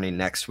Wednesday morning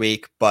next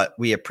week. But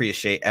we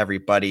appreciate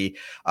everybody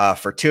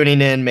for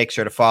tuning in. Make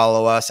sure to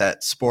follow us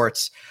at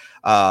sports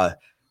 _podcast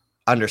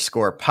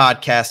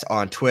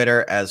on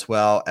Twitter, as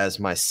well as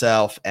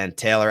myself and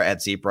Taylor at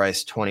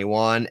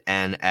ZBryce21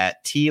 and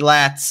at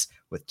TLats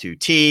with 2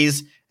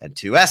 T's and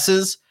 2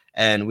 S's.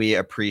 And we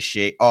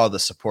appreciate all the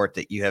support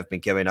that you have been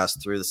giving us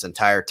through this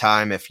entire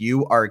time. If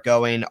you are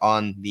going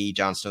on the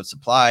John Stone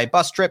Supply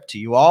bus trip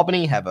to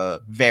Albany, have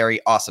a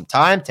very awesome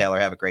time. Taylor,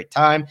 have a great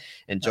time.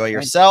 Enjoy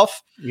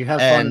yourself. You have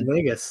fun in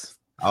Vegas.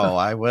 Oh,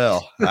 I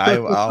will.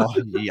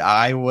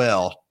 I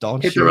will.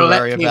 Don't Hit the you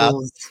roulette worry about.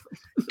 tables.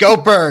 Go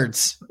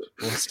Birds.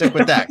 We'll stick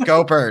with that.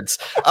 Go Birds.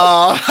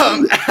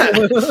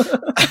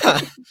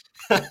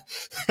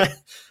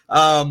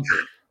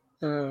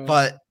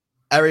 But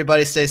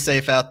everybody stay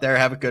safe out there.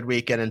 Have a good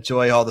weekend.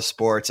 Enjoy all the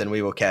sports, and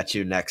we will catch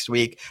you next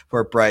week.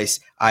 For Bryce,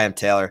 I am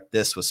Taylor.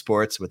 This was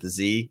Sports with a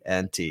Z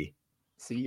and T.